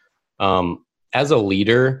it. As a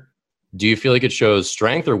leader, do you feel like it shows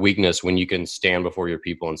strength or weakness when you can stand before your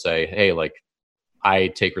people and say, hey, like I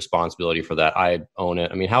take responsibility for that. I own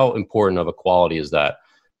it. I mean, how important of a quality is that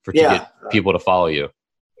to get people to follow you?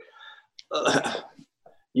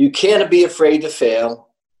 You can't be afraid to fail.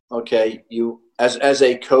 Okay. You, as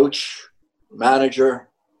a coach, manager,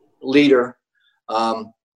 leader,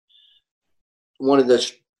 one of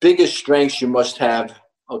the biggest strengths you must have,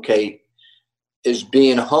 okay, is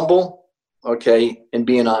being humble, okay, and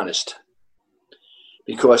being honest.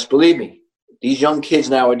 Because believe me, these young kids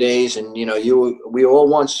nowadays, and we all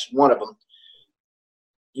once one of them.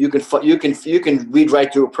 You can read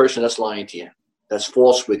right through a person that's lying to you, that's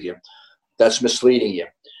false with you, that's misleading you.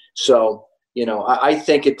 So I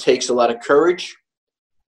think it takes a lot of courage,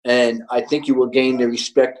 and I think you will gain the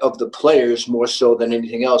respect of the players more so than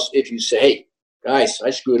anything else if you say, "Hey, guys, I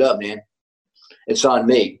screwed up, man. It's on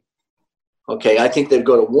me." Okay, I think they'd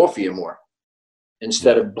go to war for you more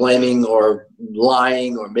instead of blaming or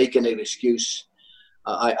lying or making an excuse.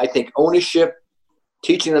 I think ownership,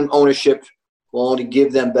 teaching them ownership, will only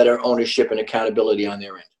give them better ownership and accountability on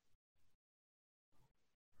their end.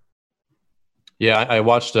 Yeah, I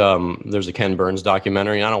watched, there's a Ken Burns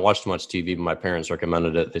documentary. I don't watch too much TV, but my parents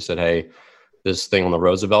recommended it. They said, hey, this thing on the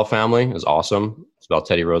Roosevelt family is awesome. It's about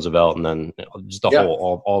Teddy Roosevelt and then just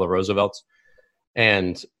all the Roosevelts.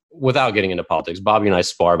 And without getting into politics, Bobby and I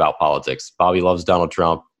spar about politics. Bobby loves Donald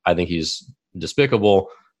Trump. I think he's despicable.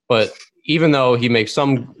 But even though he makes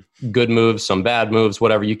some good moves, some bad moves,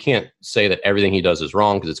 whatever, you can't say that everything he does is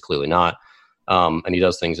wrong because it's clearly not. And he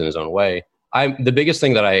does things in his own way. The biggest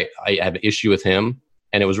thing that I have issue with him,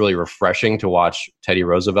 and it was really refreshing to watch Teddy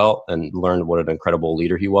Roosevelt and learn what an incredible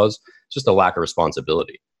leader he was, just a lack of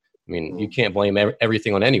responsibility. I mean, you can't blame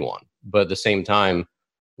everything on anyone. But at the same time,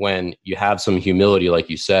 when you have some humility, like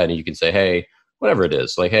you said, and you can say, hey, whatever it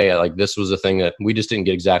is, like, hey, like this was a thing that we just didn't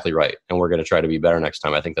get exactly right, and we're going to try to be better next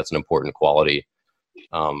time. I think that's an important quality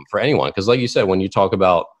for anyone. Because like you said, when you talk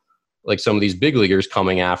about like some of these big leaguers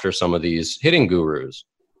coming after some of these hitting gurus,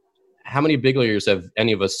 how many big leaguers have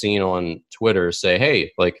any of us seen on Twitter say,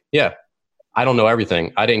 hey, like, yeah, I don't know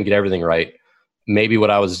everything. I didn't get everything right. Maybe what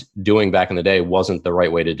I was doing back in the day wasn't the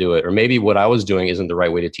right way to do it. Or maybe what I was doing isn't the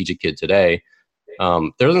right way to teach a kid today.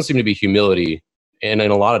 There doesn't seem to be humility in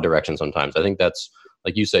a lot of directions sometimes. I think that's,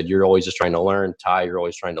 like you said, you're always just trying to learn. Ty, you're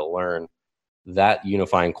always trying to learn. That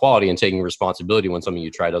unifying quality and taking responsibility when something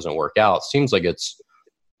you try doesn't work out seems like it's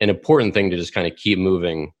an important thing to just kind of keep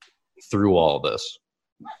moving through all of this.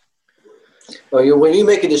 Well, when you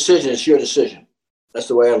make a decision, it's your decision. That's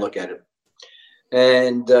the way I look at it.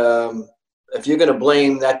 And if you're going to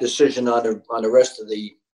blame that decision on the rest of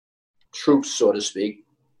the troops, so to speak,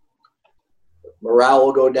 morale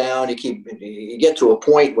will go down. You get to a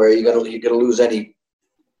point where you're going to lose any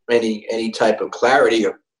type of clarity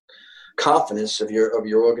or confidence of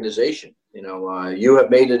your organization. You have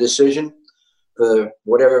made a decision for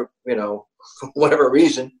whatever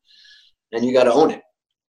reason, and you got to own it.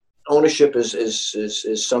 Ownership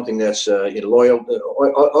is something that's loyal.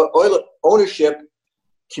 Ownership,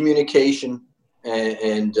 communication,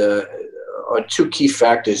 and are two key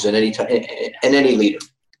factors in any leader.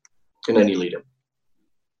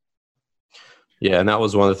 Yeah, and that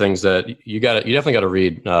was one of the things that you definitely got to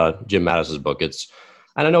read Jim Mattis's book.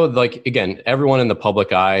 I don't know, like, again, everyone in the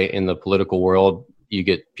public eye, in the political world, you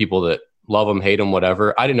get people that love him, hate him,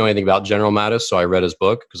 whatever. I didn't know anything about General Mattis, so I read his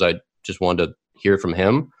book because I just wanted to hear from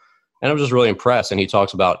him. And I was just really impressed. And he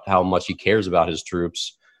talks about how much he cares about his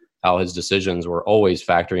troops, how his decisions were always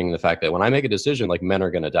factoring the fact that when I make a decision, like, men are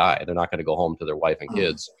going to die. They're not going to go home to their wife and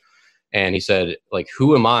kids. And he said, like,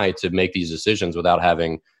 who am I to make these decisions without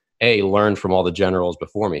having learned from all the generals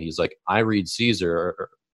before me? He's like, I read Caesar.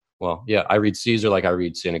 I read Caesar like I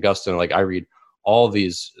read St. Augustine. Like, I read all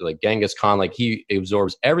these, like Genghis Khan. Like, he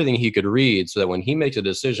absorbs everything he could read so that when he makes a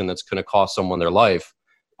decision that's going to cost someone their life,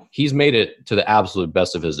 he's made it to the absolute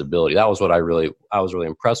best of his ability. That was what I was really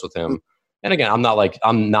impressed with him. And again, I'm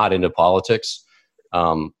not into politics.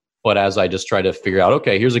 But as I just try to figure out,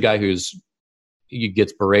 okay, here's a guy he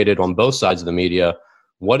gets berated on both sides of the media.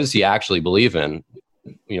 What does he actually believe in?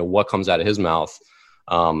 What comes out of his mouth?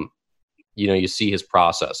 You see his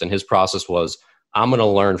process, and his process was, I'm going to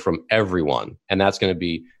learn from everyone. And that's going to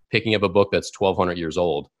be picking up a book that's 1,200 years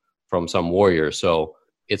old from some warrior. So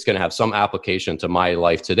it's going to have some application to my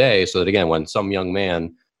life today, so that, again, when some young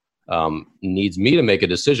man needs me to make a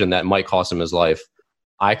decision that might cost him his life,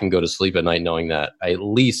 I can go to sleep at night knowing that I at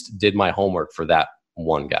least did my homework for that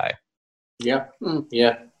one guy. Yeah,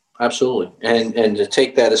 yeah, absolutely. And to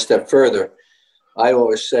take that a step further, I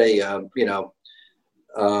always say,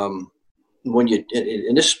 when you,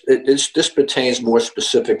 and this pertains more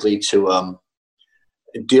specifically to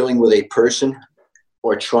dealing with a person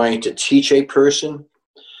or trying to teach a person.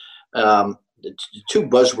 The two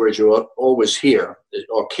buzzwords you always hear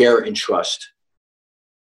are care and trust.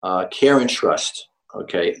 Care and trust.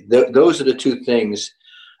 Okay, those are the two things.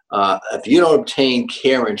 If you don't obtain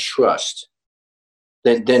care and trust,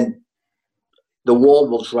 then the wall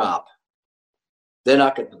will drop. They're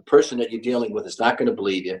not going. The person that you're dealing with is not going to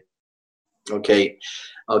believe you. Okay,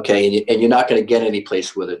 and you're not going to get any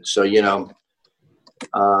place with it. So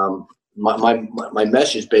my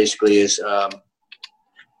message basically is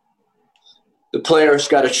the player's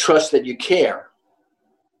got to trust that you care,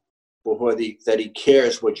 or that he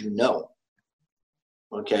cares what you know.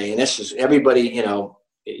 Okay, and this is everybody.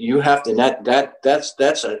 You have to.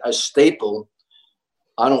 That's a staple.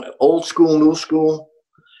 Old school, new school.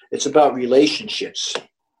 It's about relationships.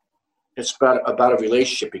 It's about a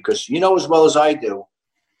relationship, because you know as well as I do,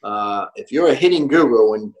 if you're a hitting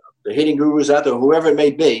guru, and the hitting gurus out there, whoever it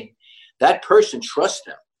may be, that person trusts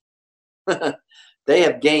them. They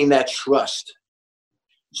have gained that trust.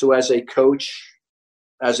 So as a coach,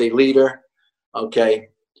 as a leader, okay,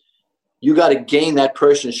 you got to gain that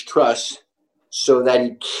person's trust so that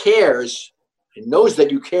he cares and knows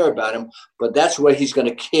that you care about him, but that's where he's going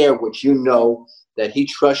to care what you know, that he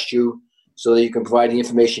trusts you, so that you can provide the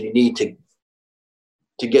information you need to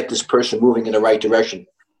get this person moving in the right direction.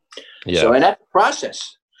 Yeah. So, and that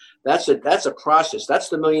process, that's a process. That's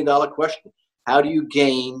the $1 million question. How do you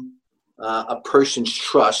gain a person's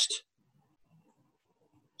trust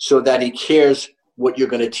so that he cares what you're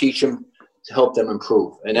going to teach him to help them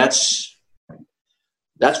improve? And that's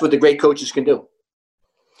what the great coaches can do.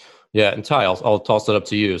 Yeah, and Ty, I'll toss it up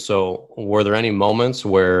to you. So, were there any moments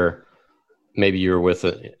where maybe you were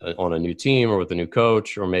on a new team or with a new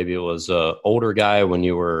coach, or maybe it was an older guy when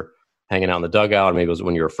you were hanging out in the dugout, or maybe it was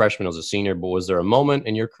when you were a freshman, as a senior, but was there a moment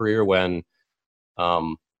in your career when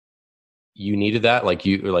you needed that? Like,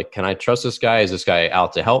 you were like, can I trust this guy? Is this guy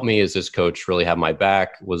out to help me? Is this coach really have my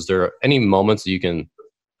back? Was there any moments that you can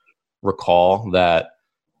recall that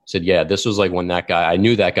said, yeah, this was like when that guy, I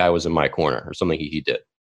knew that guy was in my corner, or something he did?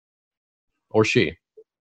 Or she?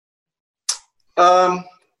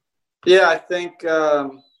 Yeah, I think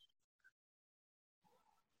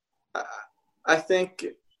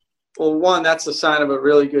well, one, that's a sign of a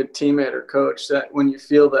really good teammate or coach, that when you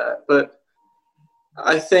feel that. But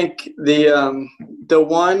I think the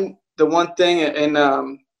one thing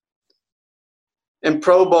in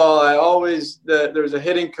pro ball, there's a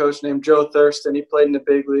hitting coach named Joe Thurston. He played in the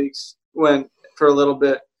big leagues for a little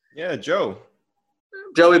bit. Yeah, Joey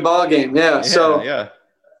Ballgame. Yeah. So yeah.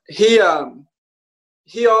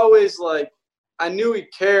 He always, I knew he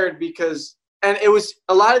cared because, and it was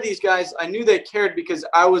a lot of these guys, I knew they cared because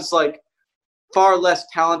I was far less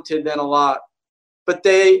talented than a lot, but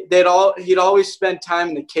he'd always spend time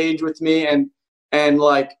in the cage with me and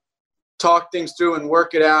talk things through and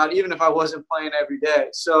work it out, even if I wasn't playing every day.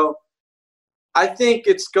 So I think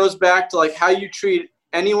it goes back to how you treat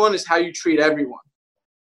anyone is how you treat everyone,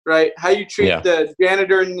 right? How you treat the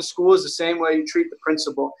janitor in the school is the same way you treat the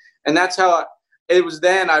principal. And that's how it was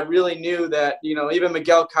then. I really knew that, even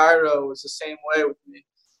Miguel Cairo was the same way with me.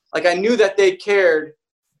 I knew that they cared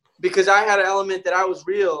because I had an element that I was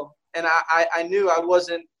real, and I knew I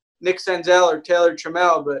wasn't Nick Senzel or Taylor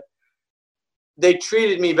Trammell, but they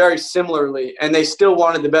treated me very similarly, and they still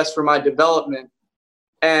wanted the best for my development.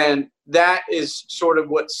 And that is sort of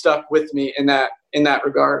what stuck with me in that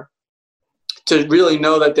regard, to really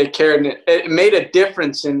know that they cared. And it made a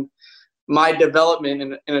difference in my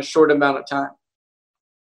development in a short amount of time.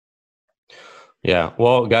 Yeah.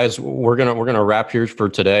 Well, guys, we're gonna wrap here for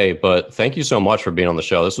today, but thank you so much for being on the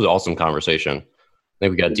show. This was an awesome conversation. I think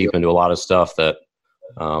we got deep into a lot of stuff that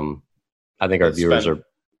I think our viewers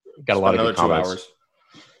got a lot of good comments. 2 hours.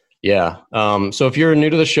 Yeah. So if you're new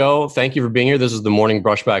to the show, thank you for being here. This is the Morning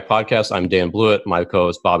Brushback Podcast. I'm Dan Blewett, my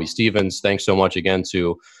co-host Bobby Stevens. Thanks so much again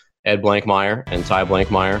to Ed Blankmeyer and Ty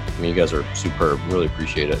Blankmeyer. I mean, you guys are superb. Really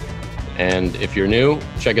appreciate it. And if you're new,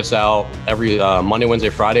 check us out every Monday, Wednesday,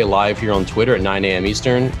 Friday, live here on Twitter at 9 a.m.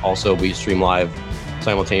 Eastern. Also, we stream live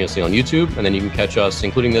simultaneously on YouTube. And then you can catch us,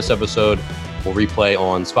 including this episode, we'll replay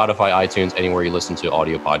on Spotify, iTunes, anywhere you listen to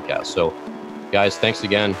audio podcasts. So, guys, thanks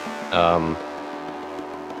again.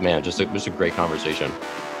 Man, just a great conversation.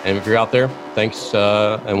 And if you're out there, thanks.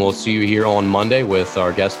 And we'll see you here on Monday with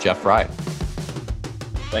our guest, Jeff Fry.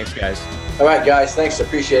 Thanks, guys. All right, guys. Thanks.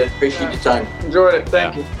 Appreciate it. Appreciate your time. Enjoyed it.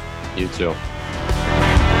 Thank you. You too.